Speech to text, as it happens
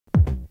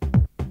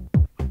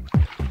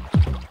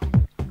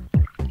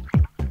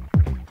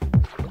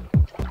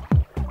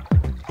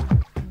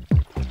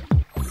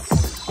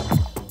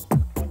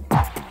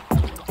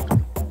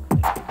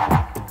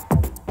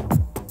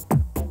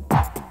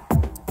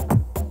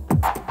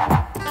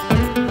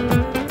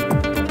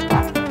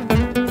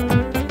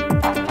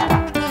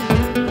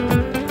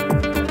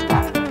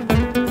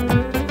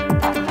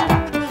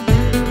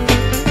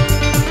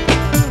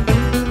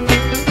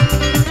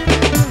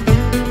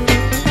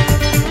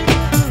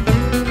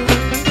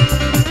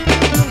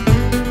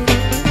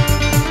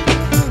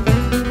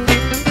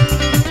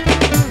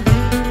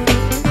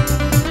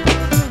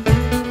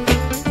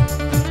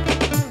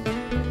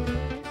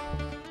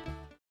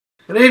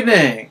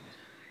evening.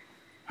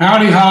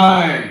 Howdy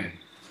hi.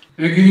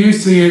 Now, can you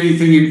see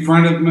anything in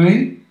front of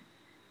me?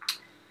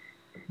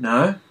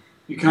 No.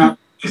 You can't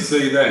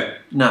see that.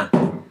 No.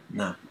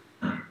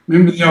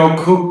 Remember the old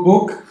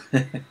cookbook?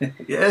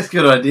 Yeah, that's a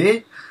good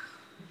idea.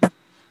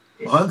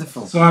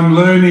 Wonderful. So I'm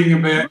learning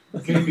about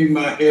keeping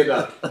my head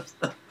up.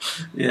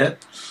 Yeah.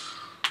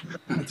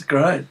 That's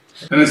great.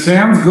 And it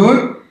sounds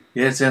good?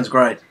 Yeah, it sounds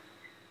great.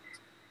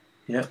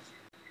 Yep.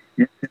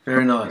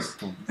 Very nice.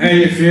 How are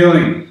you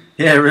feeling?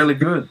 Yeah, really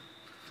good.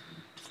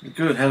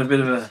 Good. Had a bit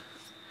of a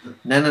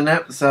nana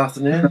nap this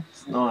afternoon.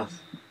 Nice.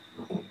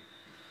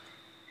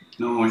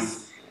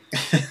 Nice.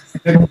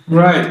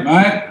 Great,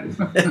 mate.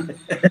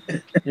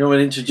 You want me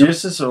to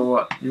introduce us or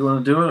what? You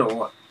want to do it or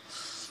what?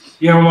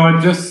 Yeah, well,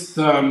 I'd just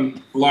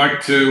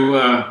like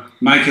to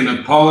make an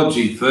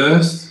apology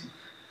first.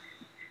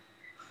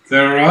 Is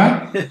that all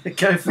right?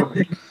 Go for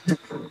it.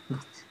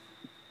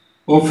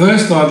 Well,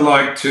 first I'd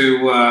like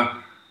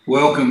to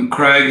welcome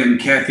Craig and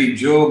Kathy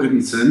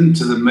Jorgensen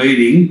to the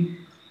meeting,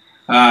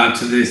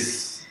 to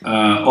this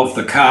off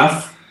the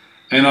cuff,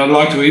 and I'd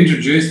like to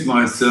introduce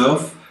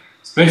myself,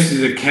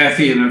 especially to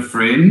Kathy and her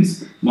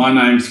friends. My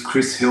name's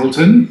Chris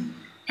Hilton,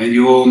 and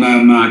you all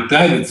know Mark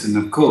Davidson,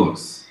 of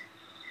course.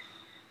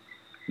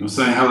 You'll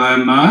say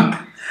hello,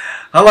 Mark?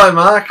 Hello,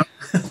 Mark.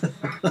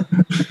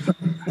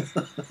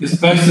 You're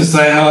supposed to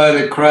say hello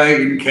to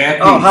Craig and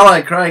Kathy. Oh,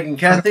 hello, Craig and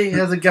Kathy.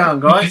 How's it going,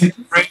 guys?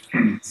 And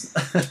friends.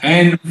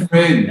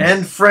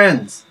 And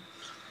friends.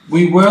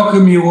 We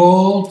welcome you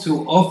all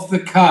to Off the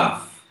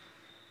Cuff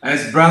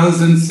as brothers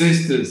and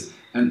sisters,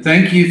 and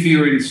thank you for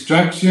your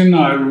instruction.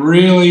 I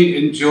really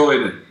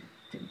enjoyed it.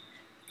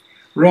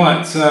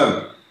 Right,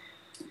 so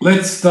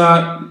let's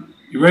start.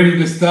 You ready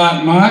to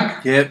start,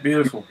 Mark? Yeah,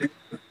 beautiful.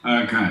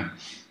 Okay.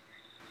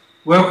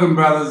 Welcome,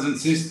 brothers and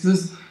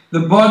sisters. The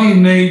body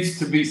needs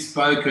to be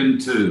spoken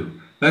to.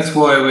 That's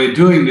why we're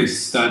doing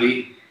this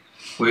study.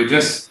 We're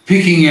just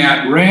picking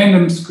out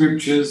random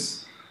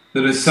scriptures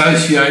that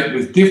associate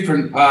with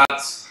different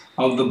parts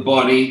of the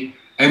body,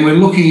 and we're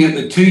looking at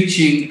the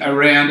teaching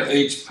around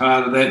each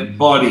part of that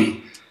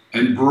body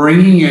and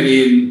bringing it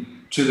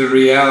in to the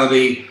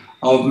reality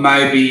of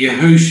maybe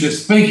Yahusha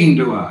speaking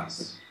to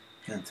us.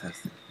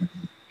 Fantastic.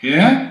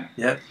 Yeah?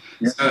 Yep.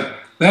 So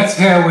that's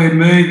how we're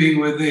moving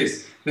with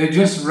this. They're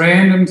just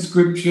random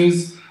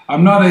scriptures.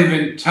 I'm not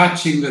even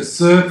touching the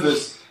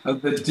surface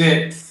of the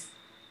depth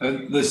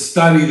of the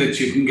study that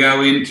you can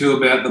go into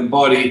about the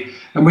body.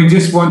 And we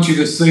just want you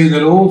to see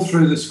that all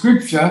through the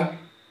scripture,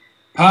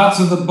 parts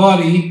of the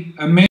body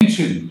are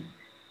mentioned,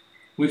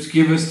 which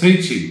give us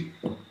teaching.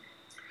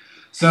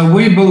 So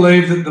we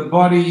believe that the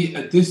body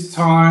at this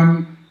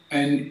time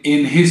and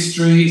in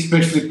history,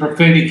 especially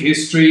prophetic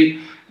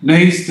history,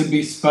 needs to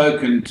be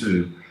spoken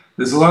to.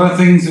 There's a lot of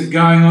things that are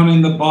going on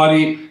in the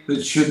body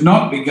that should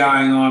not be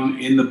going on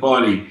in the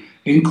body,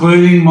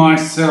 including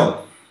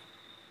myself.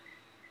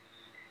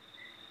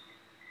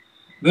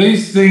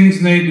 These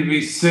things need to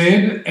be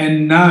said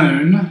and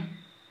known,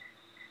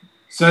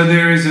 so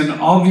there is an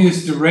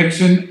obvious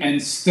direction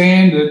and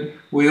standard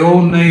we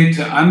all need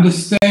to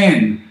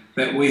understand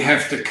that we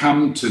have to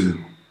come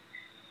to.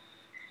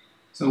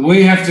 So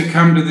we have to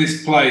come to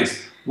this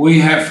place. We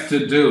have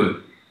to do it.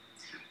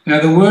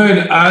 Now the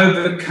word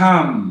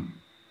overcome,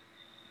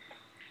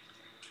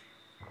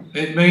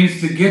 it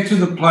means to get to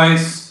the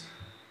place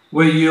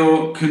where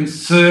your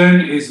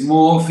concern is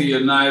more for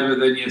your neighbour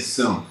than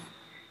yourself.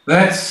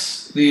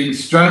 That's the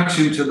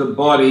instruction to the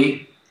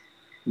body.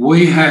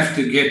 We have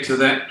to get to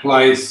that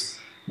place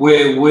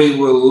where we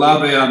will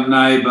love our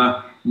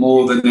neighbour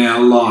more than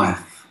our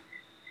life.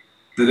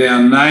 That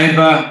our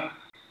neighbour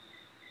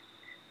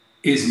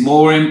is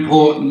more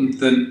important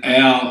than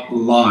our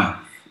life.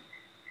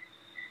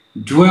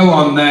 Dwell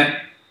on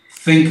that,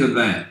 think of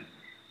that.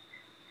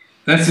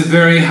 That's a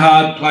very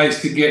hard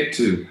place to get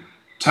to.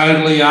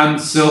 Totally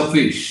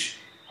unselfish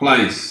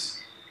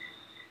place.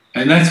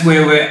 And that's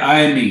where we're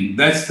aiming.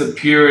 That's the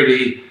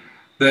purity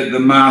that the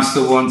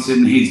Master wants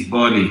in his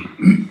body.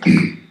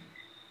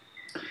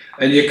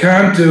 And you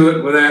can't do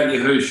it without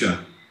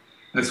Yahusha.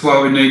 That's why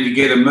we need to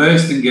get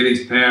immersed and get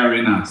his power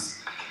in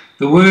us.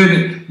 The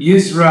word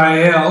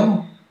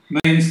Yisrael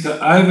means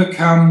to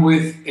overcome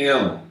with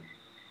El.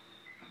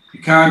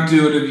 You can't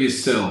do it of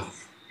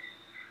yourself.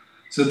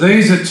 So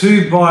these are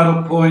two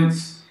vital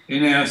points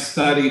in our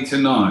study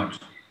tonight.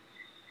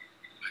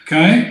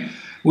 Okay?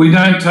 We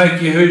don't take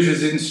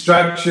Yahusha's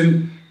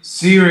instruction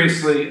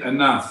seriously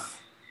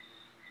enough.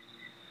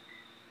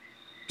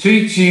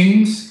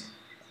 Teachings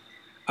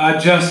are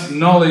just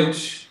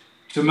knowledge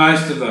to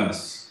most of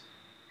us,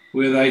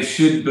 where they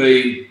should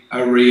be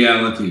a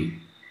reality.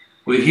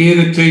 We hear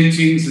the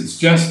teachings, it's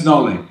just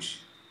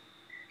knowledge.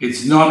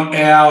 It's not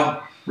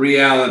our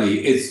reality.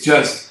 It's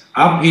just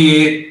up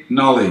here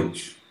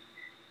knowledge.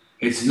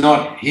 It's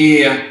not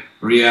here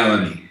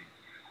reality.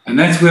 And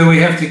that's where we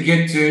have to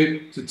get to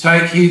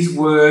take his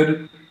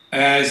word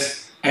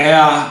as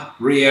our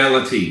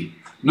reality,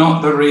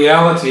 not the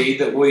reality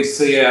that we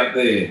see out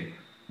there,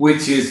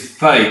 which is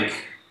fake.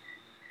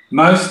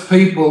 Most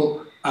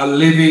people are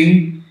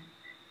living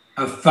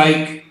a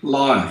fake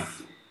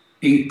life,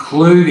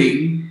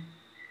 including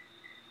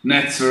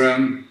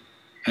Nazarene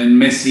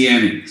and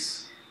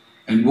Messianics.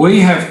 And we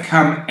have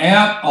come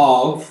out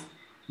of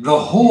the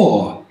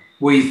whore,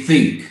 we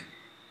think.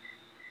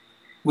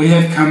 We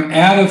have come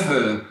out of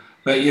her,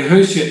 but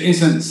Yahusha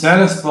isn't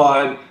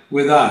satisfied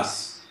with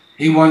us.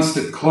 He wants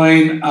to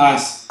clean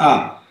us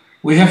up.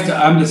 We have to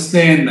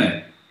understand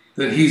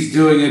that he's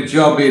doing a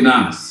job in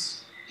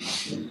us.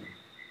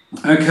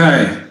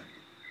 Okay,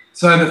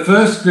 so the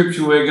first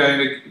scripture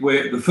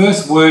the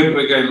first word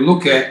we're going to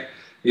look at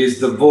is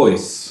the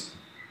voice.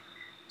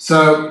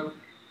 So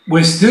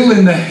we're still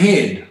in the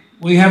head.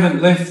 We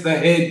haven't left the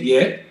head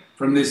yet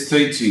from this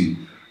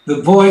teaching.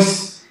 The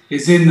voice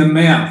is in the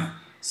mouth.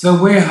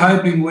 So we're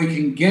hoping we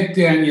can get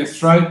down your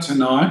throat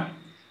tonight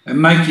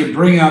and make you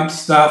bring up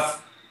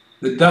stuff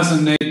that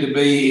doesn't need to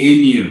be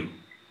in you.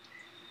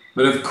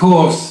 But of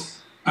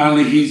course,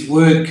 only his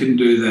word can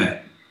do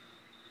that.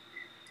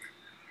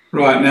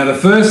 Right, now the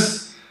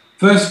first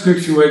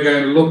scripture we're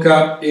going to look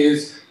up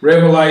is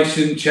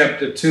Revelation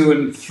chapter 2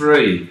 and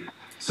 3.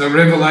 So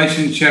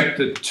Revelation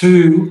chapter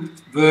 2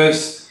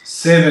 verse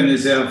 7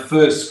 is our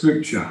first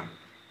scripture.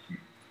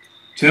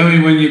 Tell me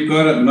when you've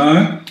got it,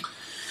 Mo.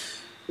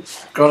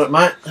 Got it,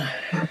 mate.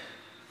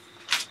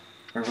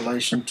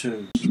 Revelation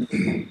 2.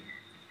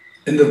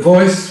 In the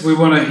voice, we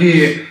want to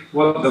hear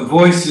what the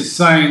voice is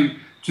saying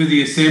to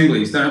the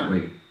assemblies, don't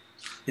we?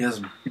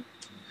 Yes.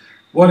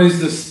 What is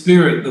the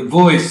spirit, the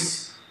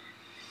voice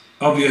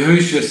of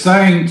Yahusha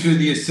saying to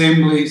the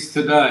assemblies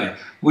today?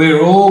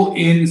 We're all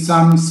in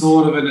some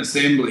sort of an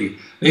assembly,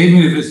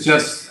 even if it's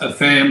just a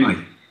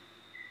family.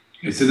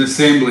 It's an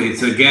assembly,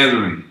 it's a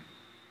gathering.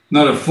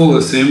 Not a full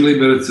assembly,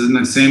 but it's an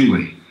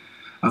assembly.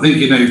 I think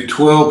you need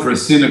 12 for a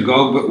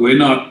synagogue, but we're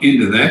not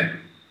into that.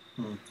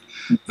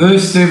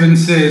 Verse 7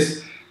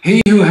 says,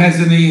 "He who has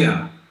an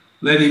ear,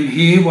 let him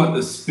hear what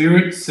the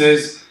Spirit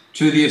says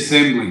to the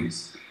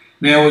assemblies."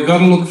 Now we've got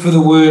to look for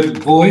the word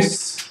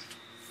voice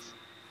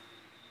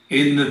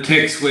in the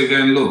text we're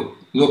going to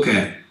look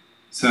at.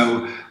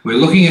 So we're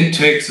looking at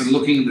text and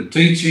looking at the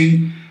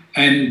teaching,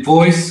 and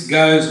voice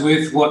goes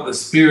with what the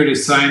Spirit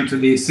is saying to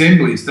the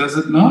assemblies, does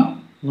it not?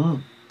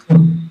 Mm.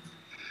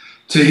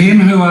 To him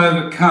who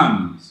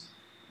overcomes.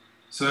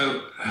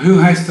 So who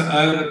has to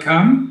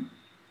overcome?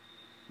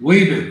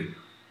 We do.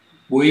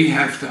 We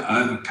have to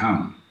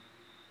overcome.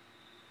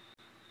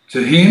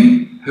 To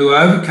him who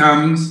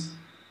overcomes,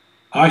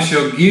 I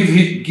shall give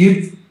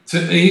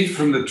to eat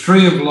from the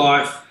tree of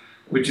life,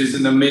 which is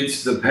in the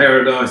midst of the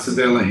paradise of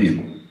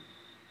Elohim.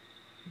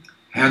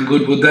 How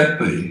good would that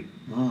be?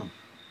 Mm.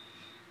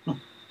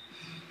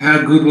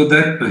 How good would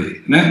that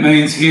be? And that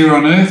means here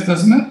on earth,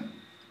 doesn't it?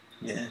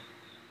 Yeah.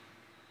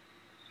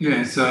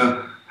 Yeah,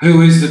 so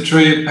who is the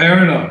tree of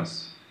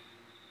paradise?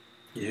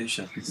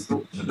 Yahusha. It's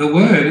the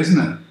word, isn't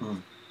it?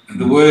 Mm.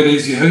 And the word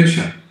is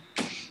Yahusha.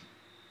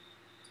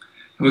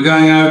 We're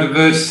going over to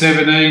verse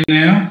 17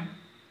 now.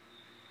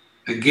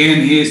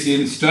 Again, here's the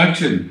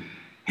instruction.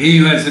 He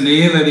who has an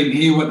ear, let him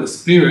hear what the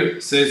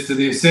Spirit says to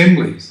the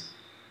assemblies.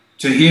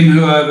 To him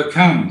who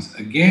overcomes.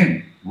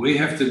 Again, we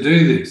have to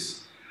do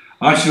this.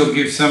 I shall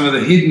give some of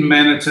the hidden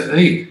manna to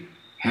eat.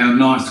 How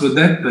nice would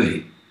that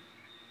be?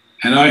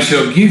 And I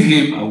shall give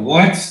him a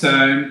white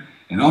stone,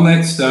 and on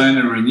that stone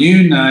a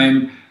new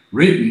name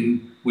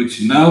written,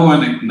 which no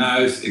one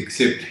knows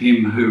except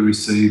him who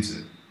receives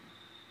it.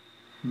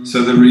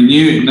 So the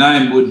renewed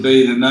name would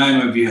be the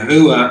name of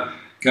Yahuwah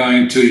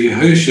going to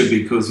Yahusha,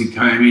 because he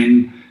came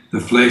in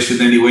the flesh and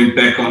then he went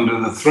back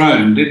onto the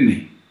throne, didn't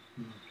he?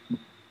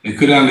 It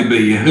could only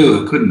be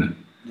Yahuwah, couldn't it?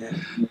 Yeah.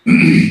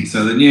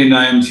 So the new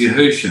name's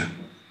Yahusha.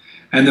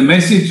 And the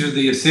message of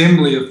the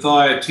assembly of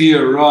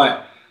Thyatira write,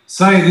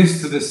 say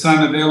this to the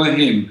son of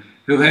Elohim,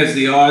 who has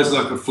the eyes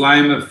like a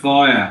flame of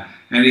fire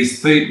and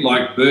his feet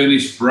like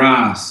burnished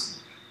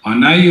brass. I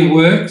know your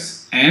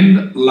works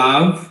and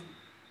love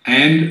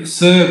and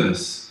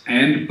service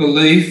and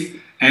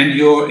belief and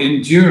your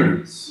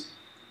endurance.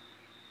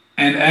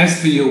 And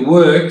as for your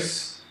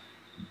works,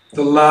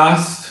 the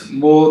last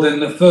more than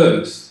the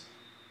first.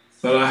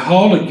 But I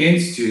hold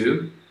against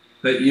you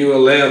that you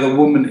allow the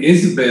woman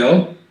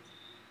Isabel,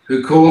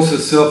 who calls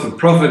herself a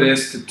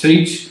prophetess, to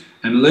teach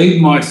and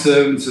lead my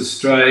servants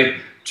astray,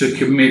 to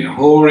commit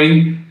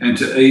whoring and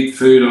to eat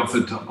food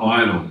offered to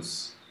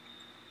idols.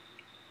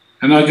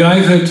 And I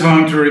gave her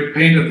time to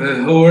repent of her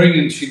whoring,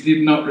 and she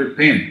did not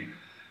repent.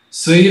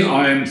 See,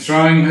 I am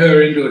throwing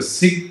her into a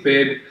sick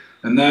bed,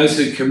 and those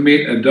who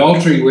commit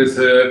adultery with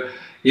her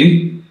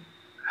into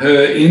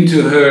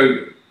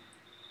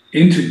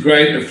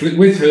great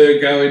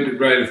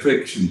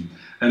affliction,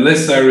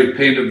 unless they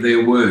repent of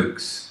their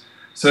works.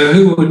 So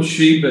who would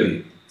she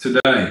be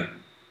today?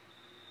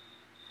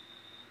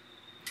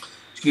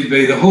 She'd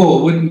be the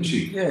whore, wouldn't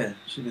she? Yeah,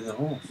 she'd be the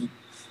whore.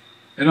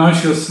 And I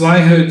shall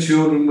slay her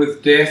children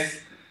with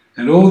death,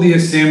 and all the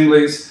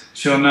assemblies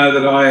shall know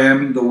that I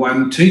am the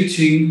one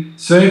teaching,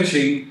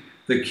 searching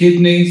the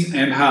kidneys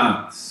and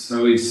hearts.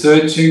 So he's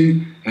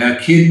searching our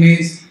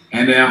kidneys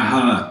and our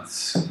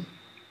hearts.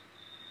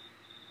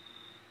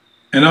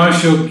 And I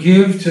shall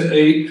give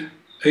to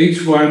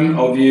each one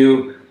of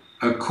you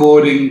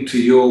according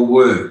to your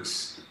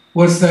works.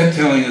 What's that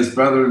telling us,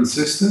 brothers and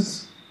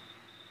sisters?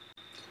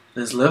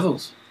 There's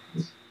levels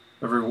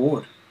of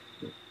reward.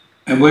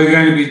 And we're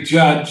going to be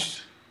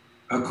judged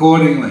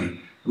accordingly.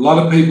 A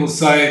lot of people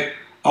say,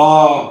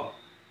 oh,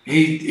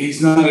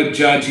 he's not a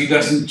judge, he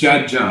doesn't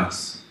judge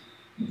us.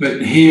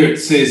 But here it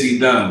says he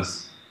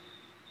does.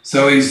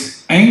 So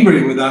he's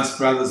angry with us,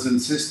 brothers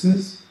and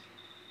sisters,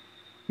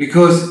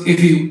 because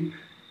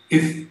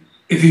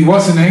if he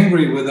wasn't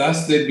angry with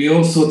us, there'd be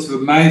all sorts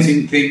of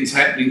amazing things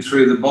happening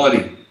through the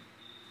body.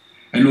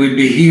 And we'd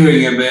be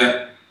hearing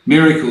about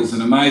miracles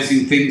and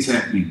amazing things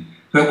happening.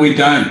 But we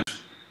don't.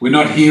 We're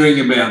not hearing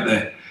about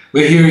that.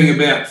 We're hearing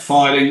about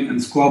fighting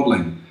and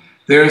squabbling.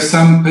 There are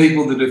some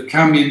people that have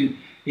come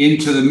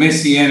into the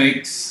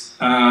Messianic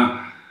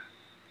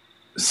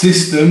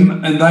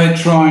system, and they're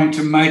trying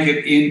to make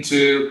it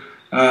into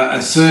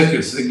a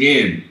circus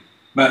again,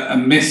 but a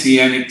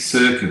Messianic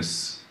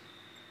circus.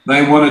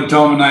 They want to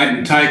dominate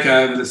and take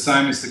over the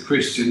same as the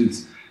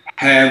Christians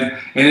have,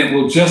 and it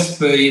will just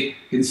be,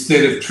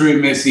 instead of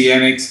true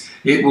Messianics,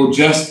 it will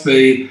just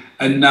be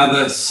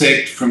another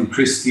sect from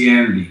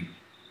Christianity.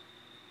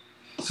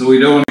 So we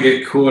don't want to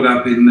get caught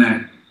up in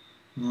that.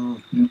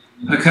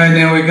 Okay,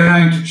 now we're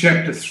going to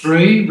chapter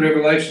 3,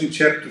 Revelation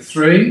chapter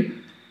 3,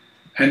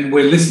 and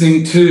we're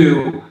listening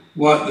to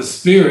what the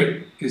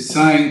Spirit is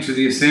saying to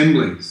the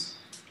assemblies.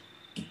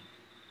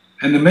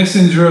 And the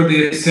messenger of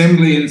the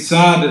assembly in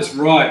Sardis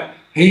write,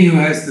 he who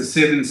has the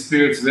 7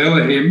 spirits of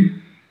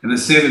Elohim and the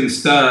 7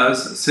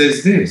 stars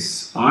says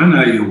this, I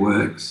know your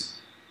works,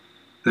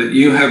 that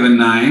you have a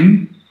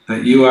name,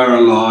 that you are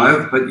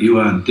alive, but you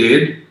are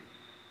dead.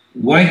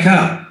 Wake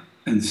up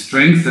and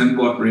strengthen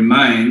what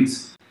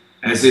remains,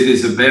 as it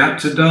is about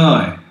to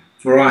die,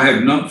 for I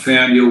have not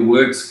found your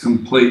works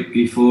complete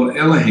before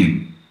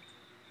Elohim.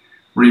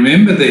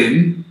 Remember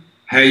then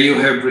how you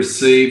have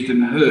received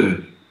and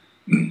heard,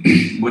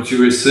 what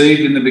you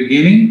received in the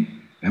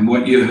beginning and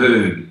what you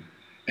heard.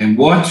 And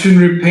watch and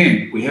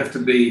repent. We have to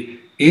be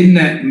in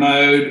that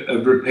mode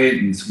of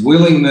repentance,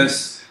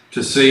 willingness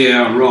to see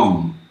our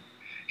wrong.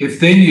 If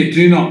then you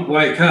do not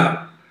wake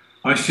up,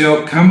 I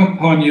shall come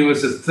upon you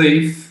as a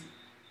thief,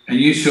 and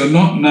you shall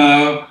not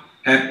know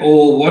at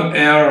all what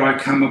hour I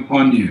come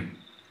upon you.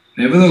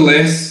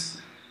 Nevertheless,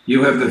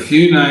 you have the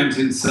few names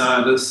in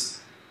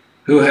Sardis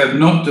who have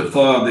not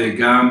defiled their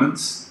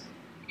garments,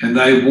 and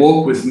they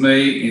walk with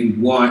me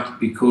in white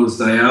because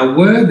they are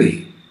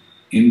worthy,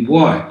 in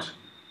white.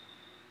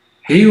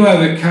 He who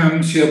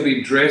overcomes shall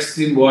be dressed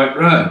in white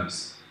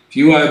robes. If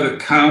you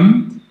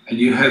overcome and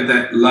you have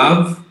that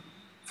love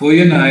for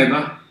your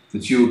neighbour,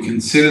 that you will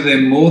consider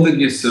them more than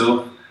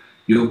yourself,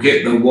 you'll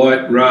get the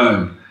white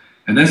robe.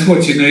 And that's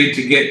what you need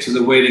to get to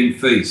the wedding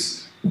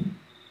feast.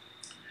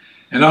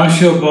 And I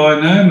shall by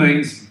no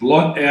means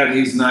blot out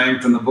his name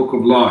from the book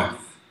of life.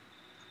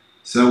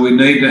 So we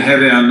need to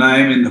have our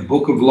name in the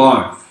book of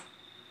life.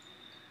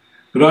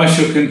 But I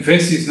shall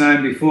confess his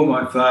name before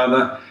my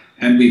Father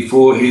and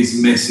before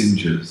his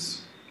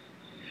messengers.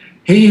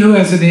 He who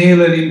has an ear,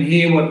 let him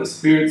hear what the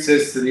Spirit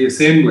says to the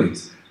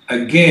assemblies.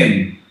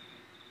 Again,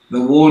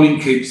 the warning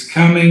keeps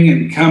coming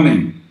and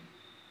coming.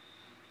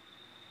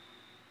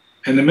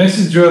 And the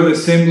messenger of the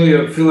assembly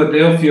of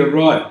Philadelphia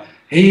write,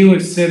 he who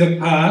is set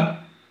apart,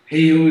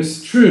 he who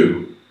is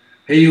true,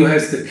 he who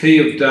has the key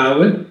of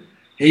David,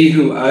 he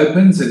who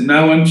opens and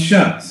no one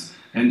shuts,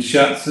 and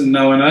shuts and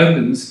no one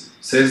opens,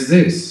 says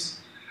this,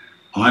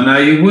 I know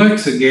your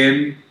works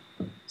again.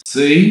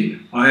 See,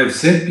 I have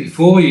set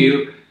before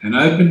you an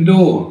open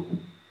door.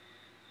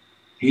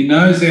 He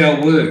knows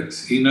our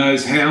works. He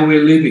knows how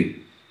we're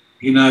living.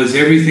 He knows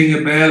everything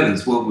about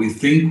us, what we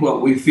think,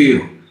 what we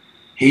feel.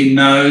 He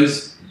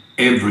knows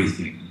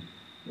everything.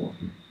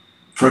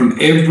 From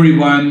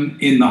everyone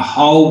in the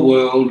whole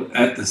world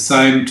at the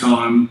same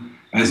time,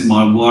 as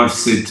my wife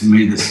said to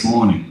me this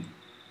morning.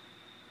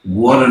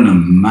 What an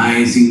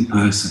amazing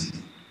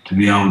person to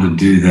be able to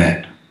do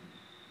that.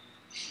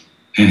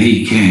 And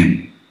he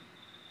can.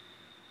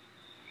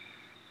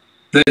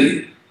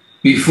 That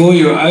before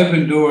your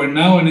open door and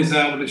no one is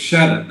able to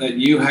shut it, that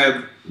you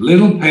have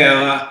little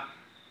power,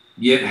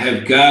 yet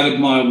have guarded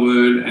my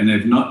word and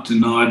have not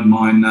denied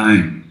my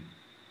name.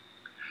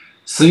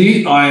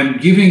 See, I am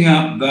giving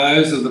up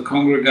those of the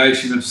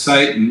congregation of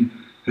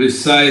Satan who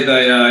say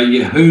they are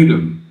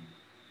Yehudim,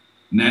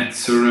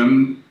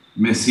 Nazarene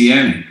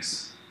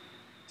Messianics.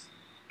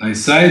 They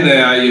say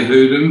they are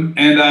Yehudim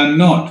and are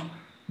not,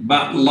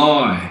 but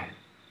lie.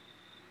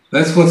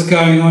 That's what's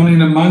going on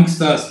in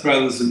amongst us,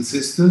 brothers and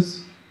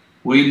sisters.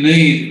 We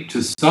need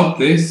to stop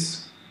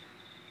this.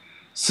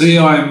 See,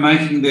 I am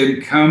making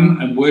them come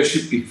and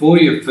worship before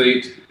your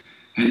feet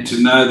and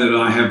to know that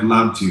I have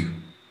loved you.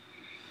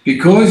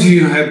 Because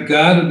you have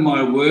guarded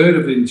my word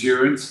of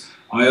endurance,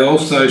 I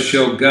also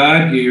shall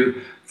guard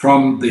you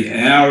from the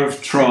hour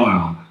of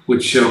trial,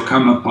 which shall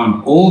come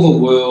upon all the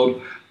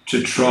world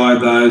to try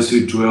those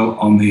who dwell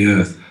on the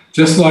earth.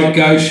 Just like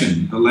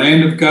Goshen, the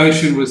land of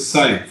Goshen was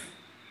safe.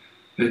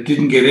 It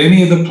didn't get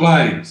any of the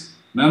plagues.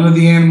 None of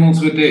the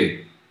animals were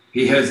dead.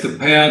 He has the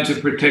power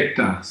to protect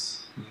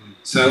us.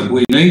 So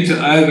we need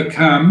to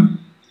overcome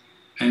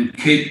and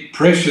keep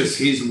precious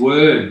his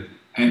word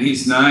and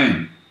his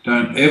name.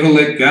 Don't ever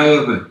let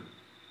go of it.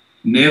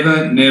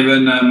 Never, never,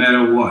 no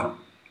matter what.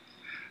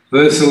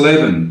 Verse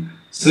 11,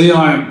 see,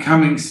 I am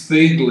coming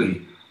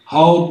speedily.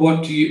 Hold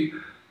what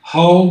you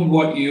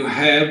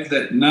have,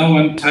 that no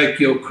one take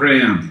your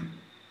crown.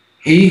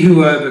 He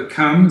who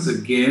overcomes,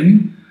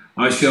 again,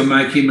 I shall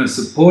make him a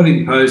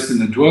supporting post in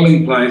the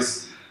dwelling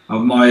place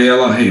of my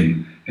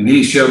Elohim, and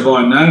he shall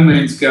by no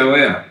means go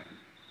out.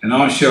 And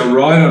I shall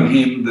write on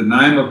him the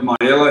name of my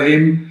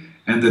Elohim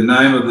and the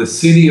name of the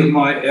city of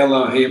my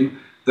Elohim,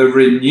 the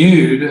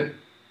renewed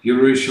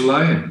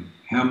Jerusalem.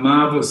 How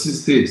marvellous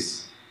is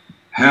this?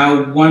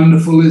 How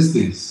wonderful is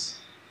this?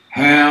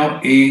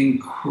 How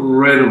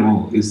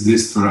incredible is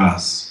this for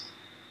us?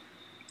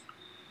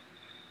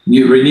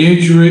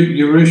 Renewed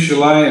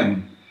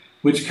Jerusalem,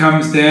 which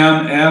comes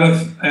down out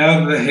of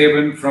the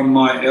heaven from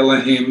my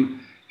Elohim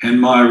and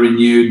my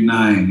renewed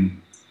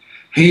name.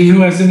 He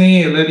who has an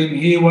ear, let him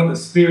hear what the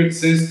Spirit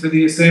says to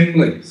the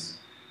assemblies.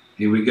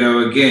 Here we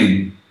go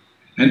again.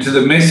 And to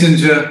the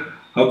messenger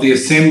of the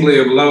assembly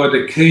of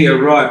Laodicea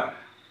write,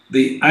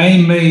 the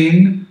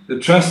Amen, the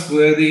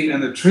trustworthy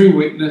and the true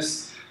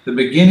witness, the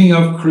beginning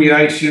of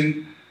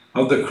creation,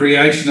 of the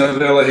creation of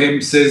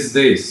Elohim, says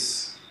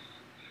this,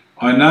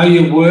 I know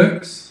your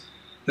works,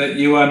 that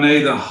you are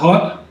neither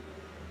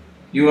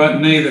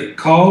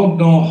cold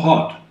nor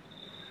hot.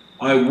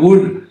 I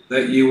would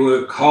that you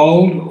were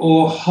cold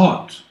or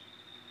hot.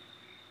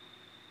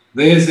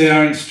 There's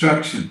our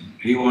instruction.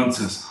 He wants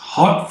us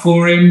hot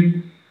for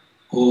him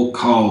or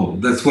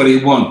cold. That's what he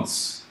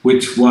wants.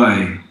 Which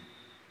way?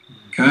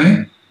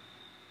 Okay?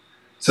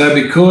 So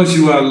because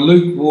you are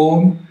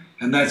lukewarm,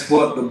 and that's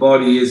what the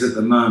body is at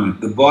the moment.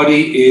 The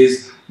body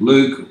is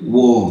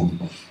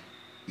lukewarm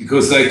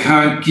because they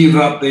can't give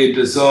up their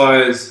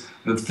desires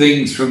of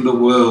things from the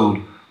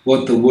world,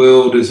 what the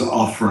world is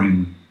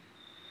offering.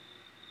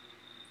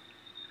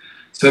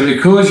 So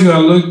because you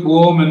are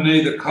lukewarm and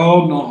neither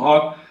cold nor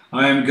hot,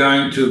 I am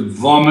going to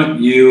vomit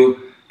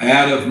you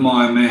out of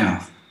my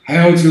mouth.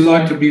 How would you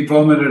like to be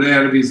vomited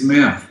out of his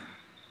mouth?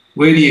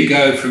 Where do you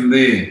go from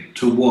there?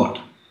 To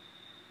what?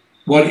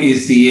 What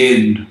is the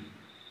end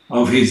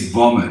of his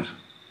vomit?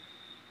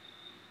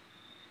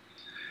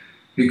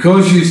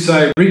 Because you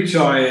say, rich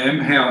I am,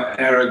 how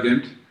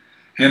arrogant,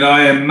 and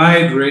I am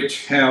made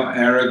rich, how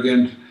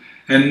arrogant,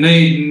 and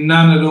need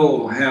none at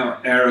all, how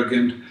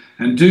arrogant,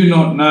 and do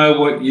not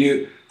know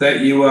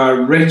that you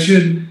are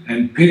wretched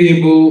and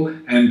pitiable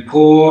and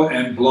poor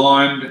and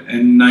blind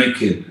and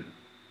naked.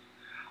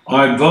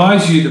 I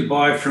advise you to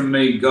buy from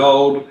me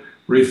gold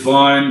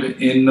refined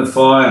in the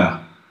fire.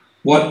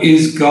 What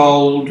is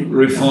gold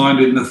refined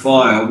in the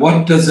fire?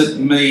 What does it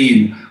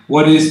mean?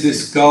 What is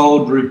this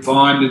gold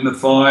refined in the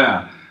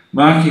fire?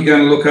 Mark, you're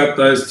going to look up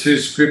those two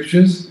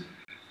scriptures.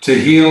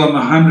 Tehillim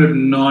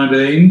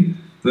 119,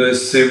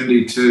 verse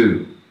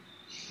 72.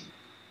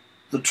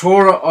 The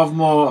Torah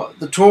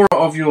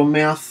of your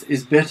mouth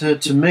is better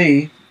to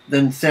me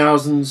than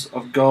thousands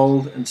of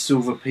gold and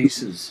silver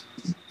pieces.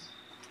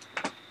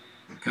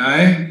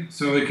 Okay,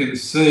 so we can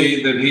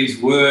see that his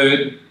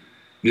word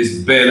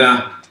is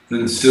better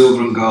than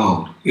silver and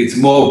gold. It's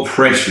more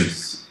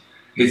precious.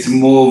 It's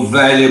more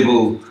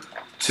valuable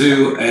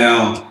to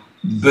our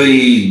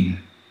being,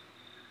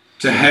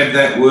 to have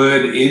that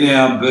word in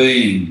our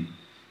being,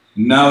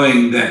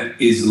 knowing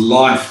that is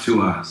life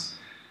to us.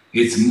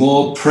 It's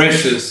more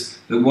precious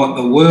than what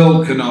the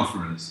world can offer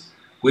us.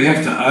 We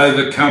have to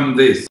overcome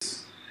this.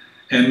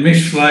 And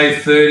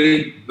Mishlei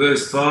 30,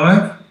 verse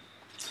 5.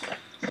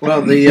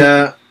 Well,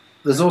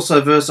 there's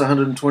also verse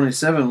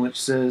 127,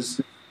 which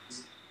says,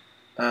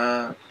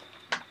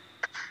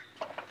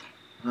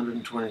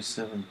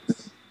 127.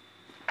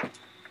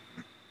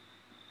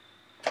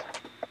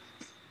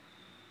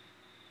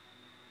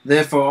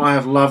 Therefore I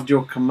have loved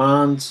your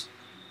commands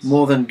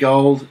more than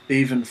gold,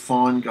 even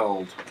fine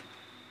gold.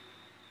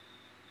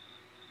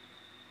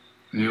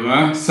 There you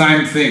are,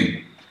 same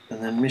thing.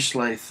 And then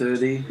Mishlei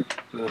 30,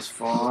 verse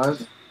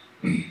 5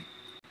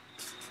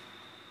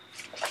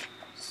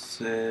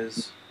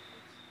 says,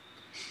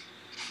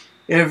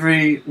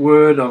 every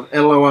word of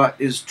Eloah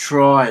is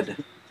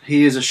tried.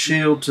 He is a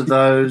shield to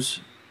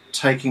those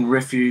taking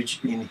refuge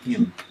in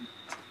him.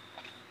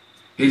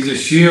 He's a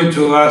shield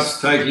to us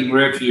taking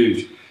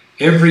refuge.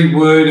 Every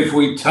word, if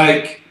we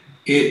take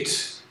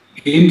it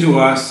into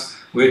us,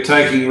 we're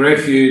taking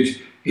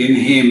refuge in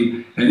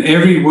him. And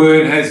every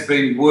word has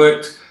been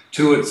worked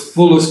to its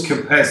fullest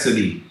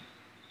capacity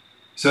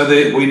so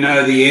that we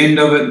know the end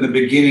of it and the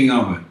beginning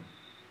of it.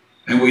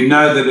 And we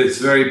know that it's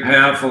very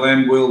powerful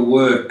and will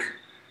work,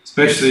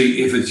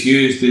 especially if it's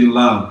used in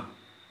love.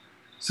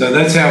 So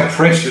that's how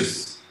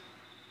precious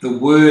the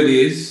word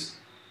is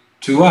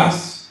to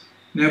us.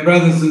 Now,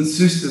 brothers and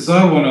sisters,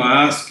 I want to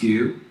ask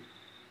you,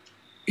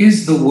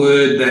 is the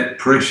word that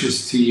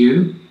precious to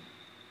you?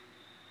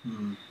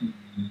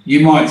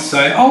 You might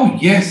say, oh,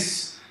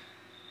 yes.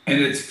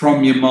 and it's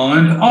from your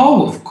mind.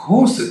 Oh, of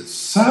course, it's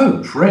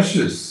so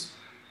precious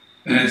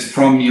and it's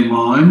from your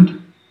mind.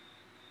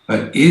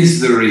 But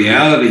is the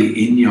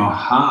reality in your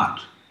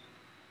heart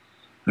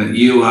that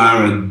you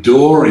are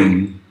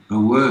adoring the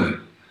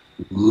Word,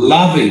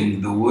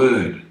 loving the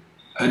Word,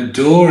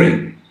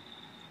 adoring?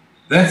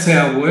 That's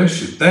our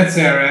worship. That's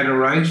our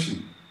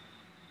adoration.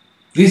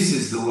 This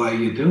is the way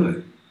you do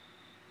it.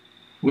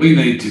 We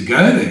need to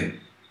go there.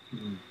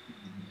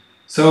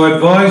 So I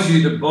advise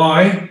you to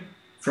buy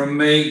from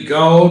me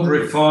gold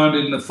refined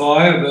in the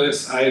fire,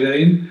 verse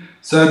 18,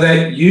 so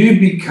that you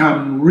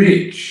become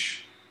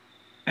rich,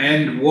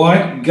 and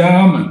white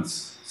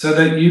garments, so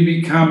that you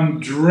become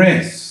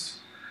dressed,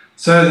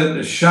 so that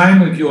the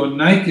shame of your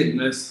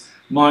nakedness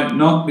might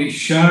not be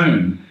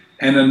shown,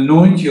 and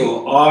anoint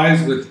your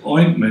eyes with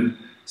ointment,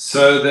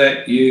 so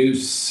that you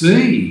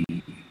see.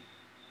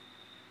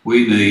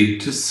 We need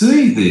to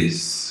see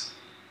this.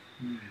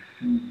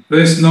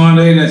 Verse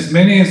 19, as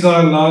many as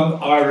I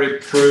love, I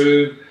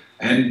reprove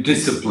and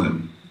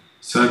discipline.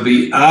 So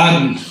be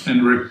ardent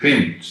and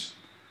repent.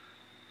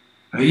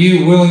 Are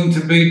you willing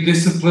to be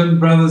disciplined,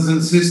 brothers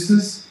and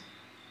sisters?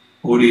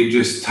 Or do you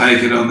just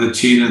take it on the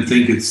chin and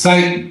think it's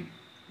Satan,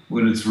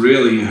 when it's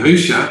really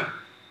Yahusha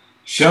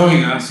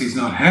showing us he's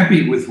not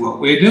happy with what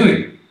we're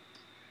doing?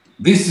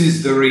 This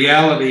is the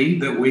reality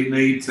that we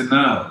need to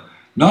know.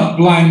 Not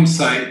blame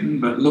Satan,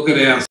 but look at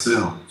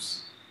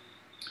ourselves.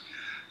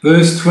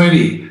 Verse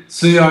 20,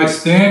 see, I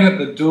stand at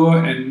the door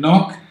and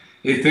knock.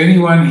 If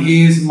anyone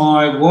hears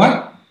my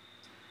what?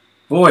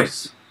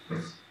 Voice.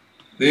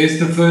 There's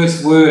the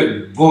first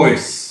word,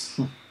 voice.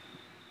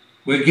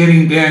 We're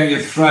getting down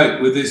your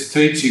throat with this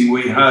teaching,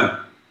 we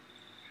hope.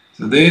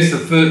 So there's the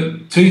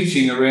first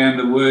teaching around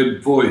the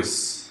word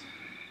voice.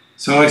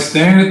 So I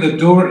stand at the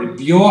door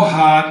of your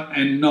heart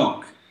and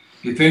knock.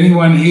 If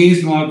anyone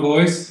hears my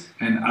voice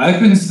and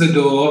opens the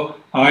door,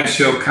 I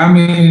shall come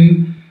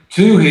in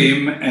to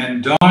him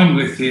and dine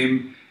with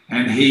him,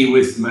 and he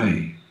with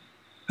me.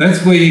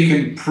 That's where you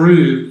can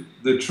prove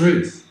the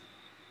truth.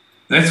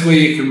 That's where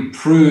you can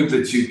prove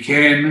that you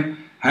can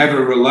have a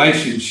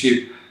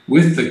relationship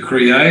with the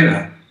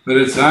Creator, but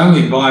it's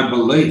only by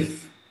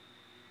belief.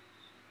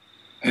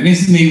 And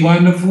isn't he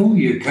wonderful?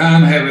 You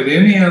can't have it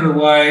any other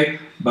way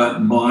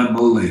but by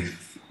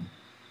belief.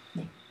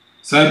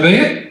 So be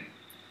it?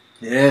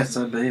 Yeah,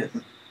 so be it.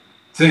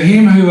 To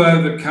him who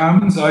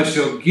overcomes, I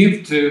shall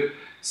give to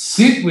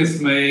sit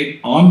with me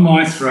on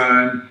my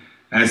throne,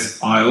 as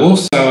I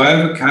also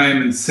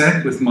overcame and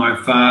sat with my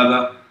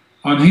Father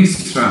on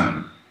his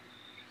throne.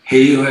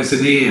 He who has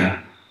an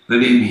ear,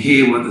 let him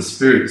hear what the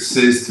Spirit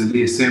says to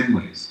the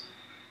assemblies.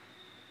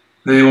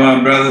 There you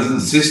are, brothers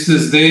and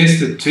sisters. There's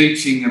the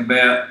teaching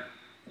about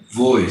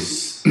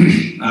voice.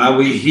 Are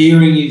we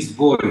hearing his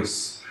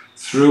voice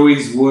through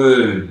his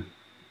word?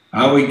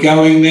 Are we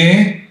going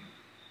there?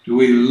 Do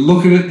we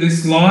look at it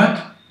this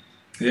light?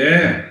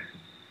 Yeah.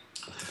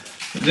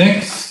 The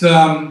next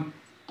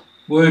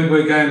word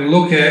we're going to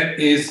look at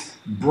is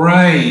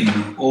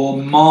brain or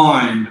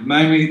mind,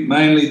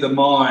 mainly the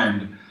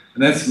mind.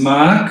 And that's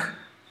Mark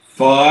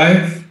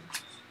 5,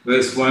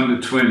 verse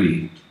 1 to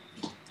 20.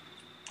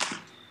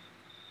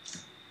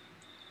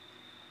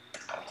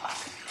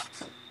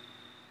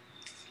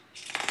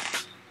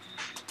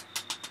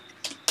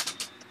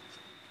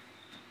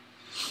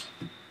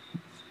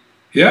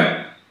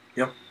 Yep.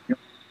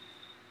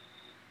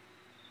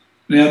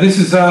 Now this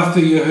is after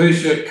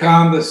Yahusha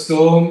calmed the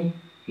storm.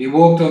 He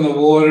walked on the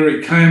water.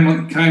 He came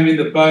in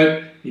the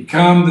boat. He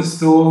calmed the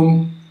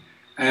storm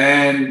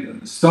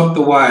and stopped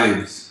the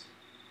waves.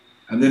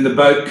 And then the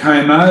boat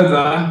came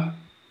over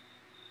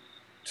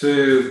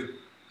to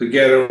the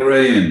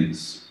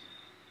Gadareans.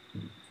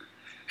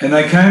 And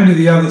they came to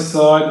the other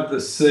side of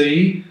the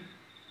sea,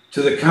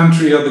 to the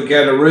country of the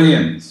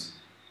Gadareans.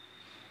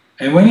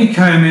 And when he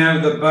came out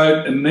of the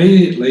boat,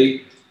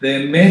 immediately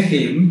there met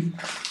him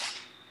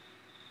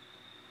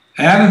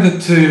out of the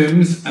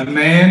tombs a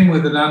man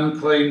with an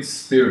unclean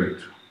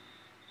spirit.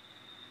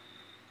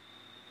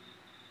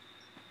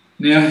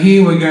 Now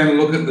here we're going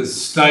to look at the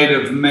state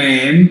of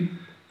man,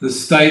 the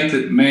state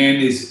that man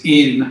is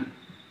in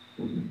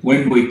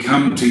when we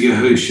come to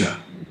Yahusha.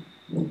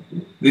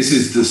 This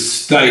is the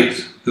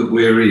state that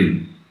we're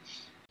in.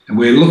 And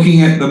we're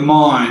looking at the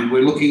mind,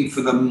 we're looking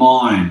for the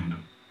mind.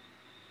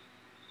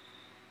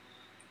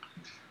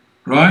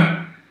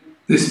 Right?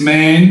 This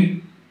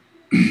man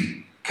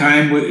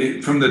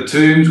came from the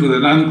tombs with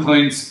an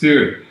unclean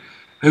spirit,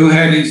 who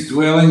had his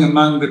dwelling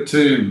among the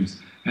tombs,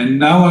 and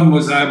no one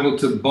was able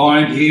to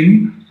bind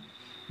him,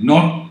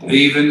 not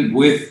even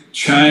with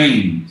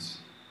chains,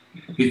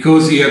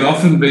 because he had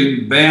often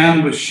been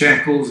bound with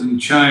shackles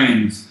and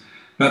chains,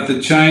 but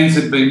the chains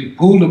had been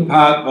pulled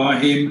apart by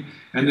him,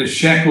 and the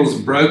shackles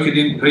broken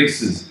in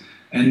pieces,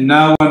 and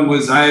no one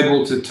was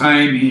able to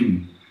tame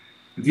him.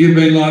 Have you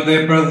been like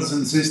that, brothers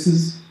and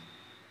sisters?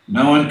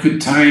 No one could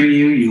tame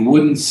you, you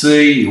wouldn't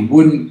see, you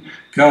wouldn't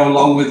go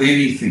along with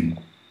anything.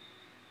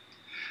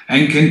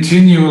 And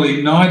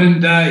continually, night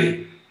and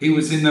day, he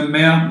was in the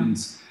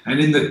mountains and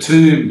in the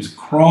tombs,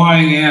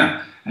 crying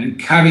out and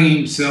cutting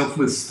himself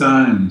with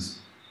stones.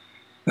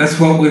 That's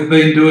what we've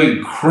been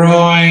doing,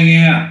 crying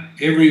out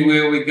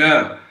everywhere we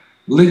go,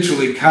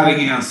 literally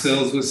cutting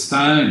ourselves with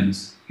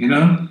stones, you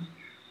know.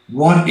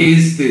 What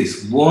is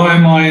this? Why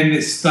am I in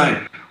this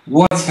state?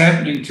 What's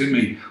happening to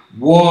me?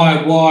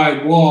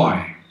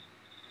 Why?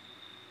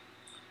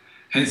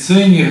 And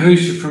seeing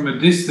Yahusha from a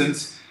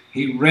distance,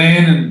 he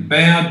ran and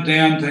bowed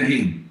down to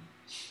him.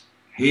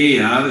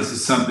 Here, this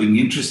is something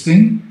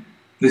interesting.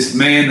 This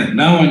man that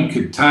no one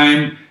could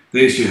tame,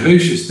 there's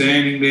Yahusha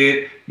standing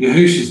there.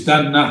 Yahusha's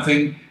done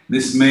nothing.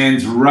 This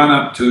man's run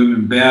up to him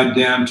and bowed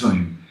down to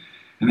him.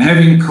 And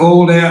having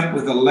called out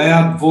with a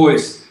loud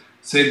voice,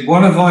 said,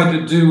 "What have I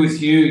to do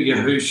with you,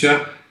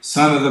 Yahusha,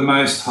 Son of the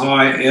Most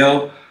High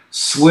El?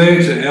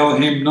 Swear to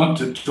Elohim not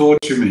to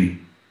torture me."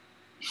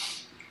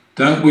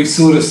 Don't we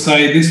sort of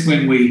say this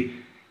when we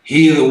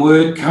hear the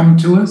word come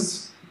to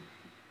us?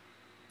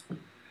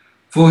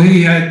 For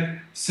he had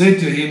said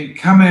to him,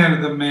 "Come out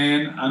of the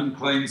man,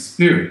 unclean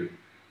spirit."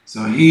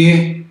 So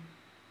here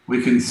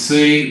we can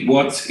see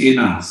what's in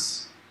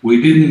us.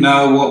 We didn't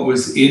know what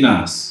was in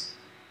us,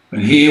 but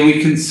here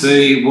we can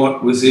see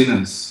what was in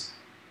us.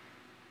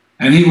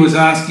 And he was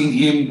asking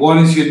him, "What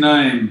is your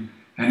name?"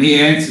 And he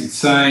answered,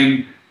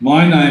 saying,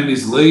 "My name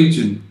is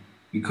Legion,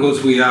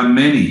 because we are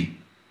many."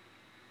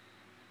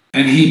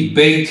 And he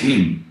begged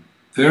him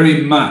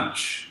very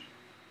much.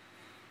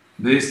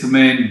 There's the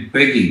man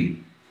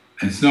begging.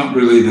 It's not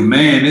really the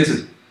man, is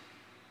it?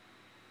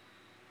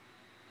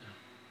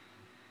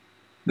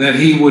 That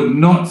he would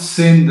not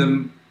send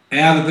them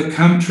out of the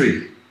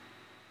country.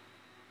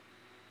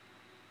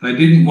 They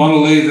didn't want to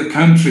leave the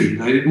country.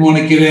 They didn't want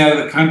to get out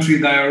of the country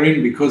they were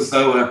in because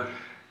they were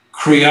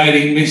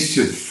creating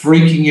mischief,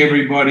 freaking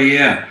everybody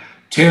out,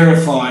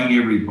 terrifying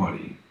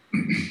everybody.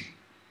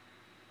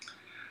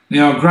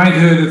 Now a great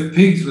herd of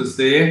pigs was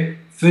there,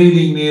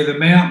 feeding near the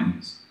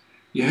mountains.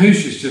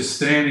 Yahusha's just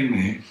standing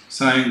there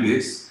saying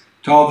this,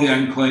 told the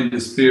unclean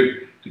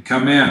spirit to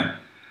come out.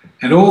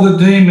 And all the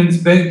demons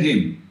begged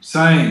him,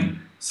 saying,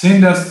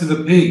 "Send us to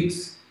the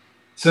pigs,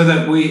 so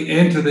that we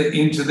enter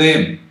into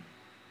them."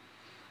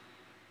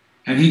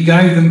 And he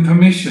gave them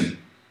permission.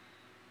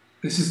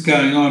 This is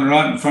going on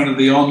right in front of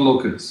the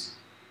onlookers.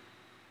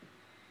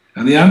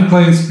 And the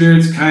unclean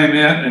spirits came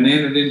out and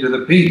entered into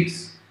the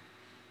pigs.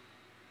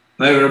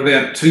 They were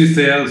about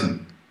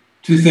 2,000.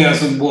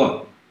 2,000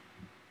 what?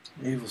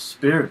 Evil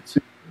spirits.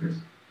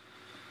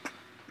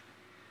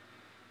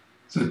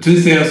 So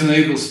 2,000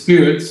 evil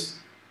spirits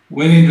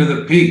went into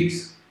the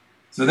pigs.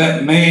 So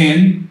that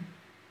man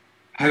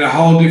had a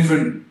whole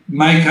different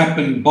makeup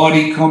and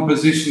body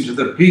composition to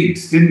the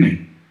pigs, didn't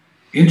he?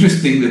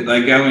 Interesting that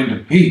they go into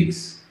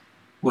pigs.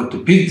 What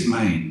do pigs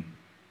mean?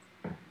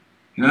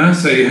 You know,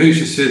 so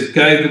Yahusha says,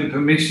 gave them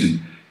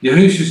permission.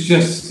 Yahusha's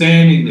just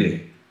standing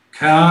there,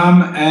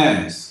 calm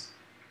as.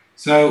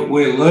 So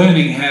we're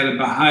learning how to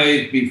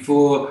behave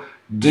before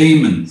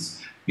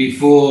demons,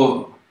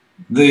 before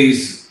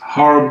these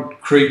horrible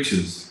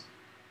creatures.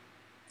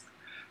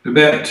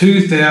 About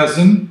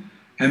 2,000,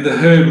 and the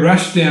herd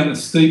rushed down a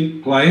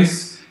steep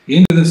place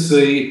into the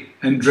sea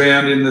and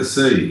drowned in the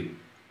sea.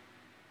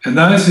 And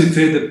those who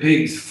fed the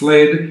pigs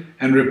fled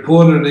and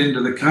reported it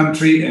into the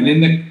country and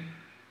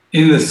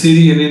in the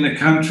city and in the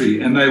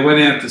country, and they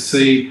went out to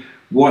see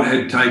what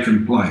had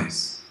taken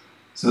place.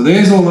 So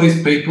there's all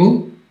these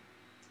people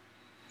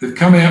that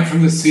come out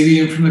from the city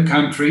and from the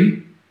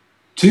country.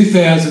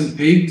 2,000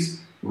 pigs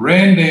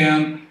ran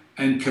down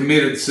and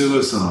committed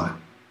suicide.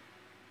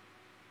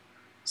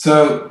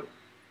 So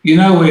you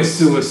know where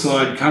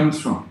suicide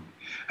comes from.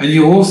 And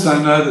you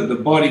also know that the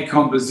body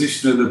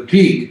composition of the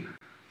pig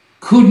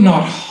could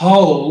not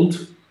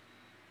hold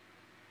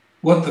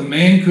what the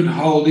man could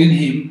hold in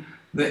him.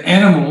 The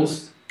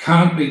animals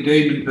can't be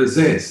demon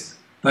possessed.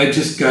 They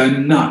just go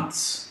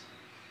nuts.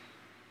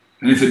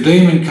 And if a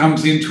demon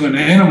comes into an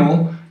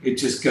animal, it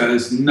just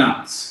goes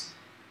nuts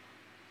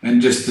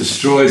and just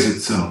destroys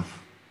itself.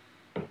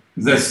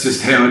 That's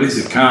just how it is.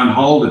 It can't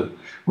hold it.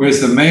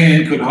 Whereas the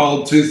man could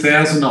hold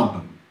 2,000 of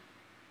them.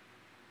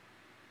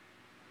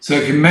 So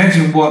you can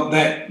imagine what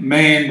that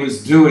man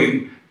was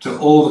doing to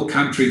all the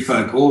country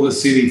folk, all the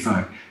city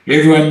folk.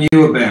 Everyone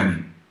knew about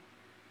him.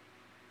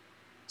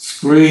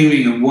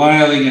 Screaming and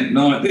wailing at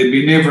night. There'd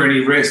be never any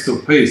rest or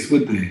peace,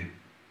 would there?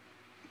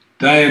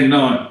 Day and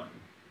night.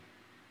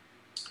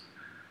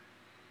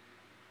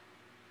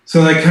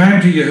 So they came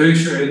to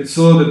Yahusha and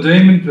saw the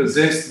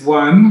demon-possessed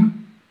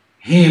one,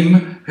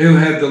 him who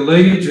had the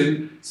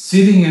legion,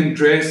 sitting and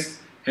dressed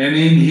and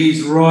in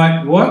his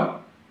right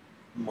what?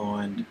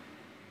 Mind.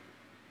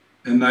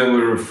 And they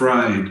were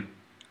afraid.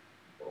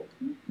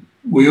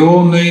 We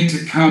all need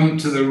to come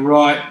to the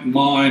right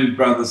mind,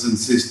 brothers and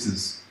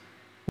sisters.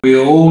 We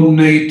all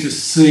need to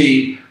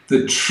see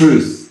the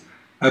truth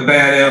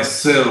about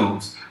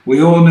ourselves.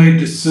 We all need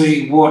to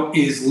see what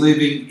is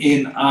living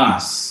in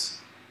us.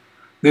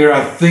 There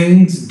are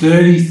things,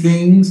 dirty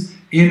things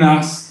in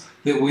us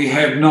that we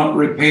have not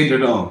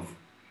repented of.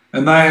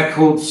 And they are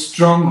called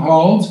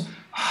strongholds,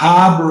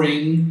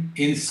 harbouring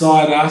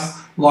inside us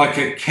like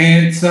a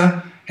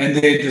cancer and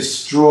they're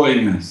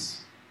destroying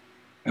us.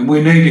 And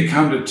we need to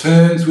come to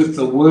terms with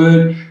the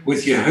word,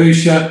 with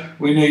Yahusha.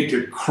 We need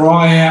to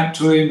cry out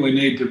to him. We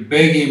need to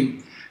beg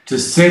him to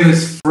set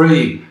us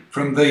free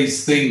from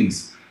these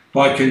things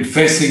by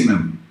confessing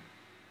them.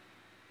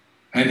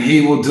 And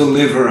he will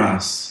deliver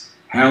us.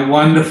 How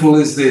wonderful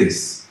is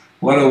this?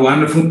 What a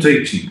wonderful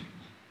teaching.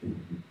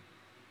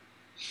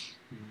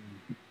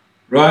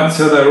 Right,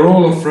 so they were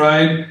all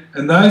afraid,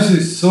 and those who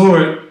saw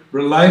it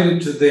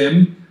related to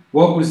them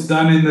what was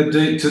done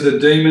to the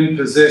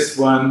demon-possessed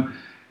one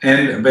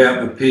and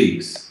about the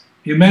pigs.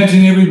 You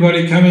imagine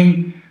everybody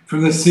coming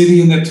from the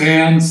city and the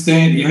town,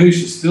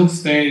 Yahusha's still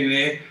standing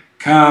there,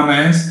 calm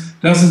as,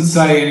 doesn't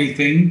say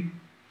anything.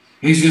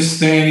 He's just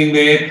standing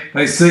there.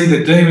 They see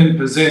the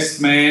demon-possessed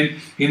man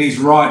in his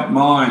right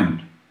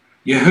mind.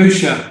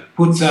 Yahusha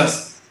puts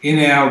us in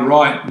our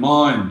right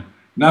mind.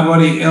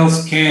 Nobody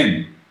else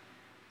can.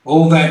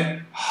 All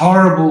that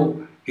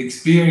horrible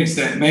experience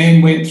that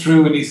man went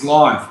through in his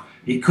life,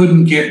 he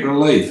couldn't get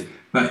relief.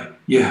 But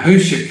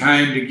Yahusha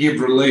came to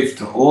give relief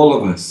to all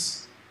of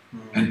us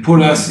and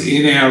put us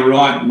in our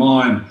right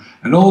mind.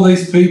 And all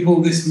these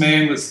people, this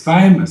man was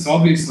famous,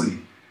 obviously.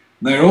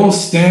 They're all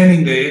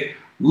standing there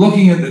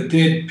looking at the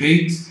dead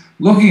pigs,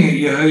 looking at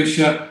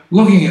Yahusha,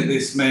 looking at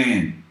this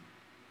man.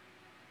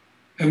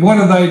 And what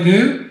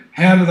do?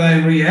 How do they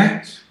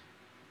react?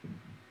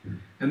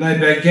 And they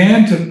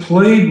began to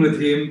plead with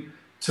him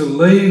to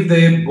leave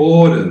their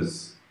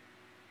borders.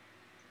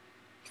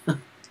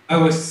 They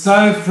were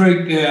so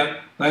freaked out,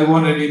 they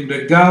wanted him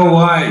to go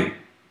away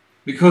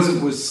because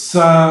it was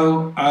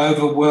so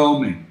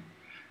overwhelming.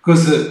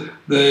 Because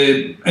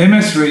the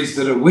emissaries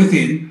that are with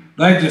him,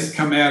 they just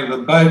come out of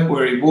the boat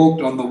where he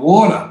walked on the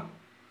water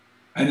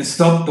and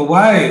stopped the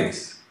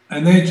waves.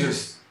 And they're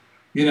just,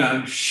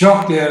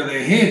 shocked out of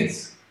their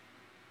heads.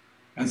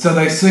 And so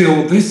they see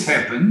all this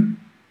happen.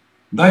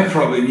 They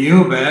probably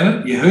knew about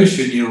it.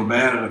 Yahusha knew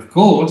about it, of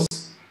course.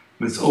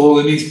 But it's all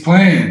in his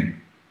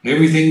plan.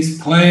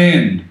 Everything's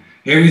planned.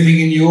 Everything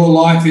in your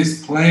life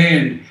is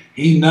planned.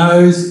 He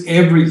knows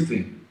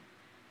everything.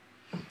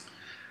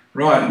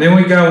 Right, then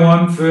we go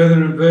on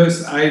further in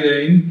verse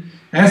 18.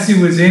 As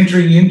he was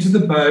entering into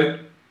the boat,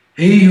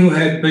 he who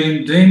had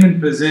been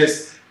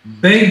demon-possessed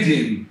begged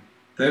him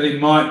that he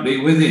might be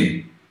with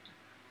him.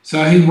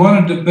 So he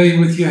wanted to be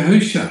with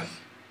Yahusha.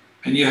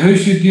 And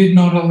Yahusha did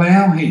not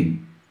allow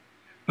him,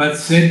 but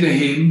said to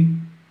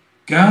him,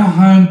 "Go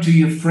home to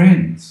your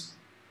friends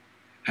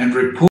and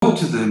report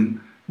to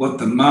them what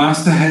the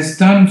Master has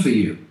done for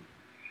you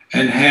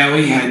and how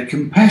he had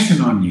compassion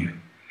on you."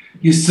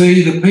 You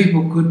see, the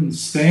people couldn't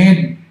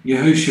stand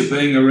Yahusha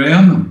being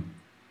around them.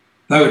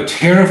 They were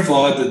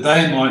terrified that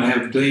they might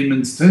have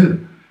demons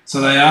too.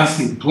 So they asked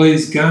him,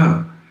 "Please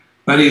go."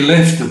 But he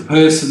left a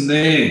person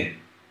there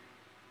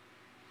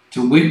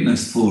to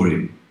witness for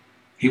him.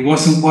 He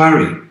wasn't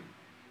worried.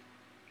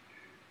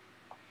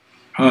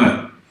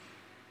 Right.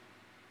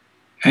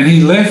 And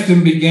he left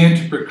and began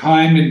to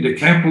proclaim in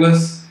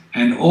Decapolis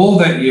and all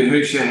that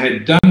Yahusha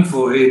had done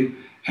for him,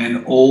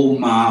 and all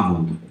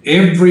marvelled.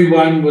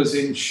 Everyone was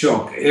in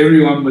shock.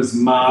 Everyone was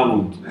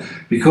marvelled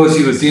because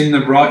he was in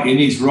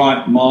his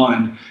right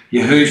mind.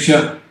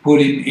 Yahusha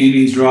put him in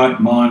his right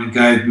mind and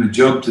gave him a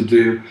job to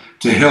do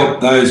to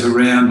help those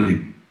around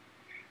him.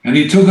 And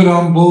he took it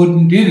on board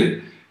and did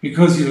it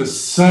because he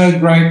was so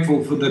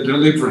grateful for the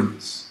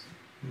deliverance.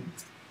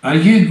 Are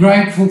you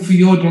grateful for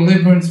your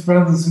deliverance,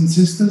 brothers and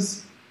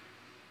sisters?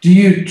 Do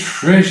you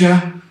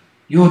treasure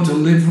your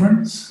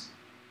deliverance?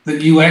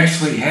 That you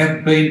actually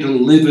have been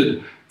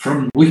delivered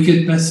from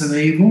wickedness and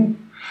evil?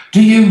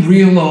 Do you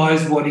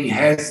realise what he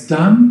has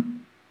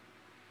done?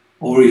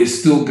 Or are you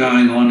still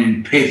going on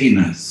in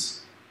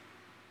pettiness?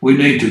 We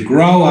need to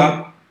grow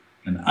up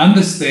and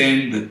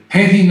understand that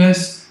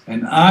pettiness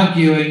and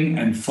arguing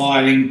and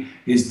fighting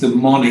is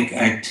demonic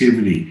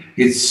activity.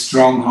 It's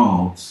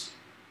strongholds.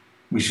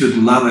 We should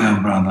love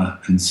our brother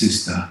and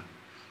sister.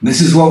 And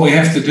this is what we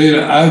have to do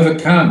to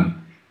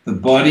overcome. The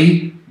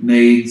body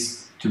needs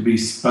to be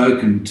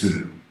spoken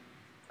to.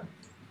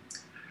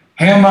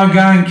 How am I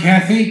going,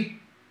 Kathy?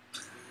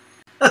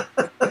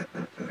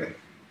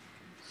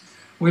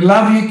 We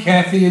love you,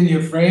 Kathy, and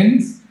your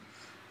friends.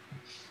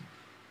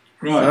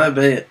 Right. So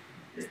be it.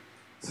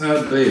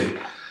 So be it.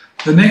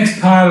 The next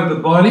part of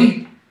the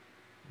body,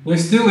 we're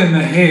still in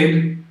the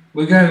head.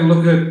 We're going to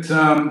look at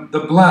the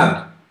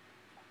blood.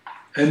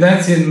 And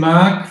that's in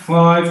Mark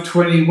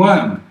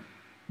 5:21.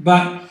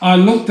 But I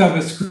looked up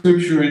a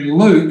scripture in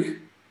Luke,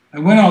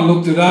 and when I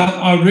looked it up,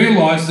 I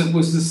realised it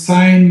was the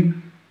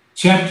same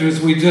chapter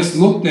as we just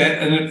looked at,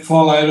 and it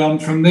followed on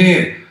from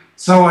there.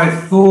 So I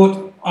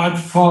thought I'd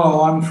follow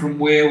on from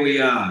where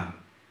we are.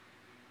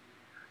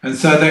 And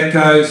so that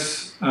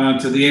goes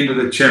to the end of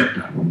the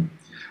chapter.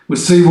 We'll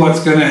see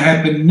what's going to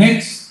happen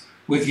next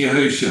with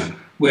Yahusha.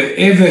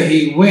 Wherever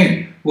he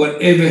went,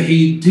 whatever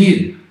he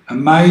did,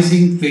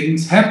 amazing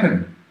things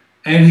happened.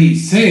 And he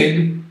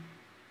said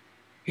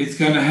it's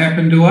going to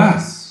happen to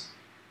us.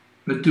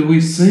 But do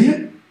we see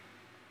it?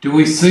 Do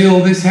we see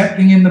all this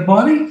happening in the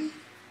body?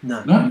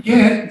 No. Not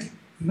yet.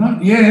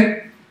 Not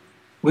yet.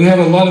 We have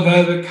a lot of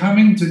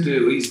overcoming to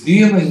do. He's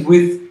dealing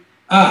with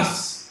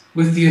us,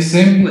 with the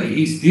assembly.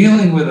 He's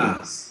dealing with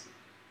us.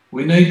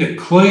 We need to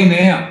clean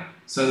out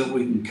so that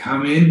we can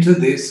come into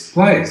this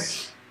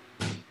place.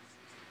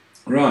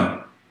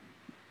 Right.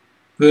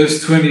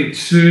 Verse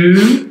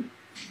 22.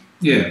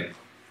 Yeah.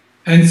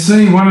 And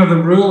see, one of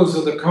the rulers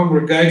of the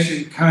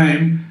congregation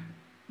came,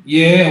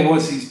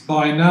 was his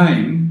by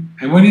name,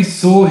 and when he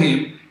saw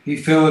him, he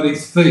fell at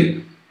his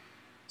feet.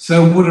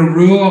 So would a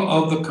ruler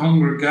of the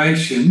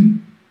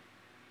congregation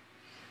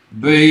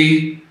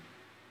be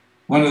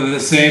one of the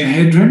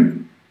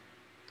Sanhedrin?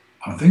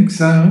 I think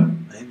so.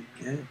 Maybe,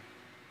 yeah.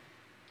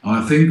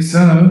 I think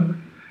so.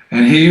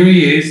 And here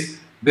he is,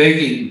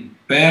 begging,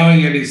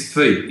 bowing at his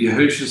feet,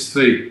 Yahusha's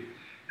feet,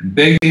 and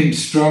begging him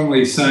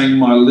strongly, saying,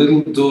 my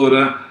little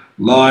daughter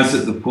lies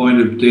at the point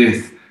of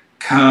death.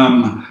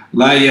 Come,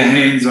 lay your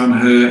hands on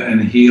her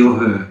and heal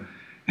her,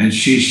 and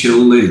she shall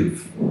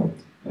live.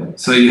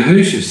 So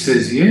Yahusha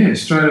says, yeah,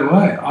 straight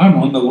away,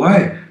 I'm on the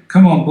way.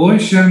 Come on, boy,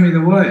 show me the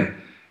way.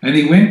 And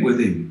he went with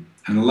him,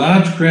 and a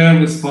large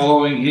crowd was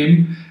following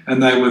him,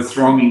 and they were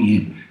thronging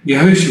him.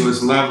 Yahusha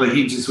was lovely.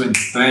 He just went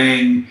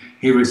bang.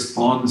 He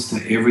responds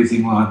to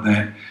everything like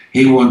that.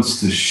 He wants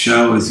to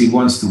show us. He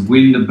wants to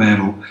win the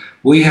battle.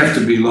 We have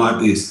to be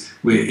like this.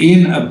 We're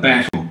in a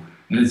battle,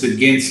 and it's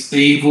against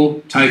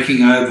evil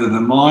taking over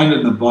the mind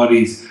and the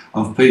bodies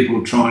of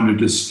people trying to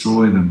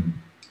destroy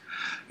them.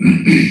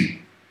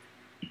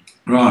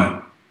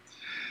 Right.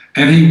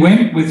 And he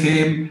went with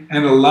him,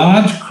 and a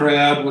large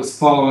crowd was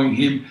following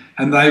him,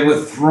 and they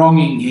were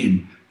thronging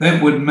him.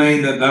 That would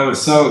mean that they were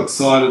so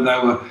excited they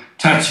were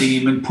touching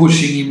him and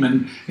pushing him,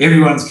 and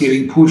everyone's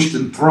getting pushed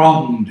and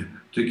thronged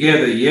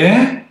together,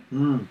 yeah?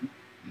 Mm.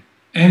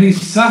 And he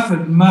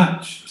suffered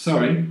much,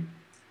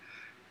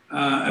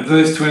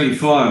 verse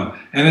 25,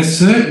 and a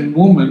certain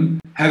woman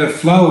had a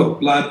flow of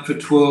blood for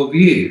 12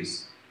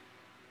 years.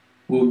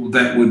 Well,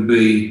 that would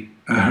be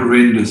a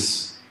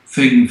horrendous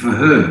thing for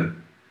her,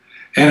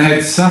 and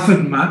had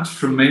suffered much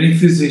from many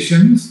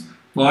physicians,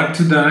 like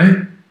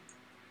today.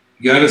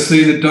 You go to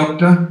see the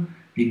doctor,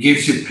 he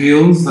gives you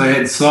pills, they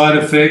had side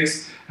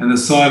effects, and the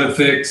side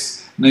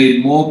effects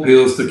need more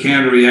pills to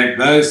counteract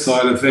those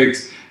side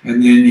effects,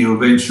 and then you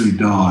eventually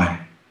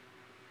die.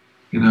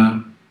 You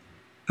know,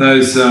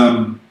 those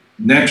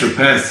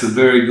naturopaths are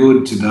very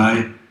good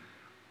today.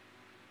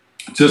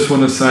 Just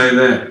want to say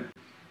that.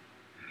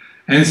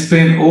 And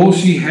spent all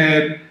she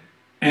had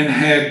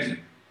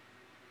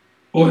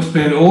or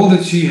spent all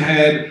that she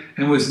had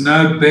and was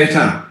no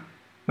better,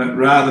 but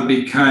rather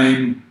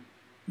became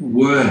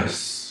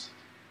worse.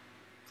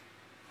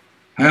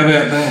 How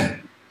about that?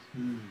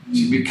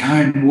 She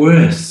became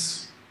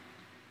worse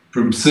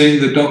from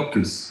seeing the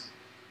doctors.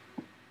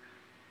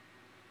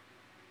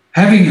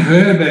 Having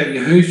heard about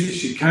Yahusha,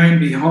 she came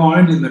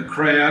behind in the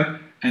crowd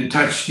and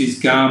touched his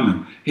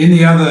garment. In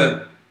the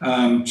other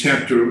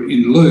chapter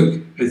in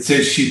Luke, it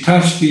says she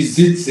touched his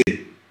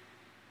zitzit.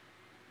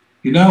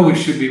 You know we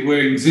should be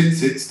wearing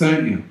zitzits,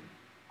 don't you?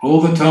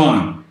 All the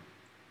time.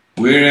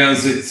 Wear our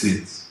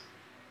zitzits.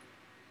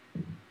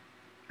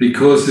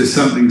 Because there's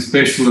something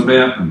special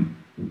about them.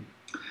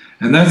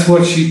 And that's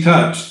what she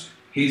touched,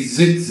 his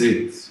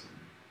zitzits.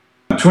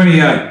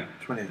 28.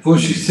 For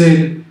she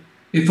said,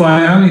 if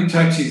I only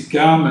touch his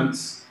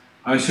garments,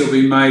 I shall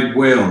be made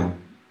well.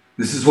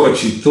 This is what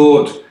she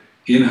thought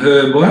in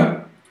her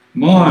what?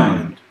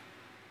 Mind.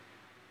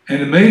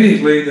 And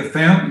immediately the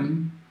fountain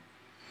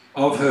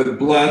of her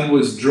blood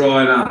was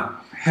dried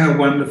up. How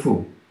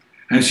wonderful.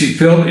 And she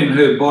felt in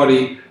her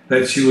body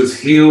that she was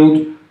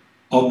healed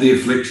of the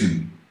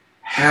affliction.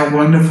 How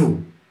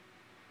wonderful.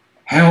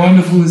 How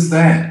wonderful is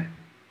that?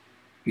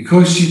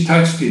 Because she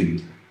touched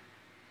him.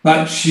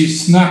 But she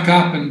snuck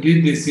up and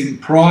did this in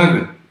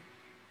private.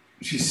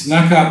 She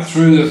snuck up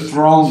through the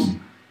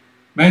throng.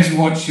 Imagine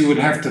what she would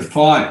have to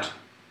fight.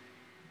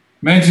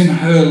 Imagine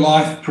her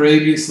life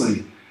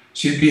previously.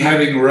 She'd be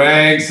having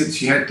rags that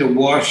she had to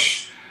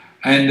wash,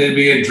 and there'd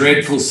be a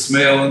dreadful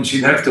smell, and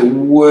she'd have to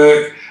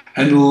work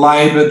and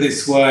labour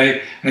this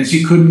way, and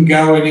she couldn't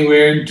go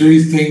anywhere and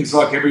do things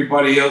like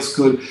everybody else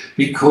could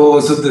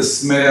because of the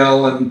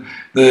smell and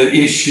the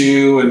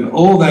issue and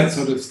all that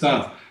sort of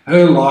stuff.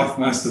 Her life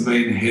must have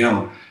been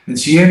hell, and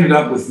she ended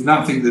up with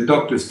nothing. The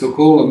doctors took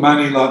all the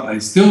money like they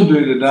still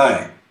do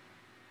today.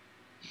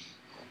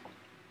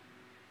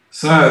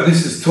 So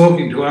this is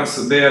talking to us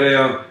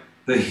about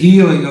the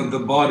healing of the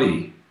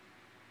body.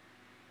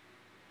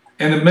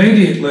 And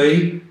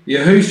immediately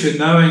Yahusha,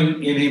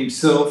 knowing in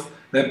himself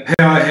that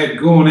power had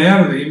gone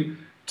out of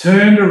him,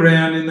 turned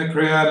around in the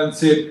crowd and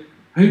said,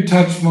 who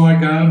touched my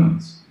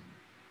garments?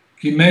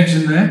 Can you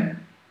imagine that?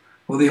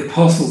 Well, the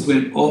apostles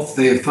went off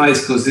their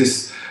face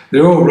because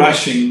they're all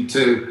rushing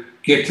to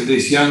get to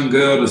this young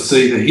girl to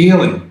see the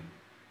healing.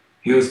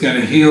 He was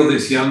going to heal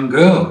this young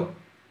girl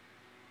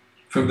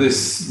from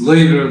this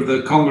leader of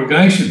the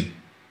congregation.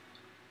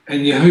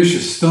 And Yahusha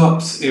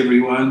stops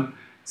everyone,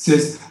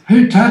 says,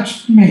 who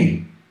touched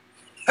me?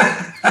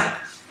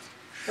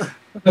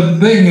 But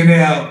being in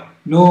our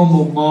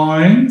normal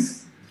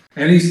minds,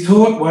 and his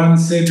taught one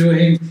said to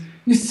him,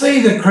 You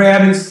see the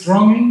crowd is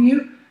thronging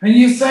you, and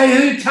you say,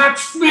 "Who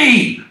touched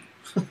me?"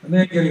 And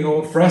they're getting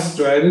all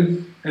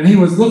frustrated. And he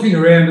was looking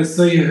around to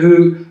see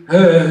who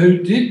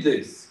did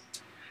this.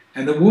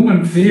 And the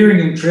woman, fearing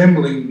and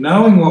trembling,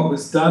 knowing what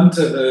was done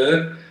to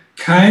her,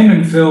 came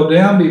and fell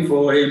down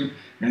before him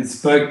and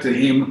spoke to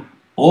him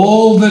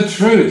all the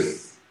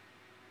truth.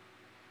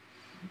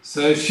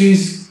 So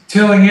she's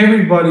telling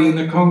everybody in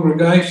the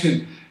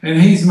congregation,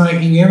 and he's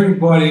making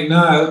everybody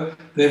know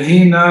that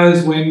he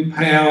knows when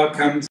power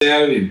comes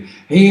out of him.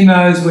 He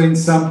knows when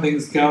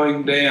something's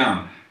going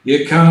down.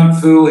 You can't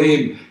fool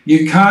him.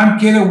 You can't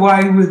get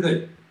away with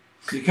it.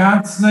 You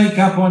can't sneak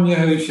up on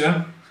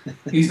Yahusha.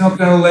 He's not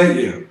going to let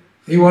you.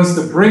 He wants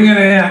to bring it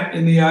out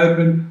in the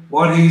open,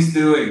 what he's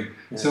doing.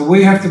 Yeah. So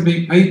we have to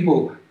be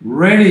people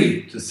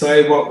ready to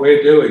say what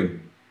we're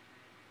doing.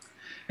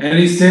 And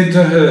he said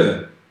to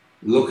her,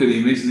 look at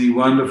him, isn't he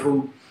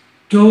wonderful?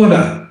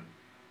 Daughter,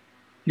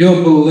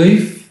 your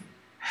belief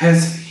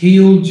has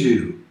healed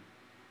you.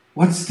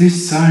 What's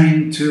this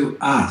saying to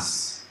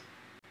us?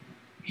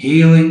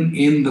 Healing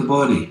in the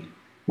body.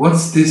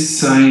 What's this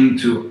saying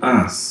to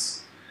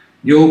us?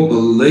 Your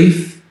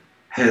belief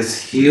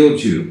has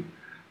healed you.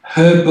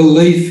 Her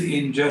belief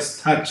in just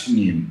touching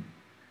him.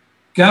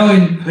 Go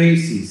in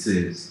peace, he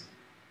says,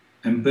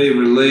 and be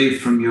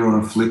relieved from your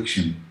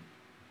affliction.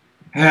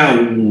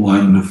 How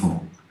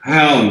wonderful.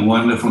 How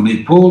wonderful. And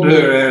he pulled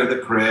her out of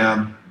the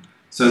crowd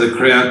so the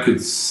crowd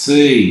could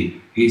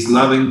see his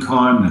loving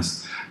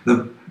kindness.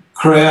 The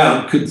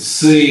crowd could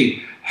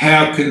see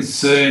how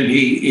concerned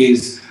he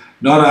is,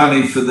 not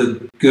only for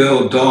the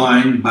girl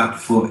dying, but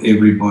for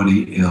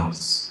everybody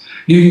else.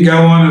 You can go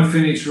on and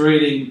finish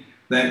reading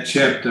that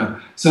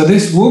chapter. So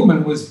this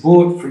woman was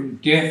brought from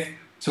death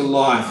to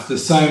life, the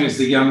same as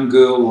the young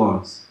girl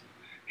was.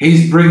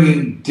 He's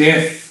bringing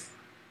death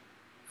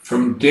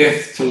from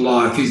death to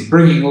life. He's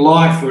bringing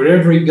life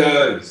wherever he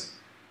goes.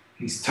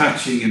 He's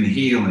touching and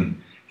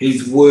healing.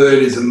 His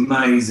word is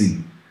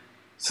amazing.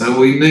 So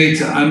we need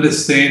to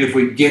understand, if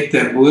we get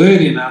that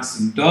word in us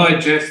and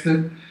digest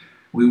it,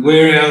 we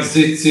wear our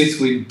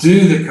tzitzits, we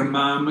do the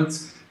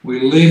commandments,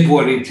 we live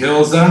what he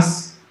tells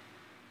us,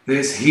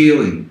 there's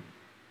healing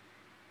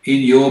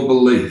in your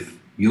belief.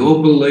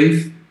 Your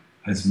belief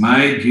has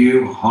made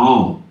you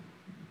whole.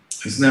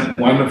 Isn't that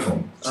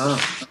wonderful?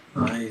 Oh,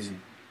 amazing.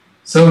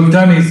 So we've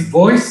done his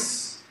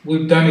voice,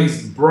 we've done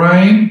his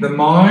brain, the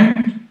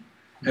mind,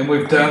 and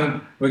we've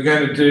done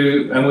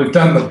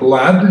the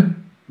blood,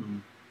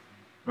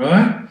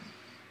 right?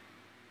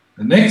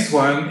 The next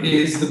one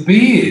is the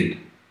beard.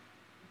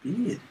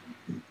 Beard?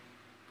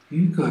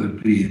 You've got a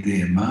beard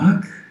there,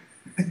 Mark.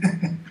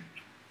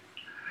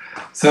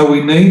 So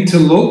we need to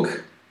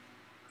look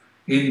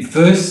in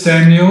 1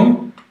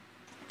 Samuel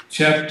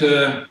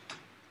chapter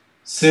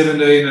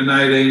 17 and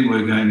 18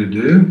 we're going to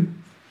do.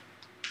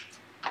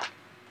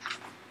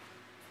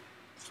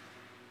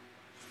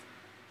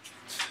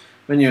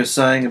 When you were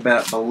saying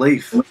about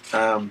belief, it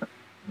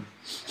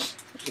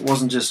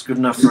wasn't just good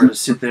enough for her to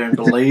sit there and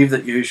believe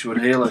that Yahusha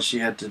would heal her. She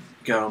had to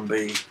go and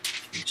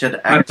she had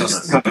to act on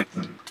it.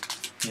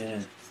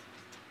 Yeah.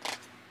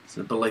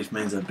 So belief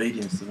means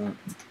obedience, doesn't it?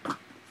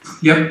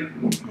 Yep.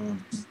 Mm.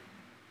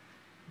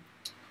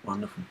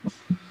 Wonderful.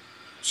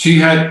 She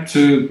had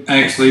to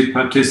actually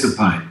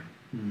participate.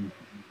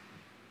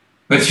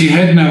 But she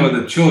had no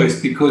other choice,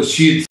 because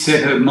she had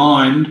set her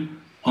mind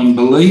on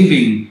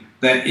believing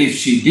that if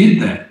she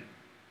did that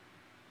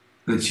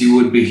she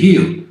would be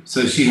healed.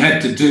 So she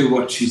had to do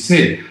what she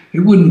said.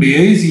 It wouldn't be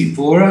easy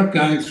for her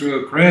going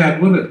through a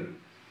crowd, would it?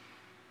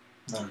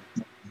 No.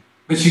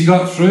 But she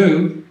got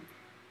through,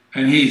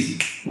 and he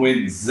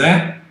went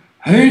zap.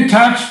 Who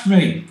touched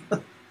me?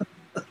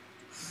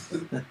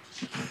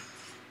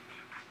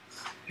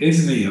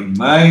 Isn't he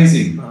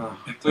amazing? Oh,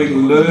 we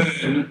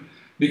learn,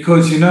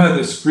 because you know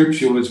the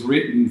scripture was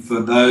written for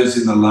those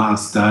in the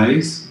last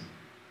days.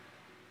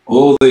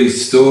 All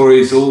these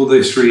stories, all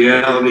this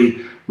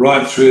reality,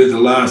 right through the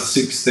last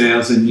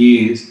 6,000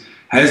 years,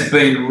 has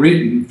been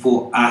written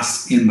for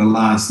us in the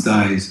last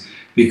days,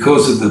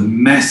 because of the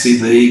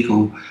massive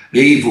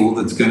evil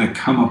that's going to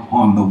come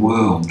upon the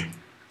world.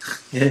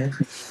 Yeah.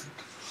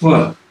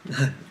 What?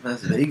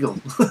 Massive eagle.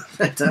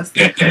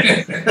 Fantastic.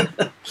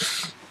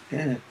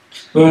 Yeah.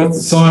 Well, it's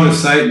a sign of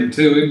Satan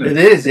too, isn't it? It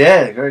is,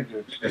 yeah. Very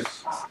good.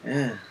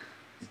 Yeah.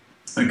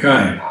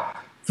 Okay.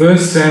 1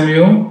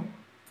 Samuel,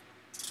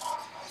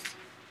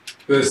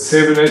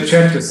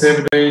 chapter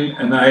 17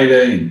 and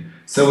 18.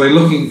 So we're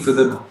looking for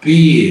the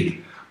beard.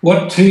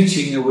 What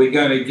teaching are we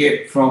going to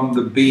get from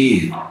the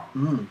beard?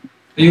 Mm.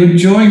 Are you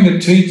enjoying the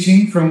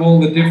teaching from all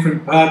the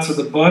different parts of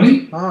the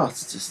body? Oh,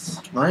 it's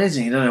just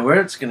amazing. You don't know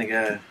where it's going to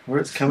go, where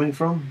it's coming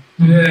from.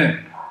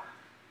 Yeah.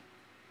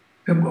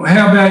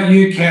 How about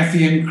you,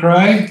 Kathy and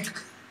Craig,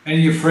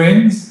 and your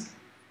friends?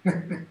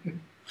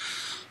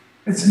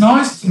 It's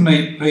nice to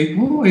meet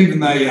people, even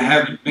though you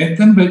haven't met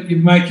them, but you're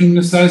making an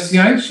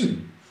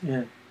association.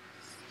 Yeah.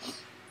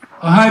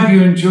 I hope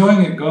you're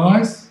enjoying it,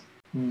 guys.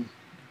 Mm.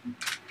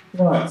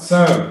 Right,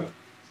 so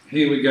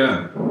here we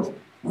go.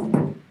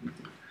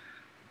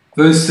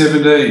 Verse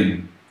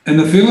 17. And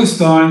the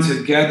Philistines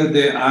had gathered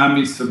their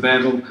armies for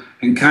battle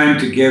and came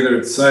together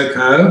at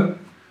Soko,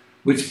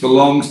 which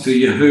belongs to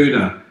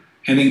Yehuda,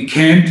 and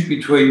encamped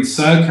between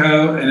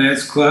Soko and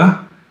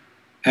Azekah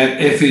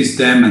at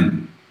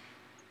Ephes-dammim.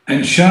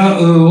 And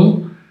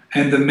Shaul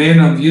and the men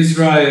of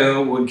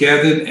Israel were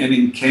gathered and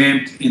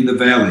encamped in the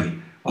valley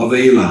of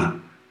Elah,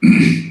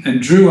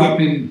 and drew up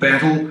in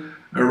battle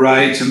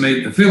array to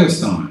meet the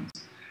Philistines.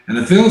 And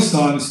the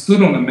Philistines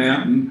stood on a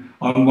mountain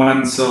on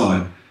one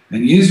side,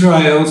 and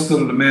Israel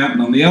stood on a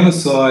mountain on the other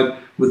side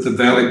with the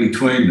valley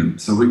between them.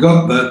 So we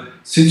got the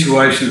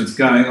situation that's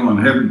going on,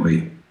 haven't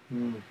we?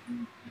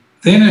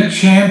 Then a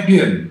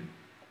champion.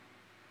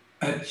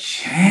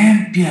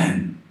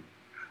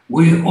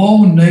 We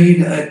all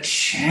need a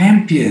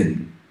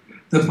champion.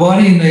 The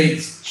body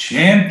needs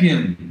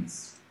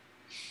champions.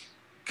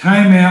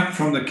 Came out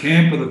from the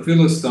camp of the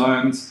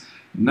Philistines,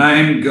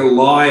 named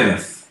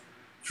Goliath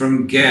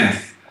from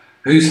Gath,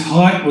 whose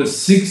height was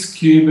 6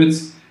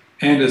 cubits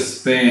and a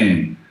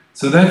span.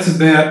 So that's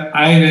about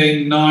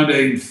 18,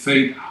 19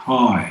 feet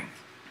high.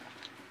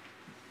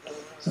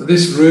 So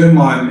this room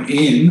I'm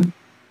in,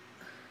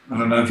 I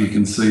don't know if you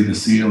can see the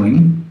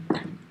ceiling.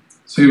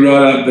 See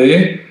right up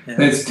there? Yeah.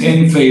 That's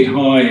 10 feet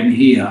high in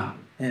here.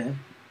 Yeah.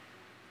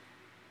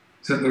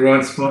 Is that the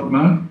right spot,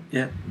 Mark?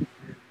 Yeah.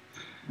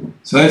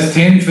 So that's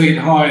 10 feet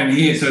high in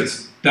here, so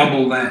it's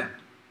double that.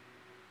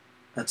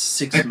 That's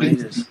 6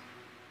 metres.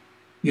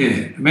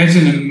 Yeah.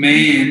 Imagine a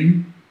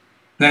man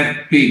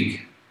that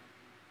big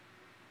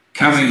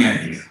coming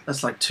at you.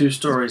 That's like 2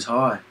 stories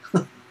high.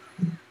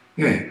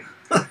 Yeah.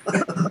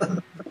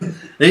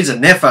 He's a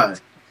Nepo.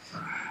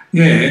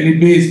 Yeah, and he'd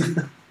be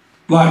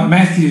like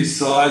Matthew's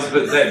size,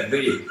 but that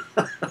big.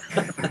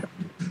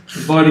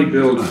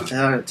 Bodybuilder.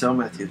 How do I tell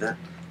Matthew that?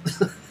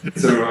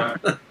 It's all right.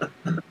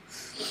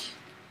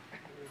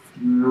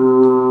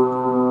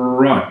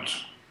 Right.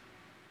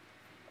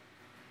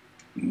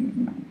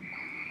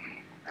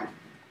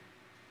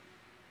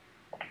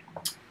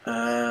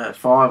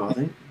 5, I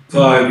think.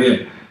 5,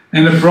 yeah.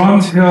 And a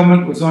bronze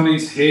helmet was on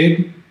his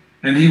head,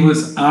 and he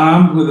was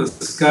armed with a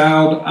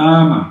scaled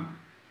armour.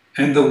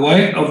 And the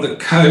weight of the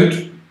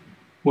coat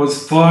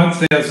was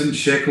 5,000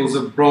 shekels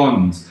of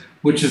bronze,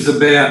 which is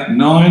about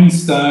 9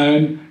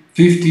 stone,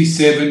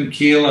 57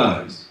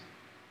 kilos.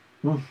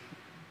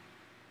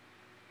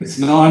 It's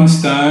 9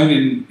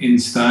 stone in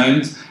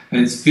stones,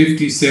 and it's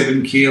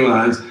 57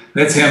 kilos.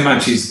 That's how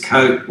much his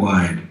coat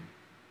weighed.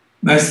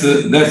 That's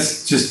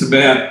just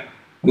about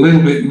a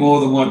little bit more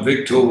than what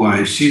Victor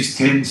weighs. She's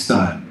 10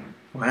 stone.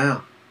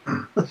 Wow.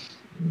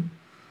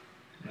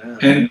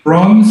 And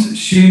bronze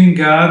shin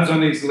guards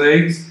on his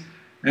legs,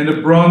 and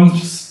a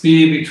bronze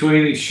spear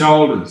between his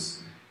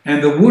shoulders.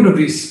 And the wood of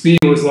his spear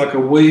was like a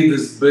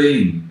weaver's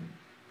beam.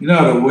 You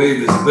know what a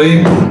weaver's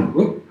beam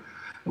is?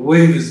 A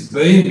weaver's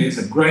beam is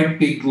a great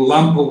big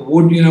lump of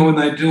wood, you know, when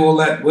they do all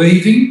that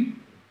weaving.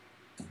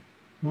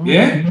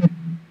 Yeah?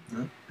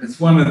 It's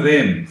one of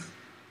them.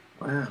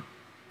 Wow.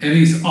 And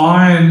his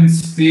iron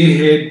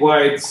spearhead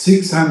weighed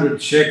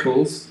 600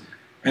 shekels,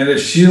 and a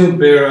shield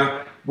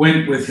bearer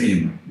went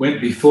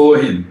before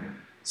him.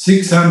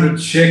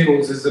 600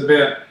 shekels is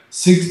about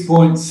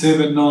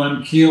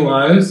 6.79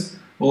 kilos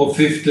or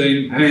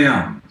 15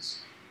 pounds.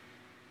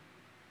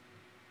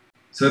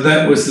 So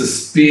that was the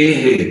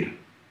spearhead.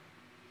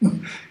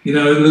 You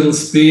know, a little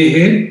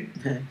spearhead?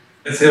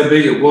 That's how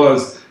big it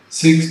was,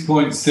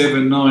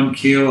 6.79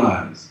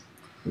 kilos.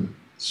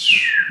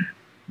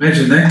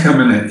 Imagine that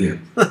coming at you.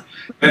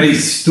 And he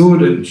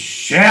stood and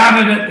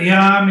shouted at the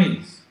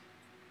armies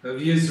of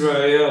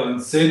Israel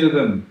and said to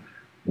them,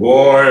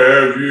 "Why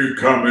have you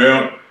come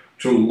out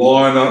to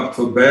line up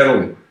for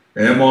battle?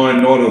 Am I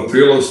not a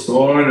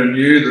Philistine, and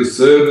you the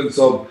servants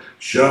of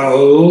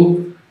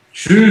Shaul?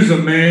 Choose a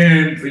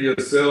man for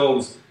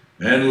yourselves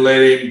and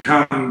let him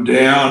come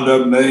down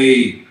to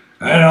me,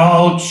 and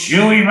I'll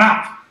chew him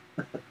up.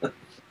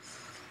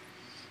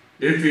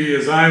 If he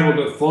is able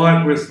to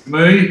fight with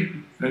me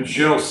and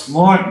shall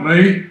smite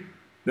me,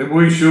 then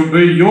we shall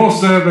be your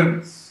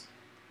servants.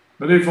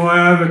 But if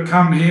I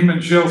overcome him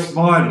and shall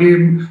smite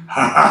him,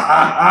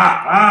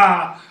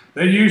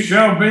 then you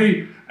shall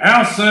be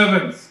our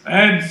servants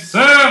and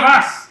serve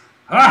us.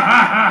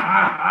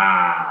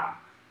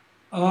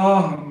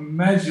 Oh,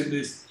 imagine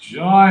this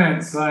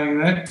giant saying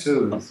that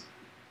to us.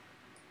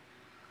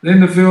 Then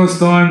the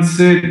Philistines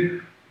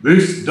said,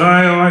 "This day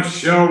I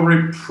shall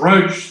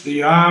reproach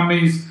the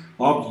armies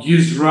of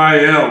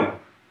Israel."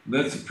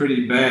 That's a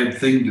pretty bad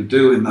thing to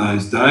do in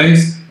those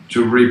days,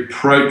 to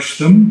reproach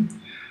them.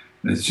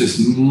 It's just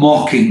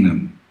mocking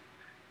them.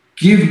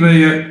 Give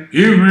me a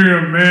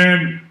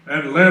man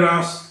and let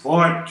us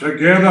fight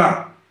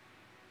together.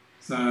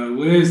 So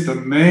where's the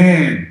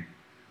man?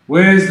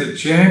 Where's the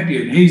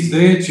champion? He's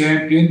their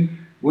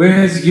champion.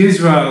 Where's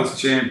Israel's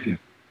champion?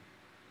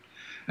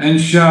 And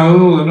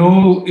Shaul and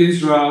all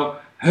Israel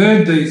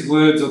heard these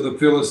words of the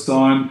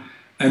Philistine,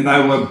 and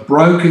they were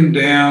broken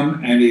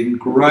down and in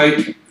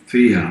great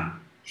fear.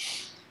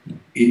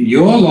 In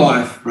your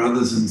life,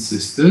 brothers and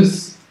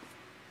sisters,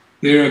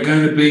 there are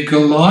going to be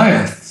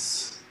Goliaths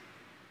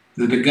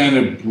that are going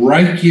to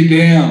break you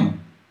down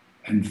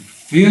and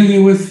fill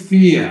you with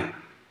fear.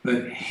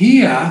 But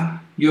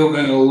here you're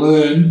going to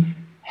learn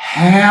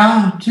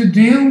how to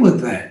deal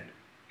with that.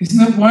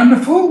 Isn't it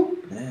wonderful?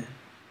 Yeah.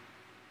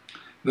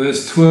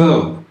 Verse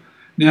 12.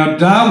 Now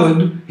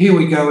David, here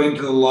we go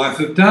into the life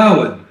of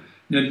David.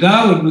 Now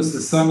David was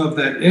the son of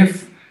that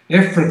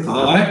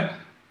Ephrathite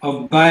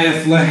of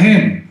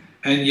Bethlehem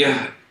and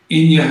in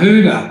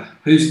Yehuda,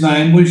 whose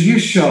name was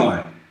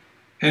Yishai.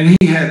 And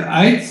he had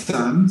 8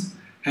 sons,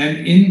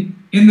 and in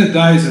the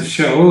days of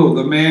Shaul,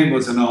 the man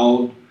was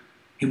old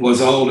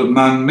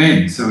among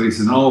men, so he's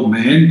an old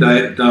man,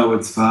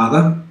 David's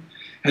father.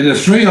 And the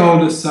 3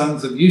 oldest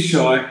sons of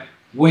Yishai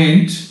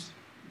went,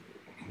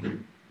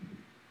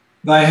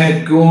 they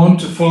had gone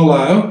to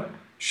follow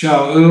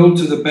Shaul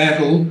to the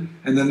battle,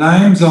 and the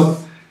names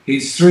of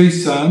his 3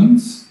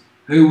 sons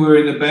who were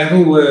in the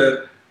battle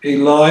were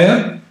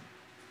Eliab,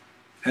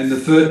 and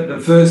the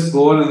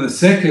firstborn, and the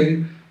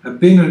second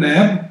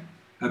Abinadab,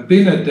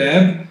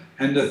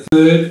 and the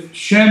third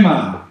Shammah.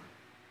 Are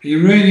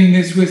you reading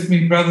this with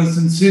me, brothers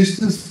and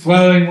sisters,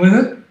 flowing with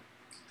it?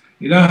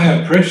 You know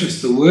how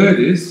precious the word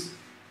is.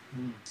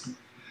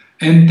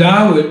 And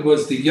David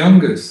was the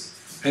youngest,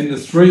 and the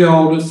 3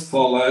 oldest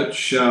followed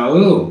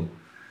Shaul.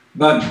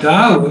 But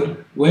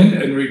David went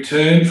and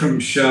returned from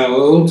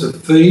Shaul to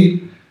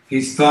feed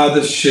his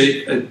father's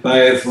sheep at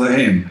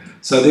Bethlehem.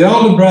 So the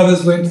older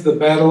brothers went to the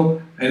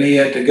battle, and he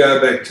had to go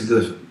back to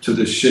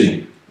the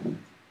sheep.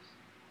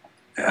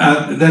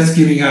 That's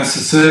giving us a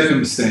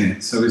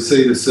circumstance. So we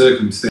see the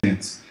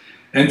circumstance.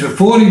 And for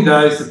 40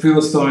 days the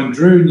Philistine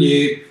drew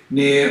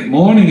near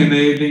morning and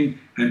evening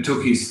and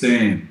took his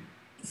stand.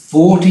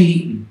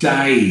 40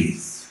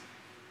 days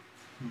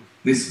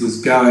this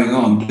was going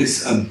on,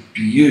 this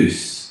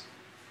abuse,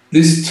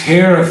 this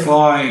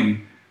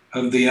terrifying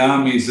of the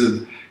armies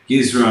of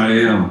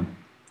Israel.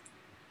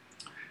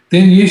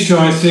 Then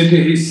Yishai said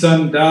to his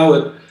son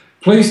David,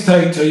 please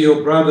take to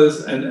your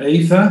brothers an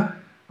ephah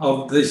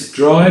of this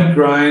dried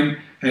grain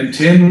and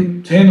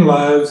 10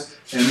 loaves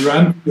and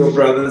run to your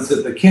brothers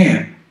at the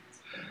camp.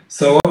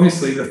 So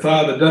obviously the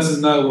father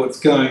doesn't know what's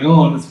going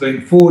on. It's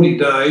been 40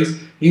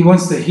 days. He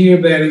wants to hear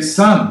about his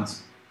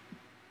sons.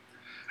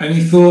 And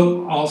he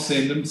thought, I'll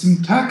send them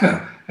some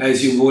tucker,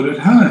 as you would at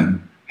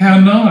home. How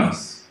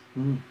nice.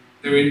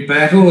 They're in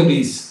battle and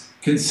he's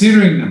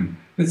considering them.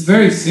 It's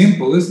very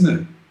simple, isn't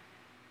it?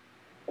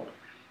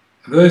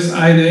 Verse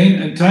 18,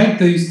 and take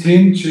these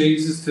 10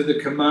 cheeses to the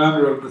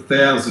commander of the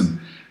 1,000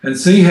 and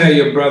see how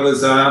your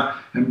brothers are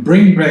and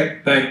bring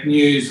back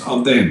news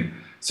of them.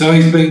 So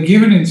he's been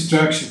given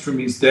instruction from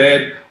his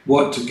dad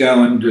what to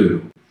go and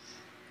do.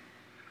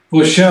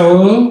 For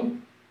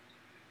Shaul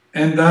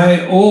and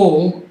they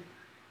all,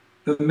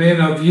 the men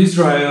of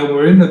Israel,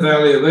 were in the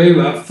valley of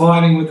Elah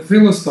fighting with the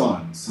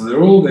Philistines. So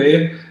they're all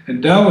there,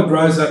 and David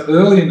rose up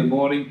early in the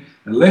morning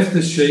and left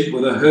the sheep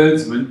with a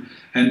herdsman,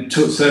 and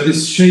took, so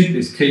this sheep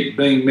is keep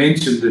being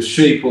mentioned, the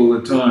sheep, all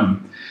the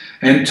time,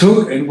 and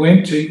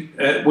went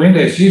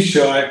as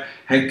Yishai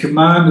had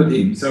commanded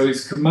him. So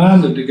he's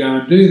commanded to go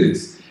and do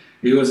this.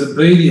 He was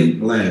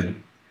obedient lad.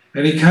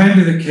 And he came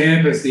to the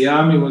camp as the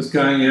army was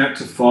going out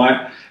to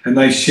fight, and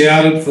they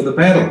shouted for the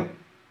battle.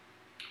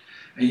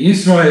 And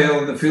Israel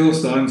and the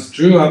Philistines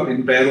drew up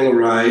in battle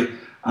array,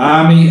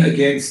 army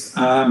against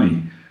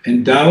army.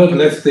 And David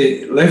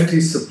left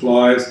his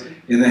supplies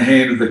in the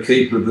hand of the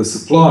keeper of the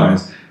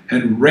supplies,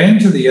 and ran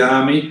to the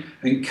army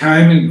and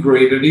came and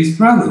greeted his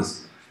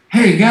brothers.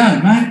 How you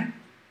going, mate?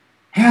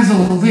 How's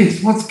all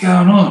this? What's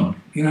going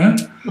on? You know,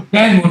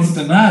 Dad wants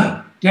to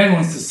know. Dad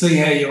wants to see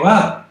how you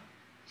are.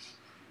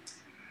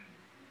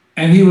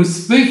 And he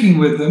was speaking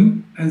with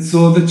them and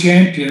saw the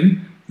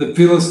champion, the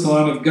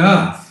Philistine of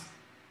Gath.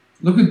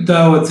 Look at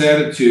David's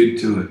attitude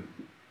to it.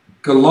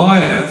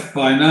 Goliath,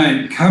 by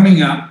name,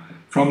 coming up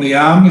from the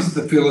armies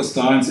of the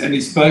Philistines, and he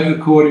spoke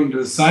according to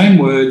the same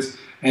words,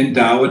 and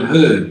David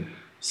heard.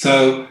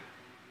 So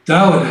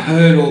David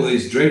heard all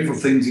these dreadful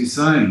things he's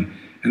saying.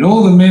 And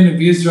all the men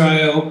of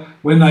Israel,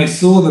 when they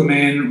saw the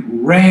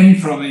man, ran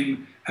from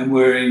him and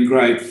were in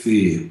great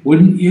fear.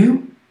 Wouldn't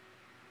you?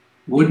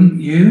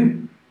 Wouldn't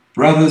you,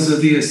 brothers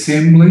of the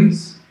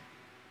assemblies?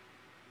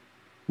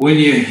 When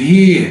you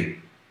hear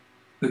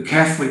the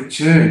Catholic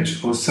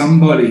Church or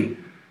somebody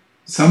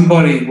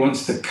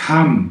wants to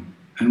come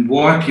and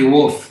wipe you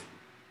off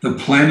the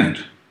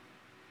planet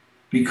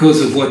because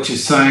of what you're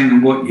saying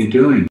and what you're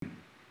doing,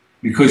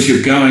 because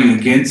you're going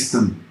against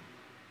them,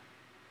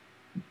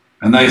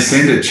 and they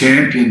send a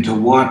champion to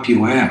wipe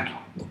you out,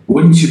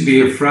 wouldn't you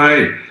be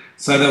afraid?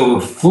 So they were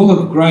full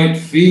of great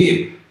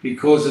fear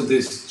because of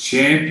this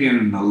champion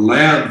and the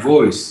loud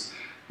voice.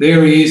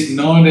 There he is,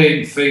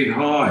 19 feet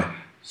high,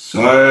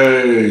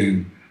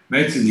 saying,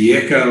 imagine the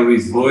echo of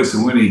his voice,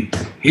 and when he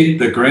hit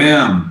the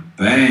ground,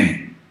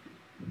 bang.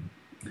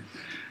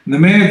 And the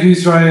men of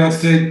Israel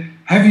said,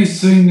 have you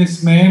seen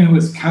this man who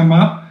has come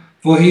up?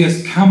 For he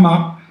has come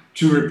up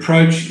to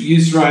reproach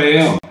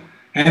Israel.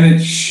 And it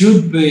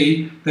should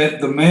be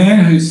that the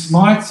man who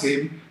smites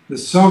him, the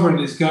sovereign,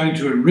 is going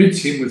to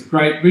enrich him with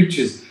great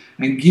riches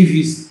and give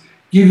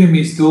give him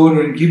his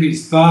daughter and give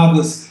his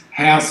father's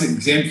house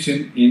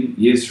exemption in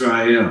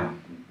Israel.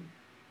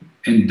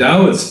 And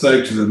David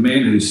spoke to the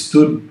men who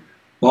stood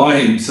by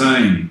him,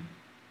 saying,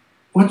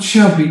 what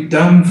shall be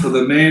done for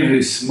the man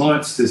who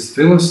smites this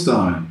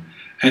Philistine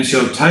and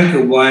shall take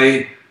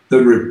away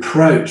the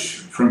reproach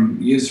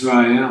from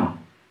Israel?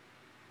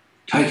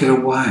 Take it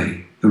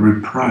away, the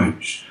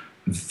reproach,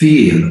 the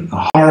fear,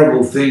 the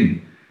horrible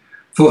thing.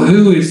 For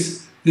who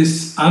is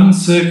this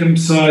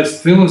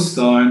uncircumcised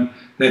Philistine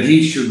that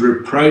he should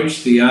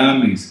reproach the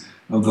armies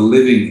of the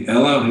living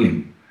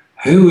Elohim?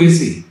 Who is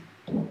he?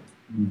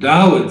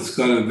 David's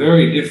got a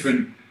very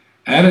different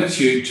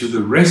attitude to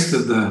the rest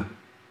of the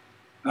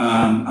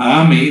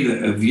army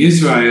of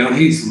Israel.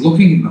 He's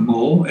looking at them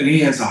all and he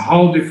has a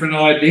whole different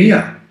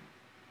idea.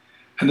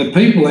 And the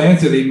people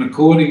answered him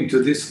according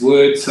to this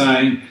word,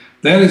 saying,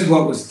 that is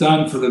what was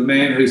done for the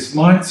man who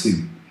smites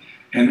him.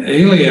 And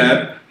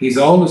Eliab, his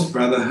oldest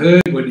brother,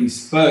 heard when he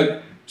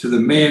spoke to the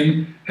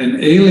men, and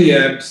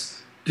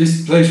Eliab's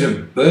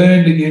displeasure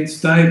burned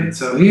against David.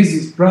 So here's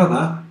his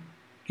brother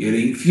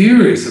getting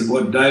furious at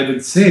what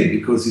David said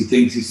because he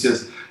thinks he's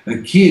just a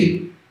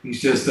kid.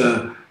 He's just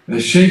a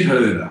sheep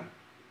herder.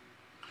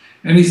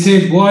 And he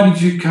said, why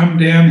did you come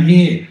down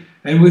here?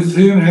 And with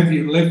whom have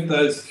you left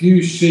those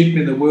few sheep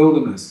in the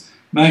wilderness,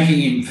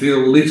 making him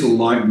feel little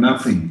like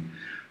nothing?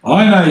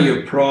 I know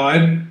your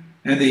pride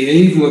and the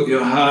evil of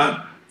your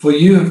heart, for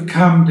you have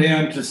come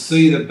down to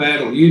see the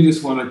battle. You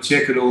just want to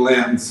check it all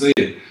out and see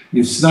it.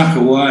 You've snuck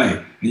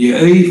away and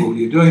you're evil.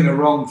 You're doing the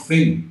wrong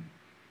thing.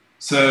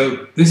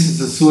 So this is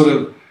the sort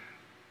of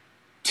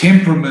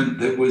temperament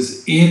that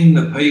was in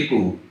the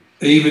people,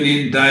 even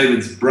in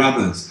David's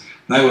brothers.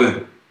 They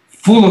were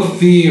full of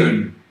fear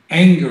and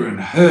anger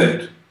and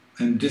hurt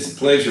and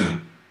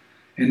displeasure.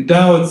 And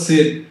David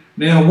said,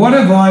 now what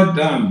have I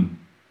done?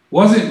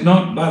 Was it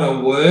not but a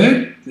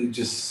word? He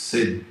just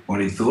said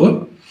what he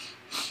thought.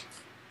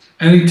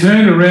 And he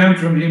turned around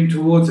from him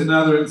towards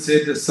another and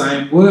said the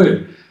same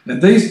word.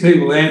 And these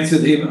people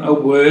answered him a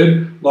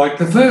word like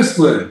the first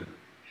word.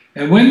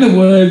 And when the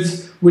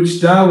words which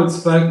David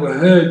spoke were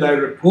heard, they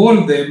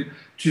reported them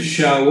to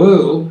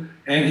Shaul,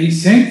 and he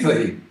sent for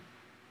him.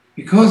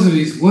 Because of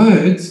his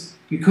words,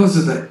 because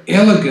of the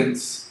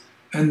elegance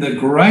and the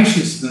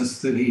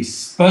graciousness that he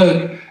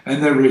spoke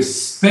and the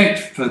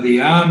respect for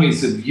the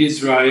armies of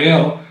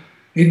Israel,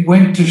 it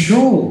went to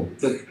Shaul,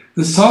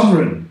 the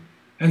sovereign.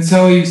 And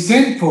so he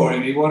sent for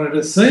him. He wanted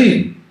to see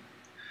him.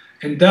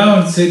 And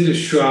David said to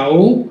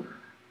Shaul,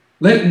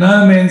 let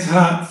no man's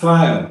heart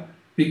fail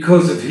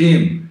because of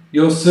him.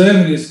 Your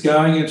servant is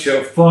going and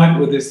shall fight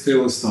with this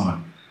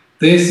Philistine.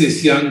 There's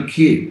this young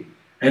kid,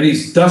 and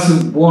he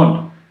doesn't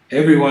want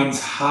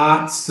everyone's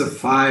hearts to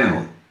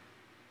fail.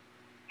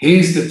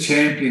 Here's the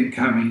champion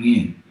coming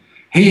in.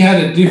 He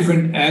had a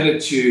different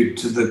attitude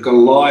to the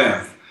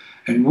Goliath,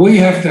 and we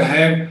have to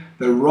have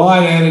the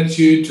right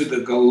attitude to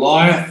the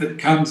Goliath that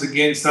comes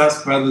against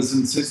us, brothers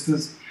and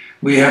sisters.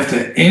 We have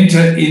to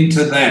enter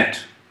into that.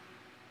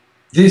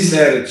 This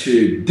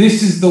attitude,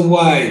 this is the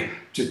way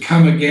to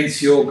come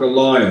against your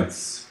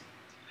Goliaths.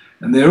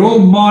 And they're all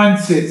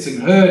mindsets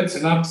and hurts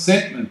and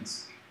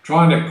upsetments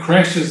trying to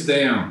crash us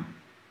down.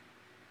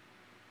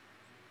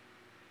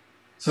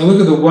 So look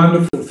at the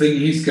wonderful thing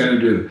he's going to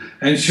do.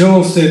 And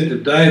Shaul said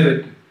to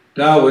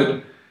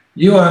David,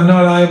 you are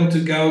not able to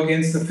go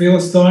against the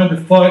Philistine to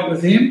fight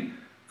with him,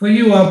 for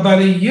you are but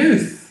a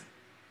youth.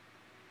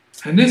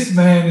 And this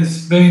man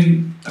has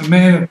been a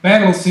man of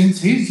battle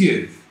since his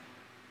youth.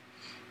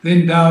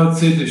 Then David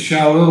said to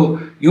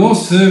Shaul, your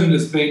servant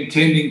has been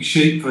tending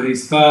sheep for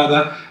his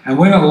father, and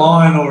when a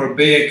lion or a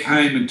bear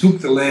came and took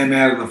the lamb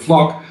out of the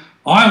flock,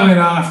 I went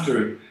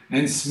after it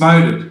and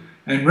smote it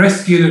and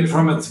rescued it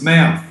from its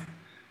mouth.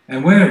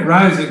 And when it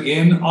rose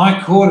again,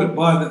 I caught it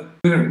when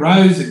it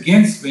rose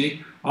against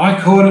me, I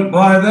caught it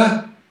by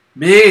the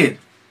beard.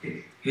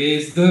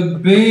 Here's the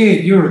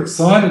beard. You're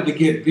excited to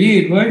get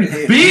beard, weren't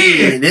you?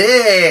 Beard!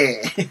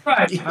 Yeah.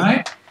 Great,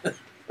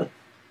 mate.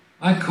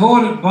 I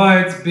caught it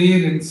by its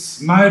beard and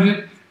smote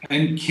it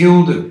and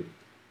killed it.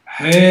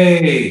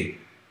 Hey,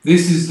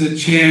 this is the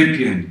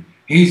champion.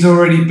 He's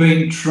already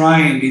been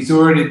trained. He's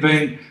already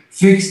been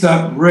fixed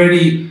up,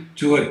 ready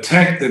to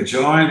attack the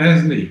giant,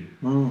 hasn't he?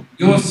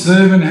 Your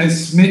servant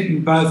has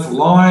smitten both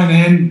lion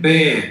and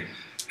bear,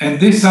 and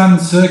this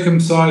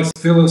uncircumcised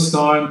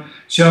Philistine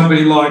shall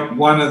be like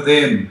one of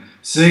them,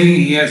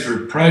 seeing he has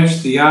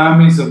reproached the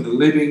armies of the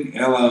living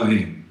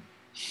Elohim.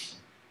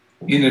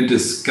 In a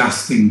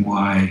disgusting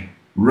way,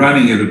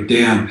 running it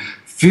down,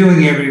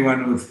 filling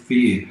everyone with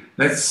fear.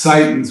 That's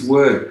Satan's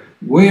work.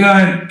 We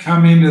don't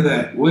come into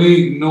that.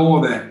 We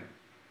ignore that.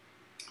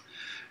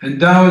 And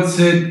David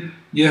said,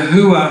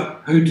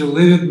 Yahuwah, who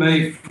delivered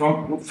me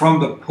from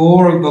the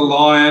paw of the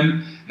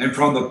lion and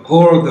from the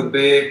paw of the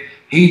bear,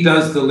 he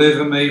does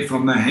deliver me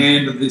from the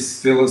hand of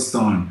this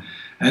Philistine.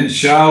 And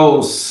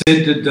Shaul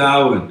said to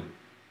David,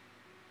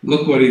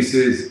 look what he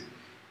says,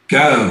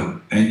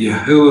 go and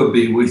Yahuwah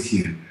be with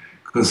you,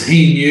 because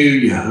he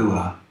knew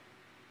Yahuwah.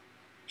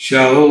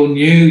 Shaul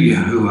knew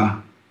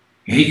Yahuwah.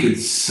 He could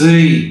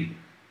see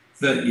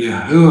that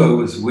Yahuwah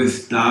was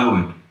with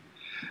David.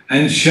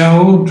 And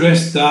Shaul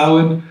dressed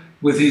David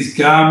with his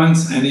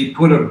garments, and he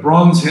put a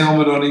bronze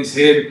helmet on his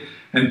head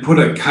and put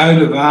a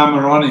coat of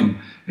armour on him.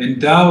 And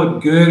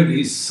David girded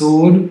his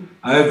sword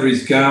over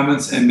his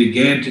garments and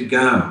began to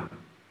go.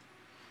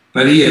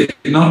 But he had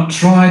not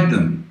tried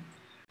them.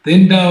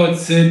 Then David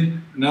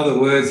said, in other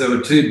words, they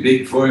were too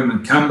big for him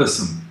and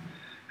cumbersome.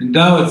 And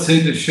David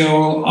said to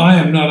Shaul, I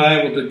am not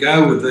able to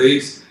go with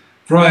these,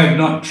 for I have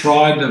not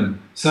tried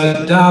them.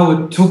 So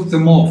David took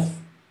them off.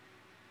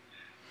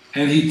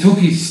 And he took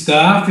his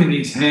staff in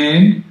his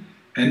hand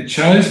and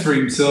chose for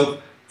himself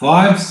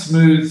 5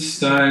 smooth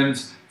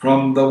stones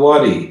from the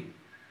wadi,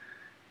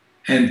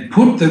 and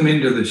put them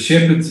into a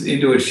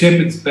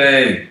shepherd's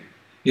bag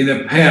in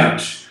a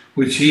pouch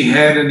which he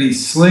had, and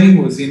his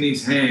sling was in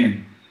his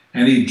hand,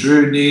 and he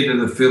drew near to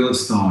the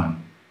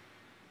Philistine.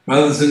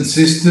 Brothers and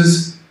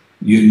sisters,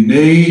 you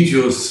need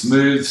your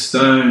smooth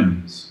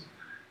stones.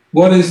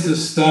 What is the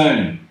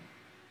stone?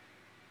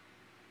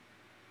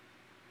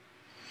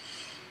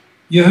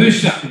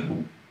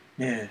 Yahusha.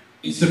 Yeah.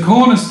 He's the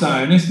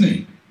cornerstone, isn't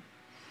he?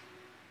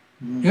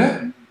 Mm.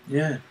 Yeah.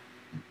 Yeah.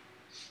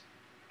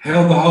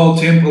 Held the whole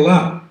temple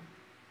up.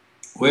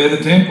 Where the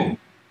temple?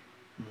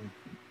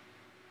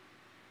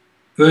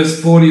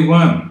 Verse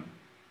 41.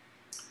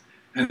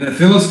 And the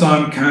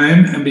Philistine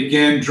came and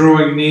began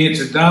drawing near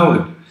to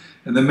David,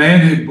 and the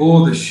man who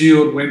bore the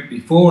shield went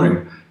before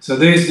him. So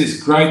there's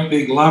this great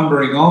big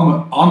lumbering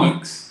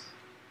onyx.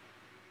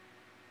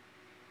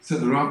 Is that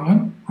the right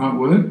one? Right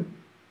word?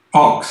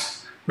 Ox.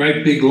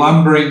 Great big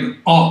lumbering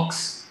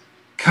ox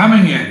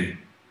coming at him.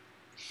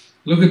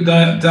 Look at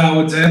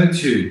David's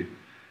attitude.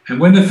 And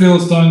when the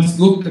Philistine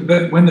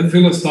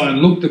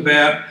looked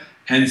about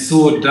and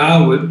saw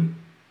David,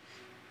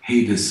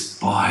 he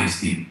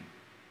despised him.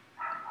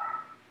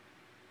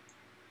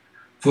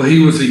 For he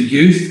was a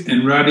youth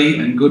and ruddy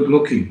and good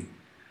looking.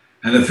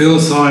 And the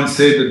Philistine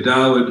said to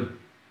David,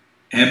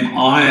 am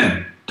I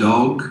a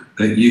dog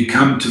that you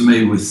come to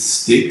me with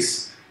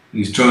sticks?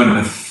 He's trying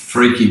to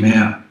freak him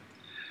out.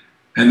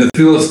 And the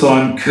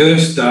Philistine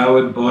cursed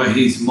David by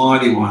his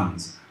mighty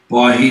ones,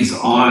 by his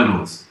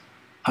idols.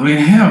 I mean,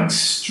 how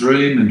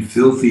extreme and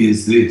filthy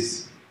is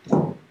this?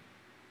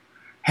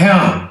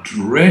 How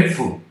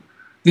dreadful.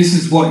 This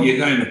is what you're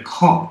going to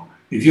cop.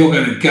 If you're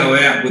going to go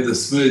out with the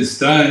smooth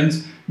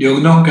stones, you're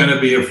not going to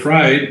be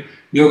afraid.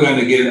 You're going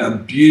to get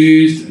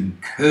abused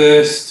and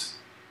cursed.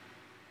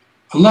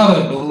 A lot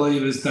of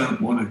believers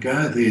don't want to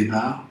go there,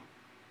 though.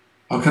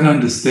 I can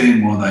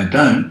understand why they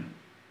don't.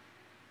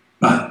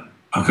 But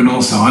I can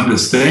also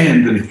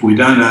understand that if we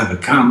don't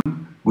overcome,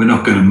 we're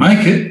not going to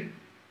make it.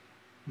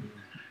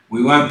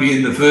 We won't be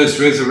in the first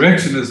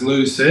resurrection, as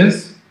Lou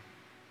says.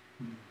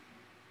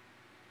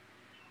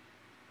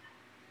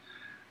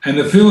 And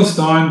the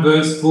Philistine,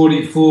 verse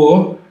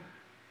 44,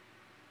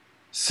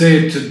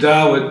 said to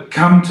David,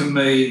 come to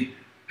me,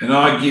 and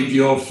I give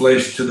your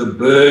flesh to the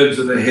birds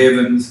of the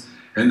heavens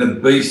and the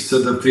beasts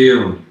of the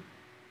field.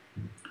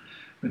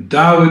 But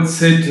David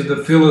said to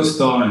the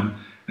Philistine,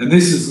 and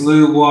this is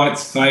Lou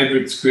White's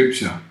favourite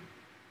scripture,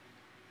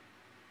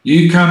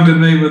 you come to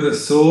me with a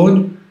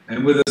sword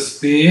and with a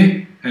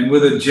spear and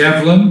with a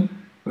javelin,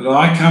 but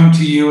I come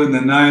to you in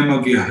the name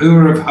of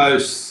Yahuwah of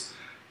hosts,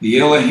 the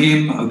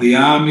Elohim of the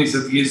armies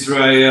of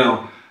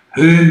Israel,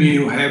 whom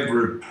you have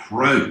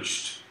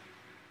reproached.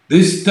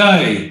 This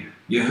day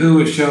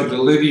Yahuwah shall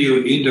deliver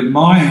you into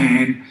my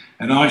hand,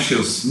 and I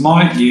shall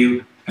smite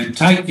you and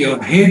take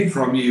your head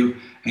from you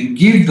and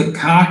give the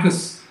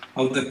carcass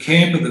of the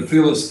camp of the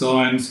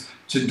Philistines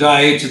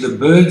today to the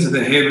birds of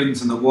the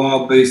heavens and the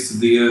wild beasts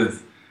of the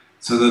earth,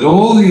 so that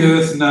all the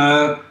earth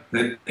know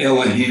that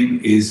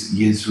Elohim is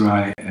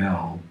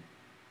Yisrael.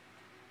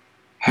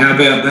 How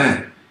about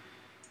that?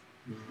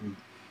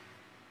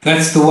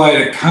 That's the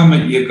way to come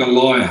at your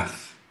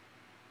Goliath,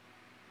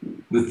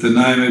 with the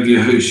name of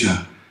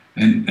Yahusha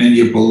and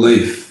your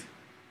belief.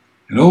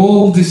 And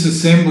all this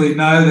assembly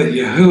know that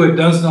Yahuwah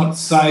does not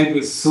save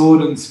with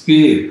sword and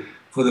spear,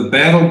 for the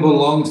battle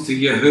belongs to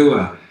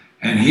Yahuwah,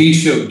 and he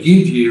shall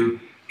give you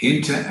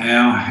into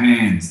our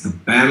hands. The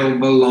battle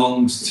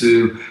belongs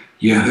to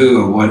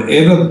Yahuwah.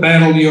 Whatever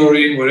battle you're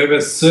in,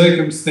 whatever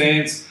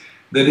circumstance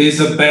that is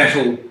a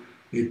battle,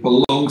 it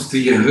belongs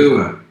to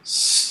Yahuwah.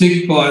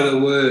 Stick by the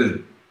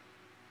word.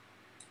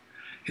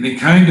 And it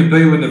came to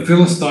be when the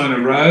Philistine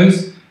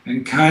arose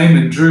and came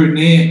and drew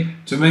near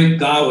to meet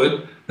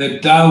David,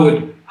 that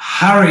David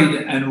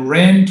hurried and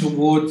ran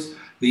towards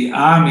the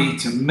army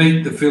to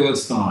meet the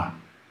Philistine.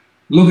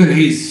 Look at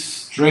his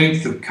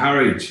strength of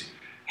courage.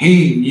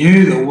 He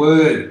knew the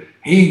word,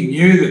 he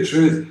knew the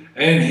truth,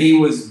 and he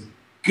was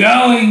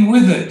going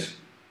with it.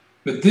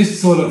 But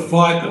this sort of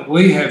fight that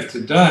we have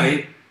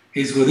today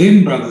is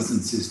within, brothers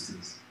and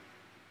sisters.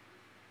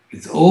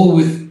 It's all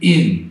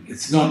within.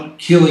 It's not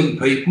killing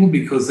people,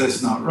 because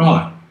that's not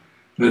right,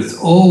 but it's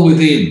all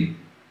within.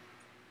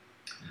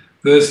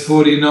 Verse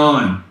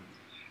 49,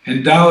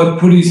 and David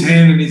put his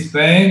hand in his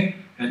bag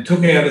and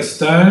took out a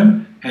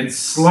stone and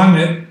slung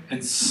it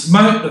and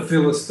smote the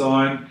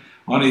Philistine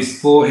on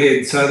his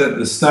forehead, so that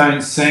the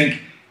stone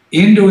sank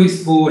into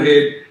his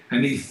forehead,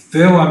 and he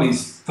fell on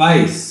his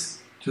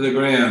face to the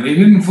ground. He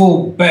didn't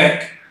fall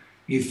back,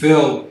 he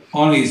fell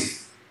on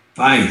his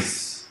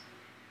face,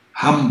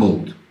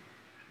 humbled.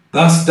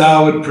 Thus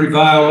David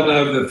prevailed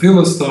over the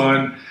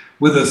Philistine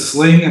with a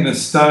sling and a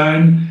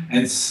stone,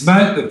 and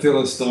smote the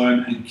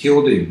Philistine and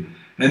killed him.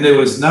 And there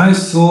was no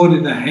sword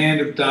in the hand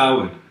of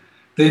David.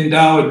 Then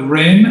David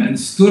ran and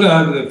stood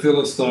over the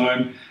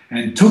Philistine,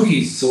 and took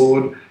his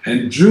sword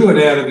and drew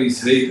it out of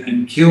his sheath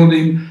and killed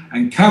him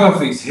and cut off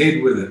his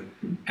head with it.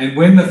 And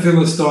when the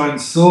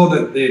Philistines saw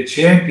that their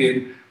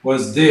champion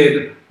was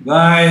dead,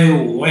 they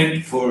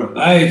went for it.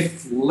 They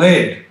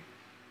fled.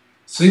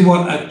 See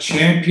what a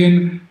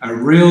champion, a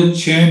real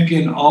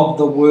champion of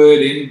the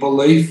word in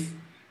belief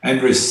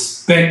and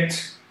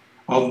respect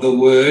of the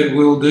word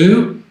will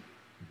do?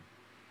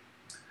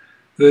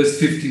 Verse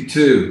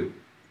 52.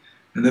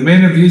 And the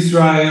men of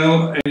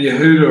Israel and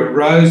Yahusha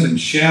arose and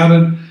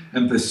shouted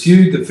and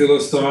pursued the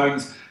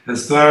Philistines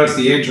as far as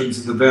the entrance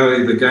of the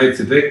valley of the gates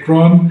of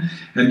Ekron,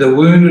 and the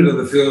wounded of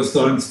the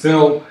Philistines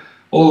fell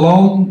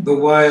along the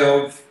way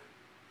of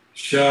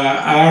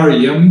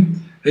Sha'araim,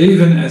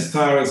 even as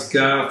far as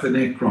Gath and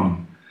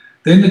Ekron.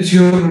 Then the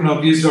children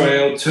of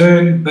Israel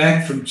turned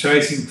back from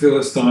chasing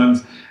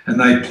Philistines, and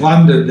they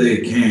plundered their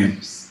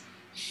camps.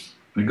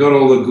 They got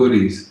all the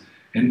goodies.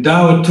 And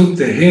David took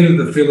the head of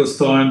the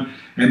Philistine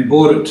and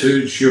brought it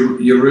to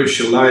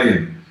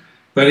Jerusalem.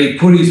 But he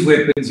put his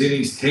weapons in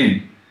his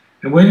tent.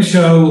 And when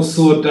Shaul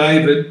saw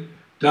David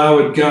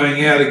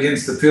going out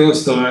against the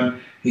Philistine,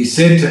 he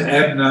said to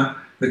Abner,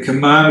 the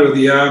commander of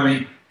the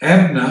army,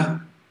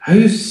 Abner,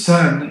 whose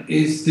son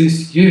is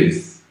this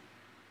youth?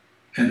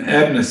 And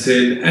Abner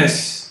said,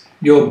 as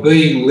your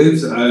being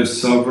lives, O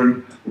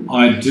sovereign,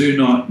 I do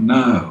not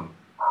know.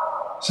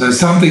 So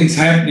something's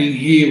happening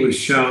here with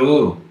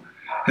Shaul.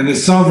 And the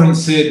sovereign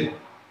said,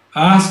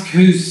 ask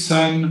whose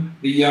son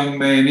the young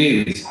man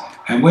is.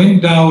 And when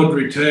David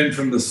returned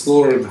from the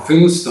slaughter of the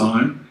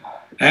Philistine,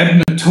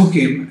 Abner took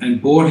him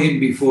and brought him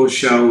before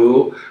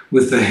Shaul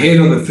with the head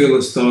of the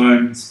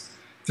Philistine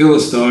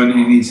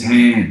in his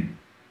hand.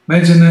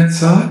 Imagine that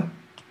sight.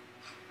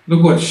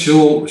 Look what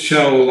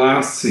Shaul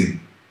asks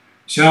him.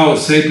 Shaul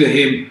said to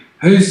him,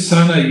 whose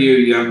son are you,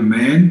 young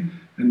man?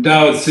 And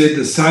David said,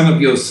 the son of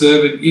your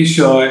servant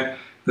Ishai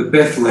the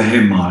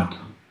Bethlehemite.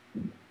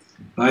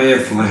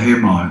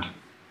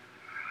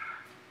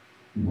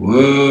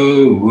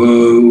 Whoa,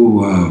 whoa,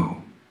 whoa.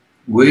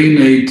 We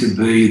need to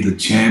be the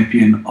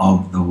champion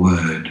of the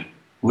word.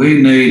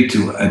 We need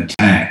to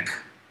attack.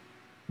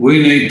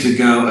 We need to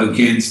go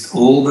against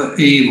all the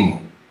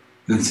evil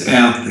that's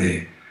out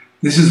there.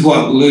 This is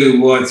what Lou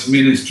White's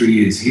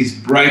ministry is. He's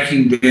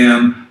breaking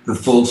down the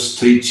false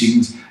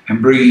teachings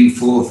and bringing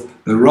forth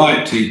the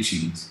right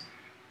teachings.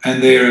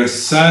 And there are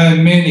so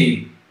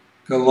many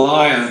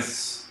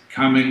Goliaths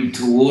coming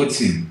towards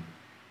him.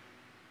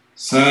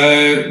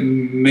 So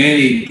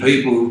many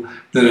people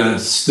that are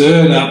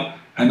stirred up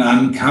and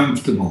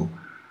uncomfortable.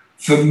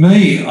 For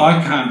me,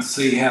 I can't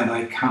see how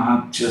they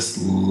can't just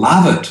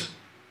love it,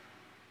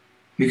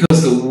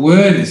 because the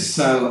word is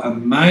so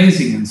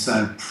amazing and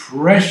so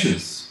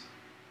precious.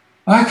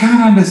 I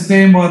can't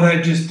understand why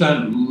they just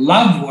don't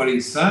love what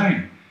he's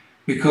saying,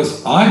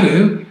 because I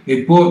do.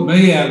 It brought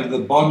me out of the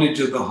bondage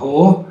of the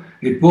whore.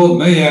 It brought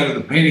me out of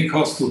the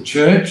Pentecostal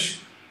church.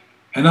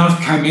 And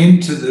I've come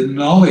into the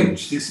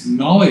knowledge, this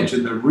knowledge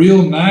and the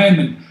real name,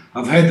 and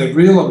I've had the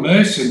real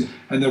immersion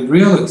and the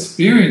real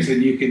experience,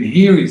 and you can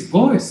hear his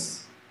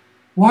voice.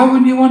 Why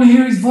wouldn't you want to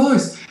hear his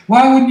voice?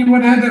 Why wouldn't you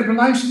want to have that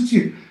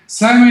relationship?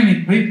 So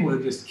many people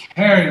are just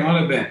carrying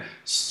on about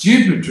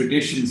stupid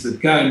traditions that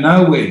go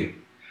nowhere.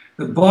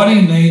 The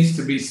body needs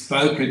to be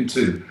spoken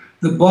to.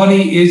 The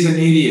body is an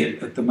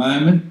idiot at the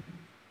moment.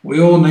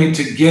 We all need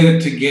to get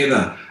it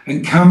together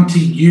and come to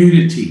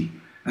unity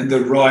and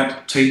the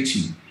right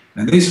teaching.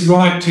 And this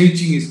right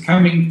teaching is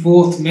coming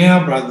forth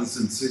now, brothers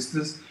and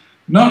sisters,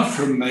 not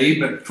from me,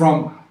 but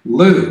from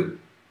Lou.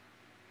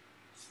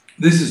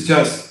 This is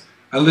just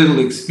a little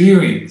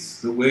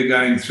experience that we're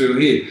going through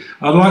here.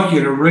 I'd like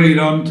you to read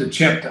on to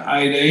chapter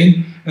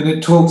 18, and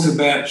it talks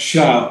about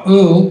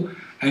Shaul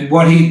and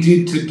what he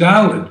did to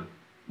David,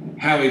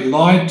 how he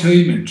lied to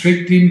him and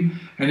tricked him,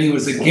 and he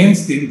was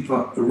against him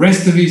for the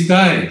rest of his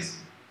days.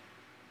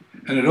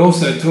 And it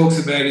also talks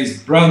about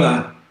his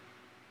brother,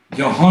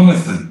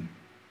 Jehonathan,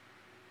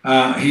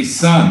 his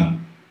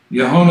son,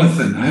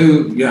 Jehonathan,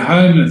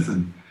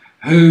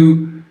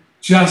 who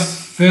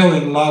just fell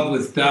in love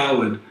with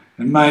David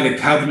and made a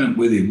covenant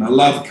with him, a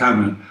love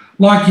covenant,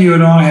 like you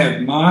and I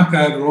have, Mark,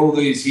 over all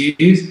these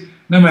years.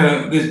 No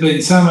matter, there's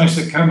been so much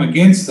that come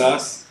against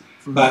us,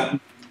 but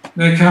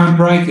they can't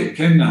break it,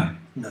 can they?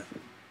 No.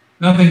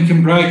 Nothing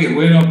can break it.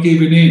 We're not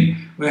giving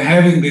in. We're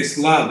having this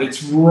love.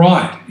 It's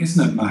right,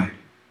 isn't it, mate?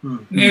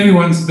 And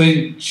everyone's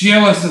been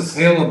jealous as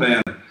hell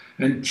about it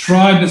and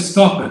tried to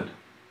stop it.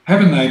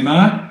 Haven't they,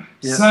 Mark?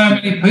 Yep. So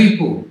many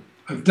people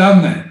have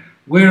done that.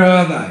 Where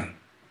are they?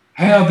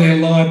 How are their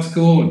lives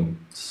gone?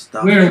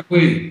 Stuff. Where are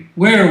we?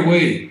 Where are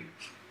we?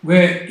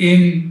 We're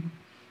in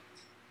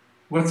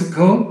what's it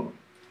called?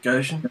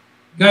 Goshen.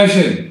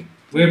 Goshen.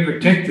 We're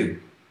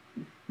protected.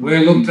 We're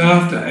looked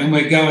after, and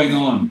we're going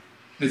on.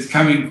 It's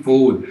coming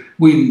forward.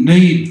 We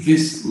need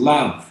this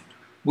love.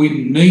 We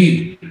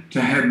need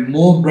to have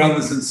more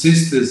brothers and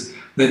sisters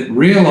that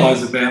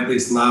realise about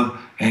this love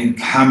and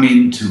come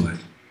into it.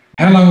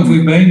 How long have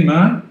we been,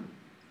 Mark?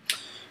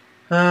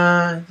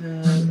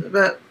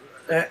 About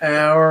an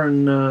hour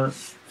and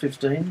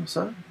 15 or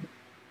so.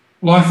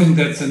 Well, I think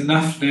that's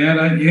enough now,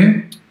 don't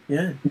you?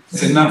 Yeah.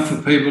 It's enough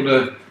for people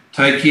to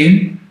take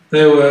in.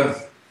 There were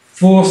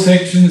 4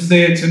 sections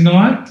there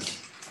tonight.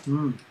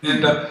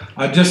 And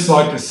I'd just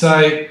like to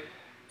say,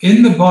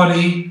 in the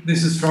body,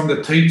 this is from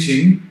the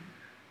teaching,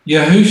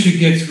 Yahusha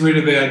gets rid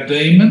of our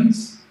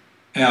demons,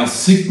 our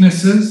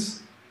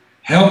sicknesses,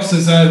 helps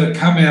us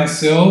overcome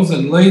ourselves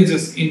and leads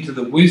us into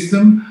the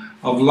wisdom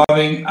of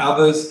loving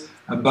others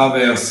above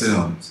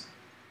ourselves.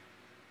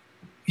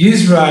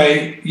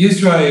 Israel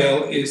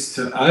is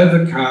to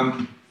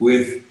overcome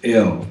with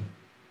El.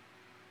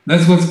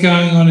 That's what's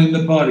going on in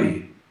the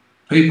body.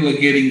 People are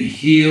getting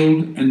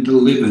healed and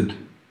delivered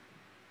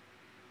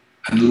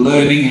and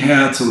learning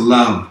how to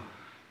love.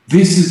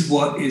 This is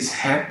what is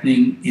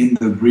happening in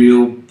the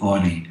real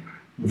body.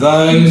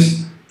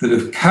 Those that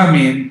have come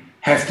in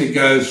have to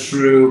go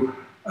through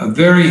a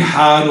very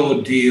hard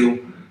ordeal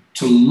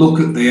to look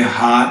at their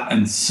heart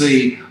and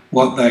see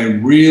what they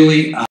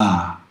really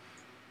are.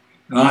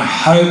 And I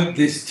hope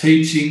this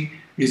teaching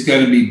is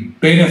going to be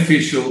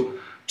beneficial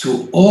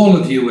to all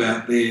of you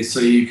out there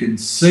so you can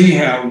see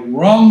how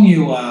wrong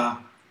you are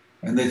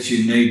and that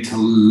you need to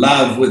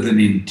love with an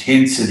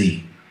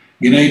intensity.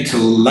 You need to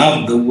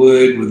love the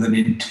word with an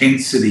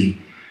intensity.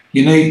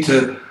 You need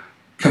to,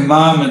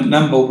 commandment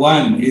number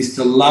 1 is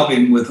to love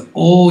him with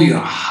all your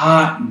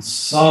heart and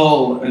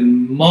soul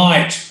and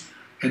might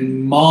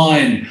and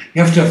mind.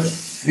 You have to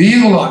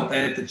feel like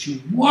that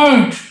you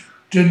won't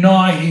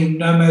deny him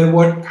no matter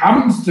what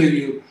comes to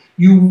you.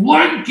 You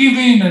won't give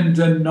in and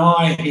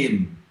deny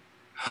him.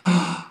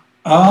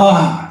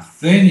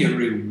 Then you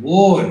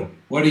reward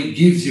what he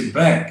gives you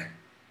back.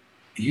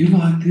 Are you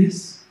like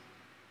this?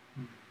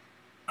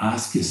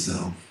 Ask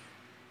yourself.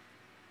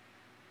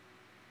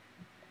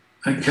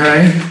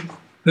 Okay,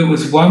 it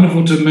was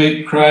wonderful to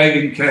meet Craig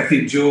and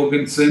Kathy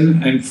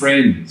Jorgensen and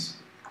friends.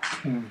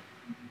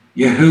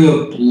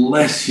 Yahuwah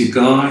bless you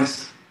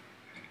guys.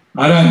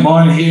 I don't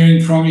mind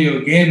hearing from you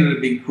again.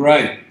 It'd be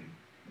great.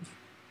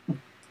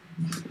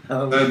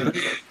 Wonderful.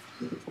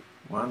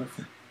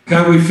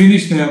 Okay, we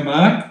finished now,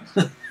 Mark.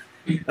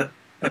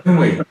 Haven't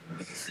we?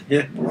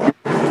 Yeah.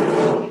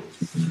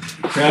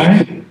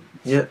 Okay.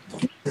 Yeah.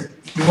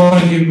 You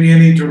want to give me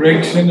any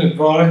direction,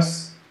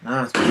 advice?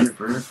 No, it's pretty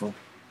beautiful.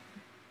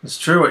 It's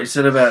true what you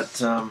said about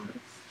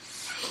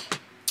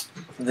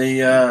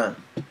the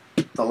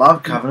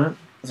love covenant.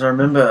 As I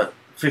remember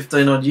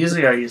 15 odd years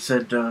ago, you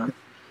said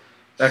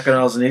back when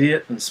I was an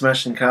idiot and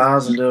smashing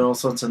cars and doing all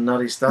sorts of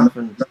nutty stuff,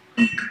 and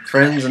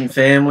friends and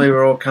family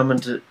were all coming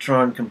to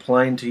try and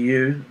complain to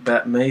you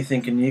about me,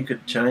 thinking you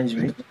could change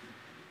me,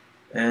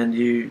 and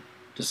you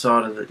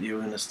decided that you were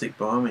going to stick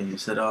by me. You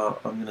said, I'm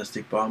going to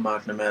stick by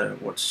Mark no matter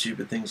what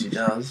stupid things he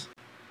does.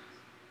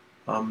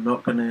 I'm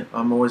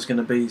always going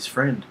to be his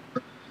friend.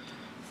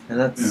 And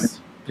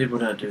that's, people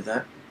don't do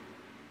that.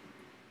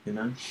 You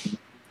know?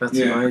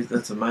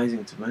 That's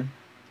amazing to me.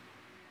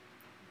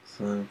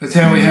 So that's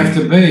how we have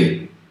to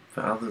be.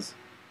 For others.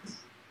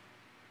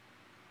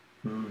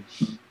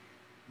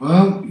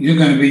 Well, you're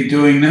going to be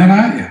doing that,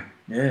 aren't you?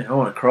 Yeah, I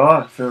want to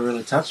cry. I feel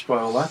really touched by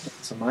all that.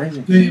 It's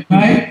amazing. Do you,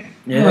 mate?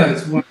 Yeah. Well,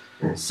 that's wonderful.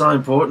 It's so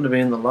important to be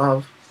in the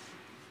love.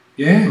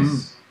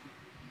 Yes.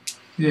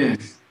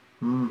 Yes.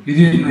 You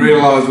didn't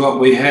realise what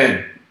we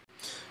had.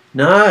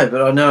 No,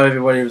 but I know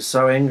everybody was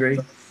so angry.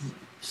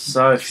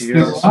 So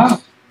furious. Still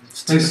are.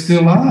 They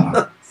still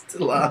are.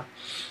 Still are.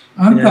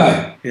 Aren't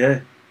they? Yeah.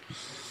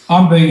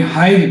 I'm being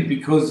hated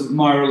because of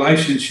my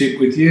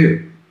relationship with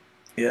you.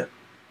 Yeah.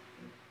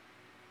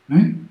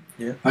 Right?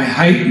 Yeah. They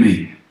hate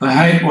me. They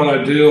hate what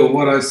I do or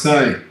what I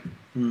say.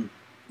 But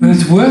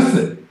it's worth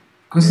it.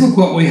 Because look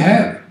what we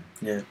have.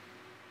 Yeah.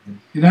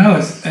 You know,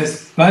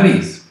 as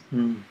buddies.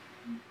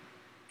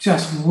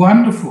 Just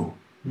wonderful.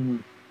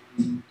 And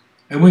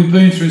we've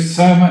been through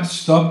so much.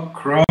 Stop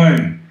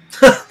crying.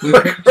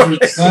 We've been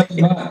through so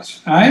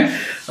much. Eh?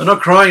 I'm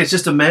not crying, it's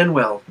just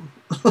Emmanuel.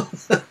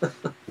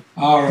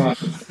 All right.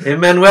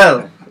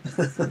 Emmanuel.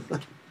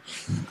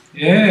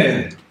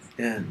 Yeah.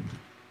 Yeah.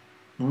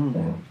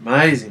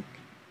 Amazing.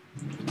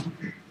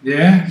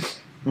 Yeah?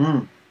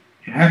 You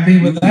happy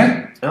with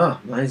that? Oh,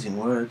 amazing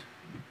word.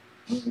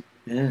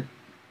 Yeah.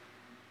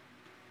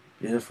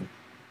 Beautiful.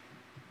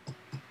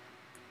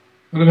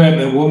 What about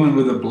that woman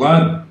with the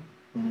blood?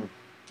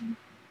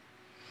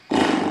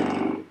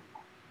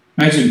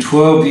 Imagine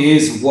 12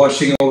 years of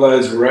washing all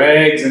those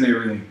rags and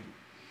everything.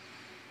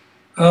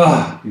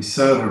 Oh, it'd be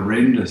so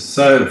horrendous,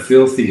 so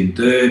filthy and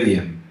dirty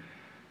and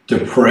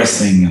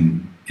depressing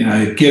and, you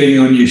know, getting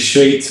on your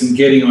sheets and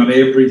getting on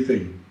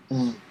everything.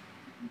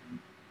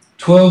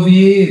 12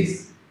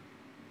 years.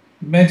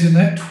 Imagine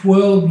that,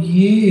 12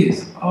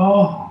 years.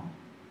 Oh,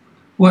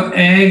 What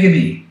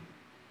agony.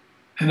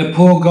 And the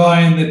poor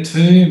guy in the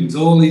tombs,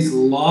 all his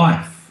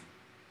life.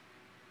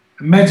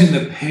 Imagine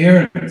the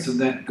parents of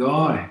that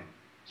guy.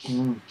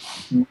 Mm.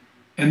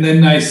 And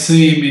then they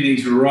see him in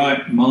his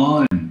right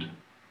mind.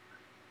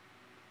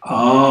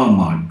 Oh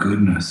my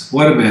goodness.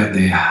 What about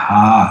their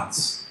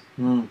hearts?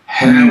 Mm.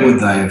 How would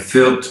they have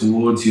felt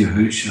towards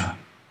Yahusha?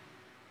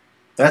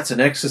 That's an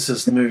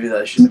Exorcist movie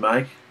they should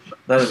make.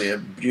 That would be a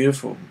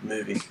beautiful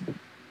movie.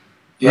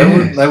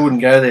 Yeah. They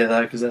wouldn't go there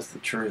though, because that's the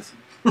truth.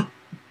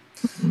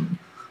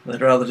 They'd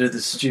rather do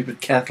this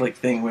stupid Catholic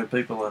thing where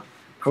people are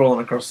crawling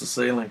across the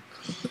ceiling.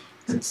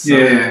 It's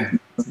Yeah.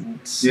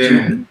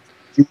 stupid.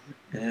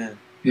 Yeah.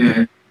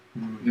 Yeah.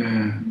 Mm.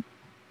 Yeah.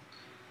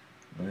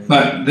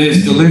 But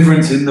there's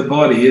deliverance in the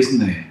body, isn't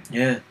there?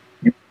 Yeah.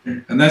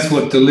 And that's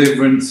what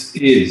deliverance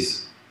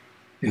is.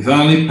 If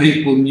only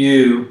people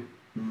knew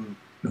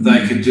that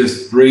they could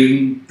just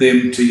bring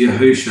them to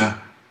Yahusha,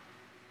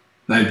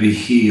 they'd be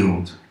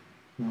healed.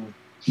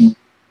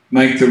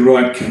 Make the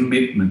right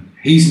commitment.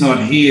 He's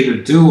not here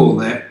to do all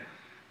that,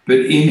 but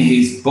in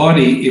his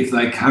body, if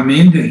they come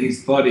into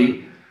his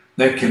body,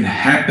 that can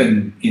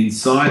happen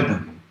inside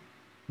them.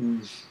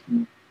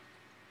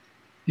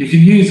 You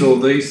can use all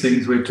these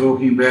things we're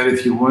talking about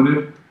if you want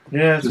to.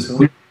 Yeah, just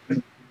cool.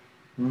 you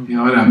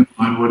know, I don't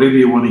mind whatever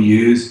you want to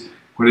use,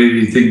 whatever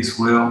you think's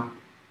well.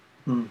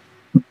 Okay?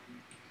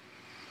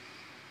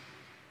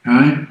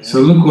 Yeah.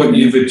 So look what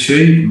you've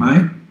achieved,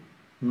 mate.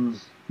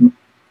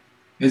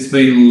 It's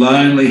been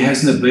lonely,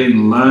 hasn't it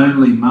been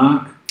lonely,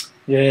 Mark?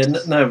 Yeah,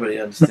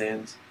 nobody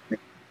understands.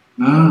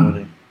 No.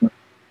 Nobody.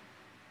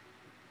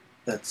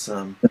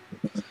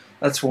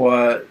 That's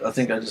why I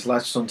think I just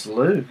latched onto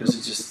Lou, because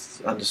he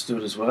just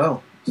understood as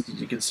well.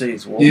 You can see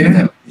his walk.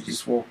 Yeah. He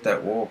just walked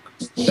that walk,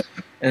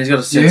 and he's got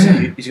a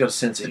sense. He's got a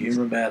sense of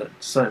humour about it.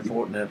 It's so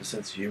important to have a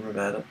sense of humour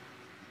about it.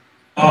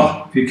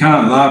 Oh, if you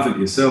can't laugh at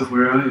yourself,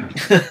 where are you?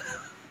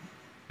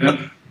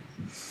 Yep.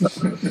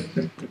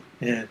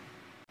 Yeah.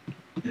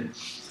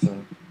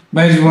 So.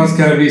 Imagine what's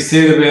going to be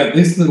said about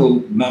this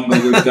little number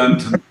we've done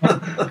tonight.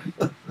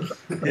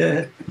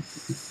 Yeah.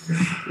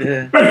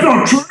 Yeah. That's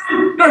not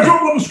true. That's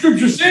not what the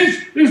scripture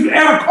says. It's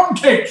out of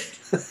context.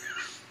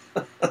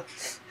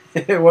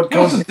 Yeah, what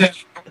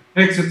context?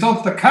 It's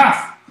off the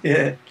cuff.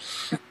 Yeah.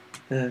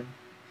 Yeah.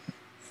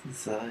 It's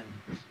insane.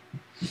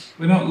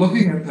 We're not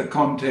looking at the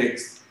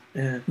context.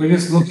 Yeah. We're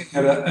just looking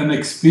at an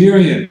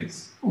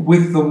experience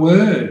with the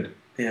word.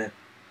 Yeah.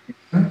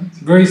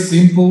 It's a very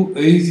simple,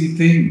 easy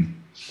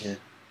thing. Yeah.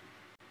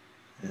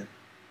 Yeah.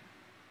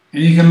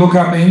 And you can look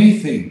up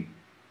anything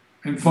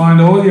and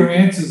find all your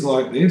answers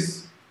like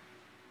this.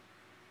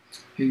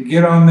 You can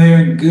get on there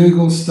and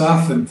Google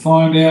stuff and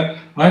find out.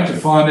 I had to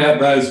find out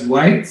those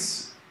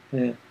weights.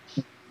 Yeah.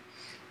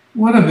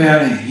 What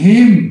about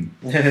him?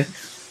 Yeah.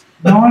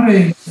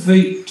 19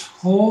 feet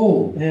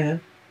tall. Yeah.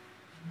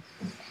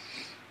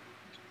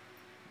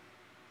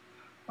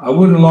 I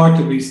wouldn't like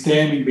to be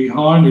standing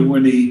behind him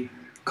when he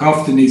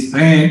coughed in his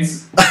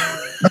pants.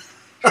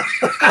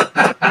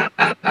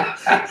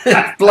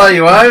 Blow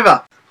you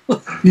over.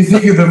 You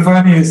think of the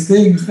funniest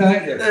things,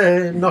 don't you?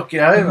 Yeah, knock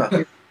you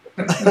over.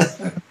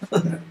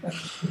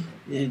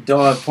 You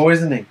die of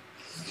poisoning.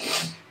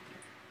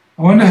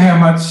 I wonder how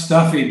much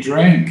stuff he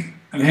drank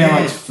and how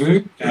much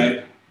food he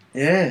ate.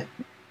 Yeah.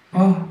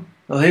 Oh,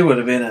 Well, he would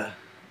have been a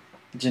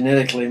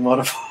genetically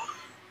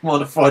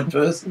modified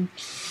person.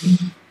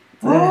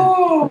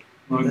 oh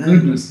my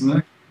goodness,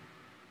 mate.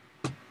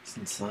 It's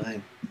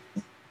insane.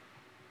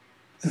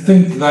 To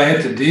think that they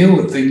had to deal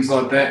with things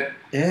like that.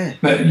 Yeah.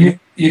 But you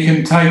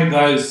can take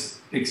those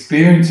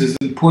experiences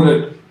and put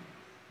it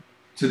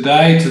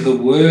today to the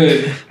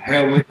word,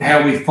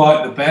 how we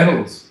fight the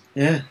battles.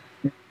 Yeah.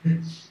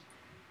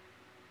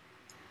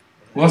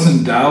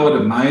 Wasn't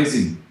David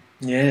amazing?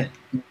 Yeah.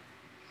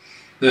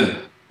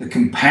 The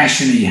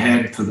compassion he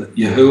had for the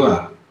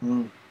Yahuwah.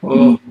 Mm.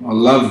 Oh, I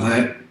love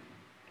that.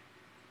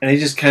 And he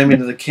just came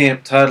into the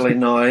camp totally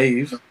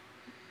naive.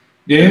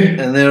 Yeah.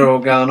 And they're all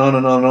going on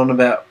and on and on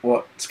about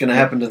what's going to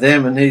happen to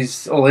them. And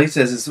all he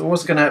says is,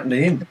 what's going to happen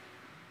to him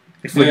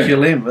if we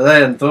kill him? But they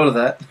hadn't thought of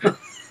that.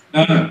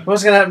 No.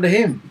 What's going to happen to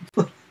him?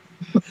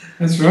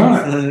 That's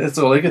right. That's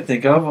all he could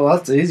think of. Well,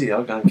 that's easy.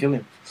 I'll go and kill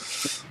him.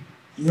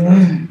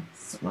 Yeah.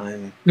 It's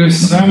amazing.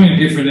 There's so many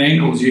different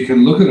angles you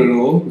can look at it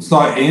all. It's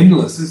like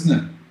endless, isn't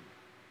it?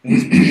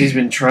 He's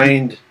been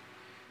trained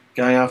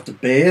going after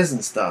bears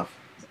and stuff.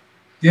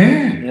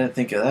 Yeah. You don't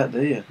think of that,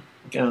 do you?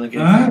 Going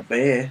against a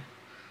bear.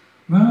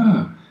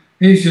 No.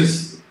 He's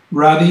just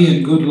ruddy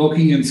and good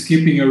looking and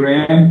skipping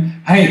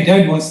around. Hey,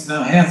 Dad wants to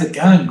know, how's it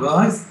going,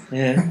 guys?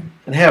 Yeah.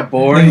 And how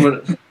boring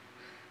would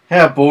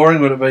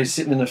it be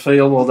sitting in the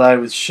field all day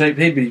with sheep?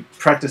 He'd be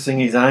practicing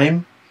his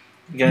aim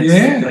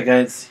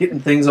against hitting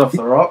things off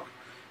the rock.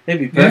 He'd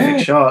be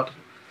perfect shot.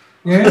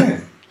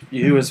 Yeah.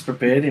 You has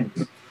prepared him.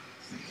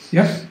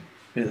 Yep.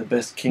 Be the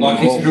best king like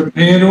of all. he's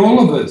prepared all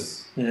of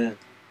us. Yeah.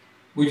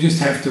 We just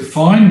have to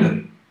find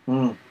him.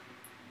 Mm.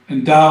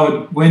 And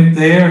David went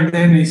there and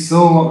then he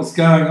saw what was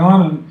going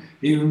on and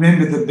he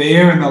remembered the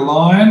bear and the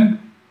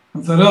lion I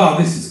thought, oh,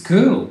 this is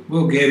cool.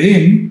 We'll get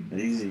in.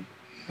 Easy.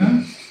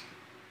 Huh?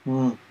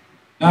 Mm.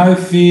 No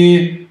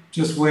fear,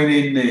 just went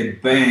in there,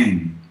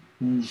 bang.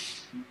 Mm.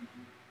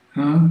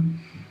 Huh?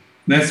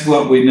 That's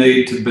what we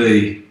need to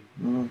be.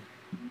 Mm.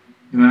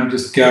 You know,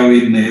 just go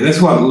in there.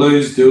 That's what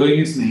Lou's doing,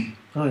 isn't he?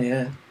 Oh,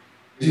 yeah.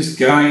 Just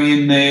going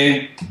in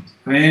there.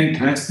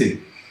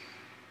 Fantastic.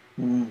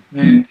 Mm.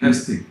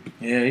 Fantastic.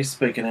 Yeah, he's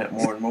speaking out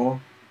more and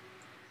more.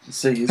 You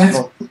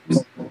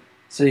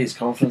see his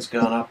confidence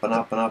going up and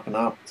up and up and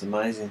up. It's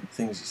amazing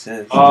things he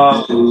says.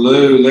 Oh,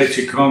 Lou, let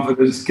your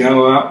confidence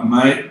go up,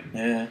 mate.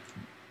 Yeah.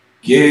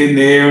 Get in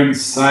there and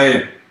say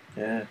it.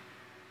 Yeah.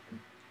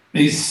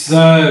 He's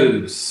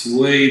so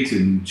sweet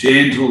and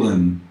gentle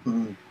and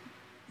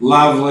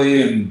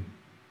lovely and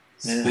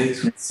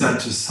speaks with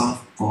such a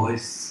soft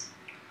voice.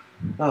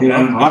 Oh, you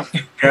know, I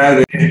can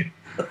go there.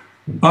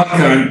 I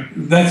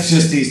can't. That's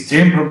just his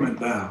temperament,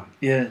 though.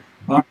 Yeah.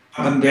 I'm up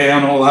and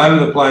down all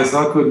over the place.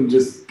 I couldn't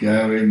just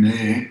go in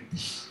there.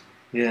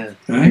 Yeah.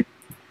 Okay?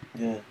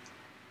 Yeah.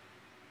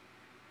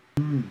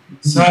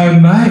 So,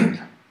 mate,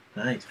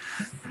 Mate.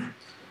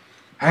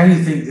 how do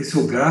you think this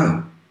will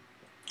go?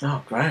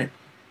 Oh, great.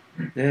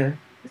 Yeah.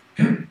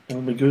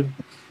 It'll be good.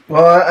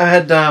 Well, I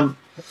had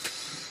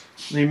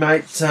me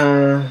mate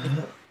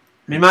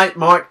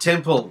Mike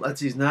Temple.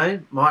 That's his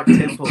name, Mike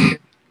Temple.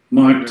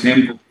 Mike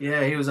Temple.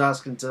 Yeah, he was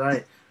asking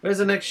today, where's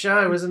the next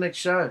show? Where's the next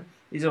show?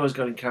 He's always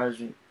got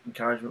encouragement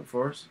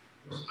for us.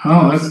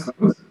 Oh, that's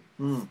good.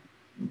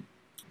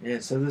 Yeah,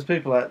 so there's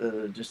people out there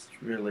that are just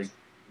really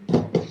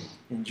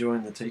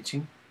enjoying the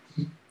teaching.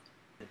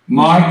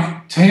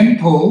 Mike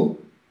Temple,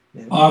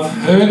 Yeah. I've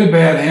heard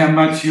about how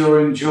much you're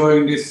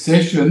enjoying this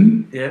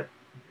session. Yeah.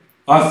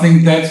 I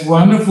think that's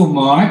wonderful,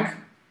 Mike.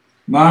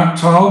 Mark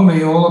told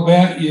me all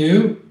about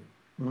you.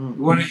 We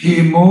want to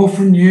hear more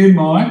from you,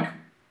 Mike.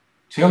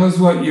 Tell us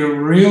what you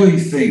really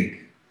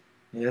think.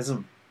 Yes.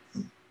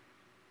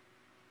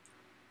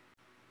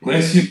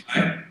 Bless you,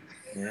 mate.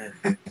 Yeah.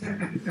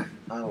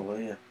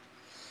 Hallelujah.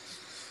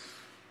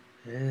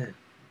 Yeah.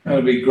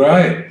 That'll be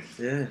great.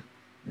 Yeah.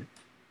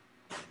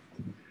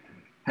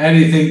 How do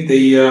you think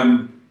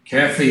the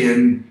Kathy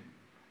and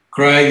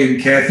Craig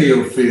and Kathy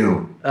will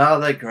feel? Oh,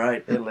 they're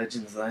great. They're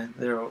legends,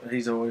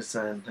 he's always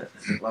saying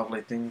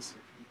lovely things,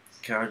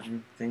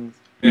 encouraging things.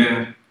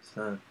 Yeah.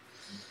 So,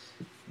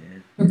 yeah.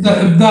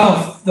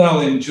 But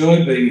they'll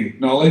enjoy being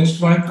acknowledged,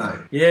 won't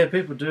they? Yeah,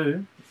 people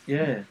do.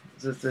 Yeah.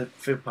 They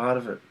feel part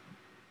of it.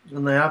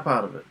 And they are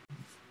part of it.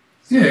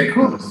 Yeah, of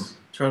course.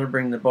 Trying to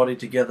bring the body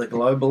together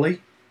globally.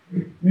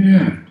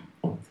 Yeah.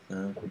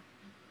 So,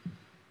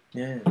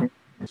 yeah.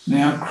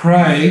 Now,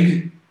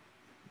 Craig,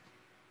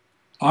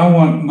 I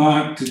want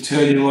Mark to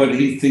tell you what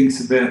he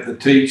thinks about the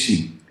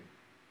teaching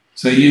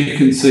so you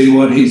can see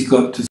what he's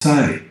got to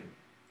say.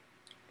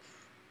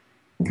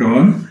 Go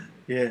on.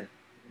 Yeah.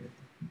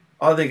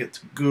 I think it's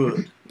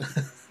good.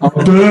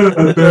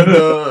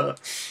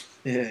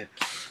 Yeah.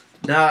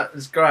 No,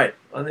 it's great.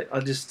 I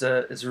just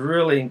it's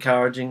really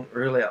encouraging,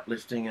 really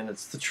uplifting, and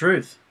it's the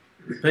truth.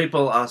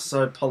 People are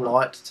so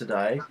polite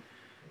today,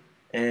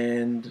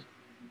 and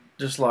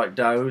just like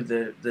Doe,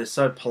 they're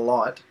so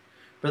polite,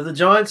 but the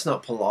giant's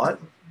not polite.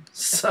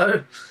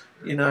 So,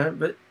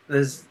 but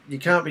you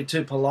can't be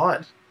too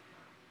polite.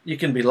 You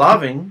can be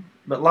loving,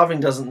 but loving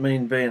doesn't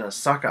mean being a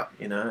sucker,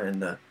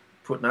 and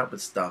putting up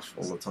with stuff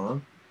all the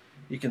time.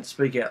 You can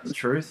speak out the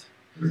truth,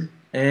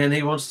 and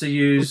he wants to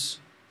use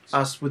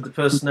us with the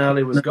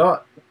personality we've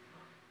got.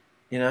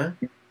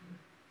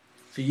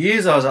 For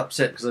years I was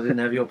upset because I didn't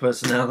have your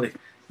personality.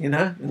 In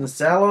the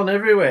salon,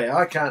 everywhere.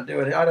 I can't do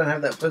it. I don't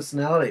have that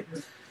personality.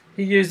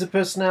 He used the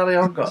personality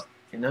I've got.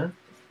 And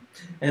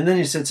then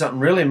he said something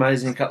really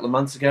amazing a couple of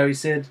months ago. He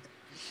said,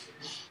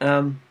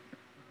 you're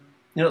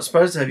not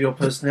supposed to have your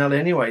personality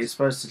anyway. You're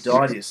supposed to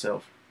die to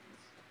yourself.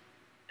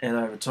 And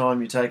over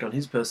time you take on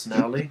his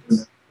personality.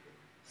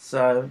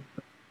 So,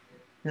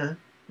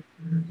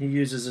 he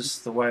uses us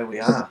the way we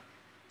are.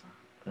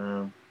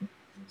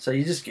 So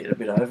you just get a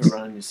bit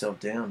overrunning yourself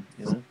down,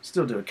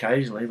 Still do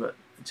occasionally, but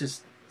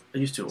I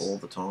used to all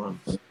the time.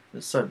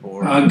 It's so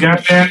boring. Go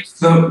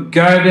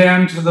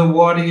down to the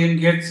Waddy and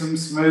get some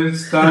smooth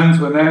stones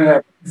when that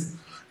happens.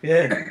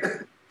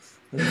 Yeah.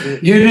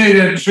 You need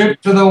a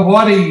trip to the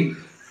Waddy.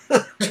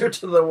 Trip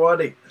to the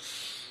Waddy.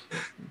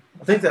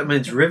 I think that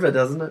means river,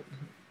 doesn't it?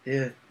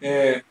 Yeah.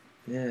 Yeah.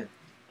 Yeah.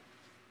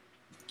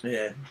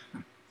 Yeah.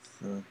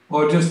 So.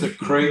 Or just a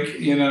creek,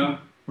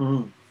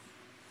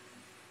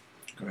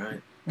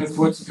 Great. That's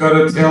what you've got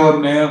to tell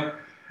them now.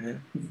 Yeah.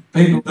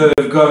 People that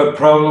have got a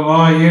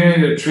problem, you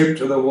need a trip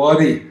to the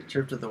Waddy.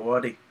 Trip to the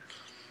Waddy.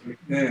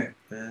 Yeah.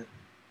 Yeah.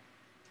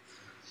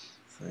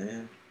 So,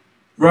 yeah.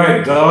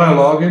 Great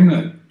dialogue, isn't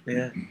it?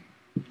 Yeah.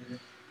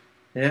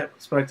 Yeah.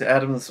 Spoke to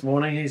Adam this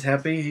morning. He's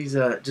happy. He's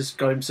just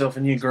got himself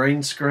a new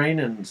green screen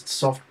and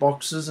soft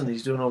boxes, and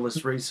he's doing all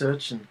this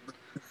research. And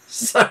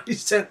so he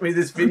sent me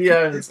this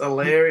video, and it's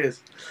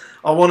hilarious.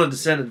 I wanted to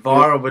send it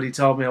viral, but he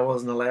told me I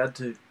wasn't allowed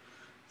to.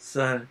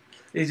 So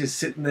he's just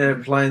sitting there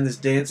playing this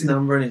dance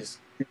number, and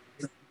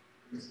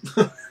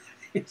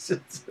He's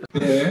just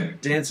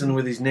dancing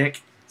with his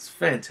neck. It's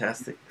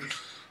fantastic.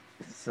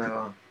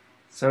 So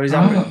he's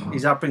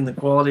he's upping the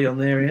quality on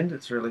their end.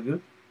 It's really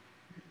good.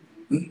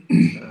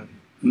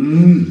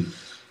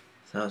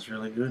 So it's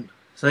really good.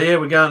 So yeah,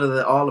 we're going to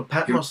the Isle of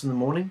Patmos in the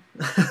morning.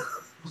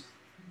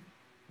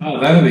 Oh,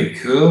 that'll be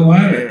cool,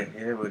 won't it?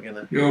 Yeah, we're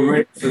gonna. You're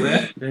ready for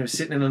that? We're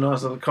sitting in a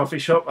nice little coffee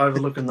shop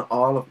overlooking the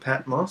Isle of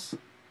Patmos.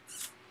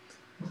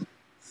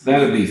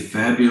 That'll be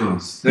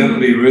fabulous. That'll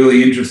be a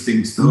really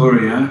interesting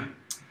story, huh?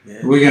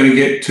 Yeah. We're going to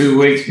get 2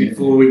 weeks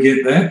before we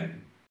get that?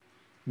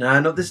 No,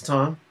 not this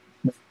time.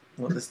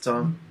 Not this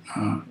time.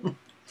 Oh.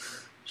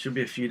 Should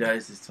be a few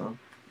days this time.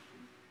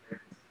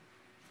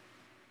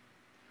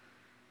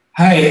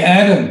 Hey,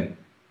 Adam,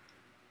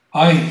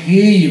 I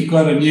hear you've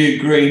got a new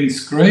green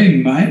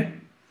screen, mate,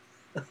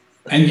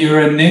 and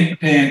you're a neck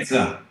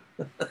dancer.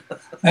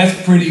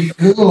 That's pretty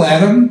cool,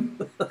 Adam.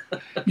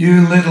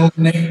 You little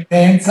neck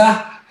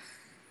dancer.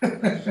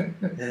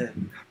 Yeah.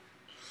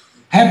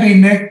 Happy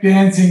neck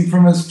dancing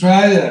from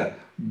Australia,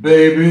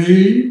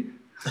 baby.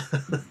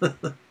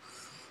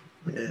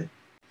 Yeah.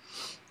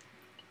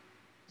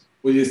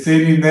 Will you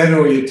send him that,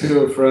 or are you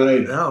too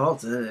afraid? No, I'll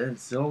do it.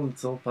 It's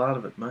all part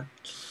of it, mate.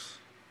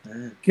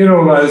 Yeah. Get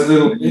all those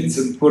little bits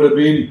and put them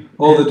in,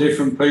 all the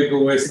different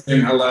people we're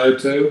saying hello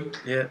to.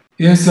 Yeah.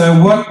 Yeah, so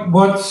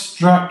what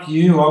struck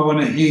you? I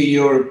want to hear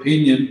your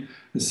opinion,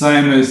 the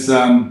same as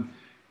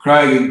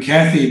Craig and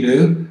Kathy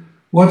do.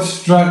 What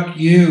struck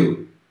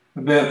you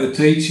about the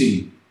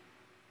teaching?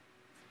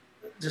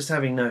 Just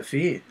having no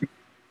fear.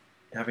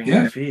 Having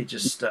no fear.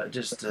 Just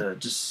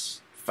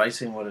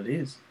facing what it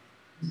is.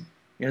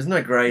 There's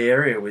no grey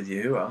area with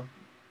Yahuwah.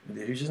 With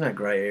Yahushua, there's no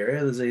grey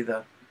area. There's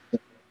either,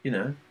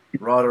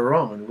 right or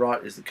wrong, and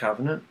right is the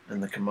covenant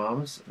and the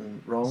commandments,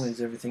 and wrong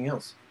is everything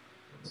else.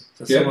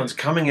 So if someone's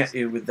coming at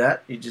you with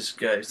that, you just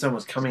go. If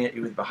someone's coming at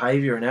you with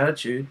behaviour and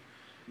attitude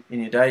in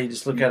your day, you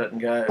just look at it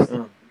and go,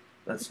 "Oh,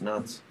 that's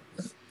nuts."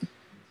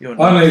 You're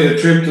nuts. I need a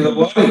trip to the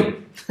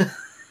body.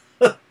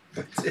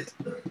 That's it.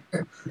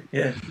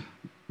 Yeah.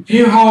 If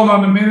you hold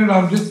on a minute,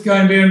 I'm just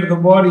going down to the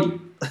body.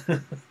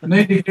 I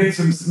need to get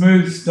some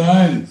smooth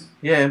stones.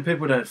 Yeah, and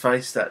people don't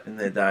face that in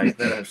their day.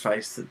 They don't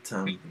face that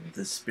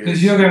the spirit.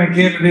 Because you're going to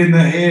get it in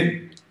the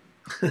head,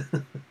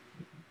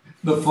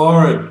 the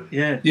forehead.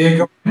 Yeah. Yeah.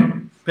 Come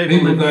on.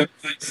 People don't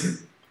face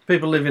it.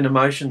 People live in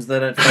emotions. They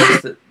don't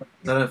face that.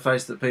 They don't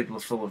face that people are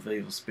full of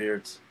evil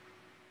spirits.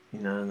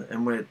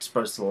 And we're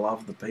supposed to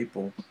love the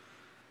people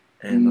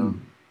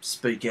and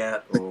speak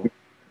out, or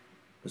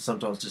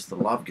sometimes just the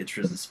love gets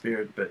rid of the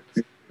spirit. But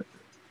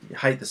you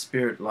hate the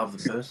spirit, love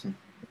the person.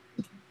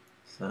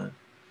 So.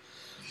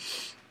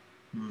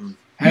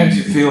 How do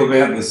you feel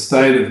about the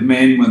state of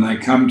men when they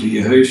come to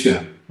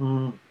Yahusha?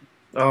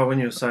 Oh, when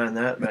you were saying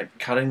that, about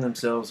cutting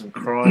themselves and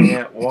crying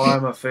out, why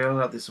am I feeling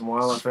like this and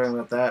why am I feeling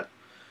like that?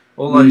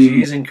 All those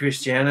years in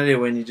Christianity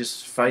when you're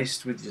just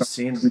faced with your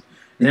sin.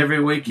 And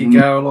every week you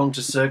go along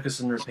to circus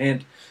and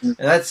repent. And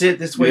that's it.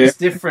 This week's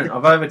different.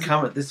 I've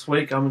overcome it. This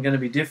week I'm going to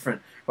be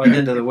different. By the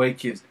end of the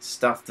week you've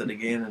stuffed it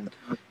again and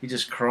you're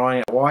just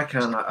crying out, why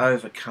can't I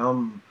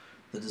overcome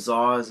the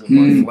desires of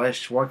my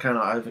flesh? Why can't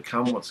I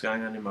overcome what's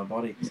going on in my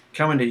body?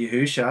 Coming to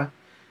Yahusha,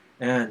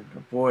 and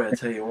boy, I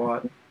tell you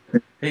what,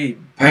 he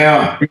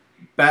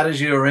batters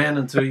you around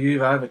until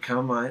you've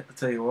overcome, mate. I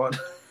tell you what.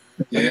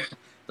 Yeah.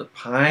 The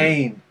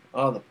pain.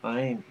 Oh, the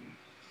pain.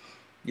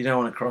 You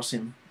don't want to cross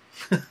him.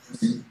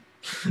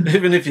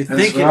 Even if you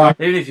think it,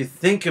 even if you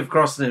think of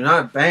crossing him,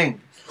 no,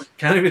 bang.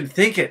 Can't even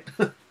think it.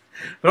 But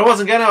I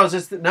wasn't going to, I was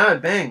just, no,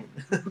 bang.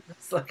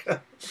 It's like,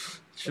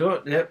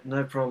 sure, yep,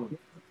 no problem.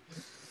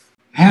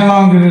 How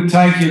long did it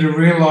take you to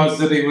realise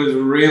that he was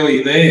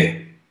really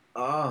there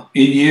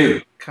in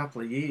you?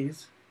 Couple of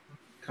years.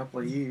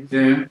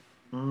 Yeah.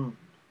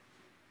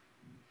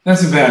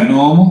 That's about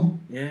normal.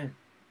 Yeah.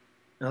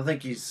 And I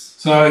think he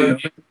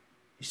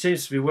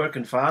seems to be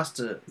working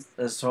faster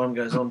as time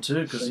goes on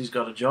too, because he's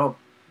got a job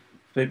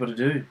for people to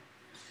do.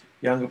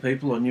 Younger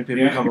people or new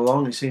people come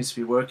along, he seems to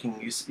be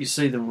working. You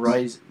see them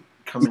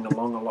coming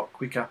along a lot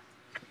quicker.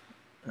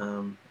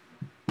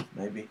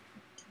 Maybe.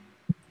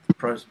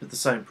 But the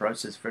same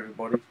process for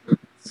everybody.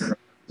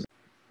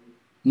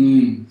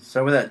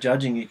 So without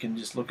judging, you can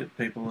just look at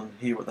people and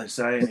hear what they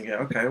say and you go,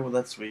 okay, well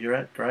that's where you're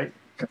at, great.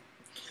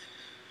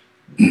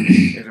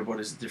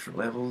 Everybody's at different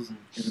levels and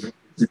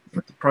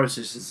the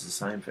process is the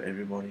same for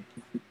everybody.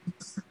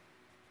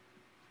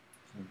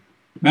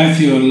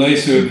 Matthew and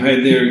Lisa have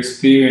had their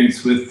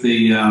experience with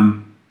the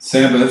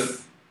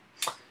Sabbath,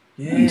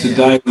 and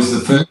today was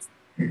the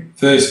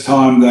first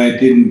time they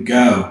didn't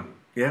go.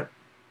 Yep.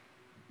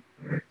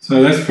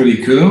 So that's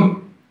pretty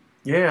cool.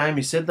 Yeah,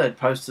 Amy said they'd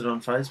posted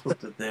on Facebook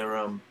that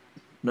they're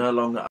no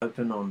longer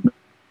open on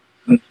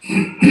that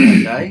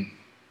day.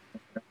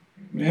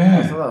 Yeah.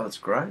 I thought, that's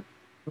great.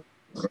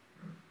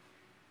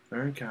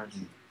 Very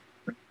encouraging.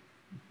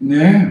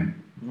 Yeah.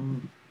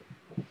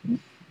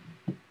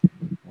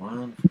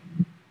 Wonderful.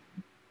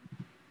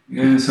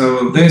 Yeah,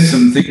 so there's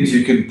some things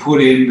you can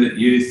put in that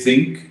you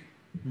think,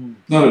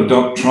 not a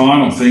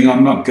doctrinal thing,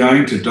 I'm not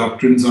going to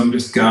doctrines, I'm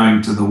just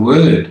going to the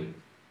Word.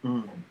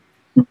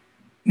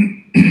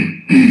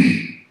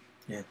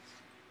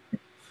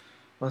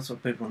 That's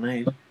what people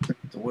need.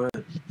 The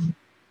word.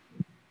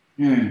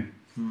 Yeah.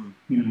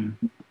 Yeah.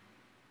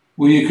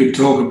 Well, you could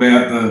talk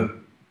about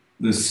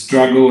the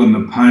struggle and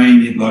the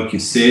pain, like you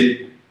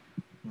said,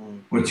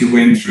 what you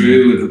went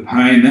through with the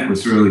pain. That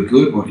was really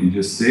good, what you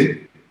just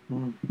said.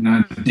 You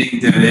know,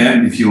 dig that out,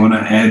 and if you want to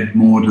add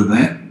more to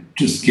that,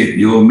 just get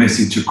your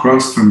message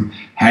across from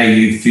how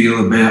you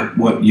feel about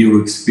what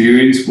you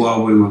experienced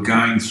while we were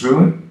going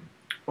through it.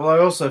 Well, I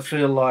also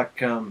feel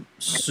like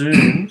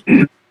soon,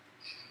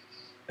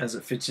 as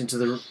it fits into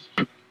the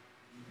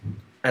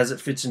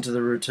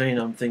routine,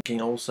 I'm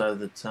thinking also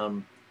that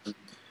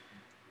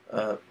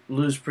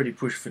Lou's pretty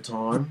pushed for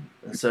time,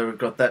 and so we've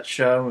got that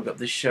show, and we've got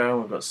this show,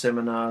 and we've got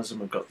seminars, and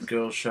we've got the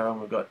girls' show,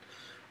 and we've got.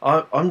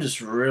 I'm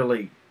just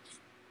really,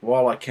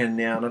 while I can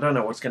now, and I don't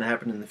know what's going to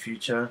happen in the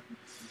future.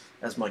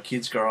 As my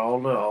kids grow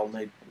older, I'll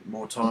need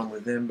more time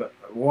with them, but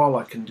while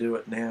I can do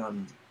it now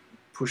and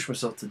push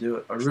myself to do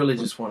it, I really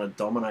just want to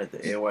dominate the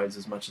airwaves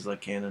as much as I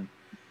can and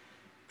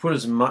put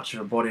as much of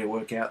a body of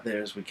work out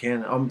there as we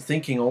can. I'm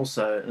thinking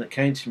also, and it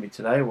came to me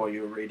today while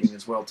you were reading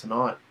as well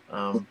tonight,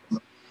 I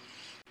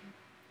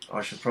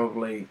should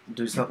probably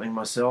do something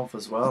myself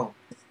as well.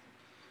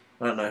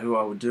 I don't know who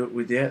I would do it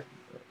with yet.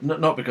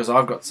 Not because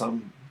I've got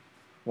some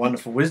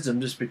wonderful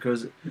wisdom, just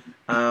because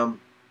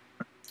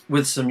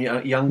with some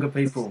younger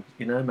people,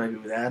 you know, maybe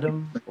with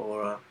Adam,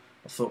 or I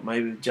thought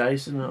maybe with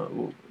Jason,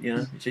 or, you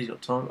know, if he's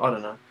got time. I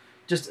don't know.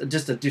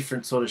 Just a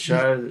different sort of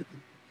show.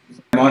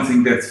 I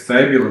think that's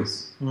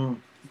fabulous.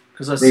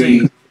 Because I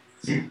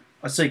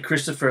see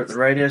Christopher at the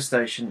radio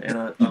station, and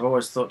I've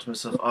always thought to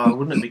myself, oh,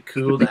 wouldn't it be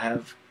cool to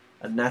have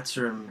a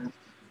Natsarim,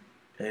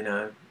 you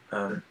know,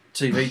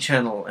 TV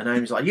channel? And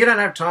Amy's like, you don't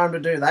have time to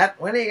do that.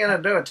 When are you going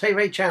to do a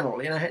TV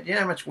channel? You know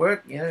how much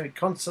work? You know,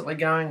 constantly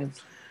going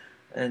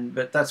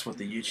but that's what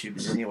the YouTube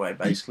is anyway,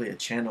 basically a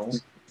channel.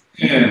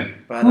 Yeah,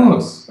 but, of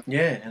course.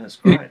 Yeah, and it's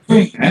great.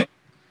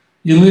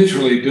 You're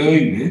literally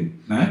doing it,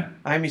 no?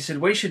 Amy said,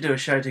 we should do a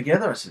show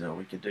together. I said, oh,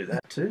 we could do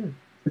that too.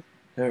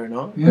 Her and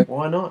I. Yeah.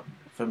 Why not?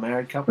 For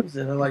married couples,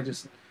 you know, like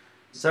just...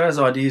 So as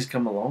ideas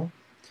come along.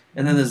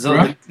 And then there's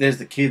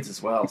the kids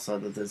as well, so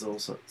that there's all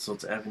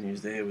sorts of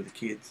avenues there with the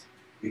kids.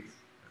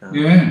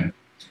 Yeah.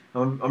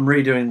 I'm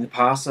redoing the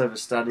Passover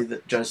study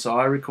that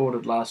Josiah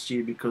recorded last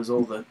year because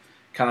all the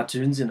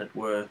cartoons in it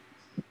were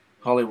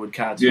Hollywood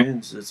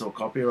cartoons. It's all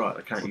copyright.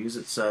 I can't use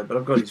it. But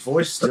I've got his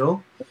voice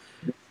still,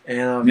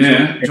 and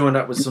I've joined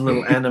up with some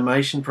little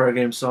animation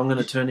program. So I'm going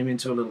to turn him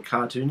into a little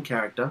cartoon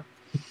character.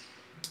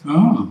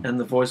 Oh. And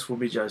the voice will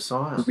be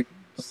Josiah.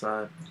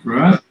 So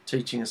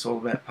teaching us all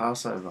about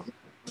Passover.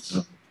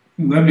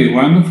 That'd be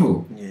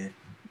wonderful. Yeah.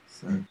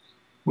 So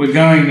we're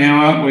going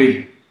now, aren't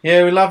we?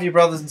 Yeah, we love you,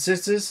 brothers and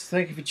sisters.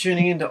 Thank you for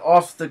tuning in to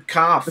Off the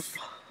Cuff.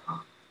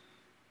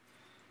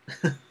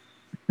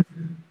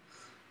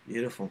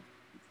 Beautiful.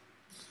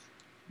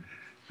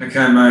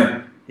 Okay,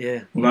 mate.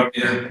 Yeah. Love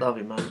you. Love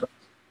you, mate.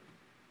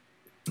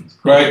 It's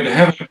great.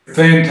 Have a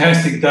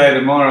fantastic day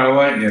tomorrow,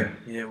 won't you?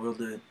 Yeah, we'll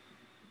do.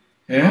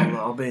 Yeah?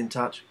 I'll be in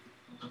touch.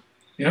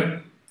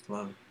 Yep.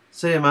 Love you.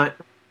 See you, mate.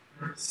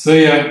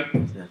 See ya.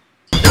 Yeah.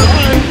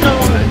 I know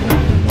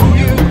who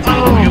you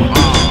are.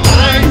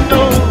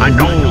 I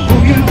know.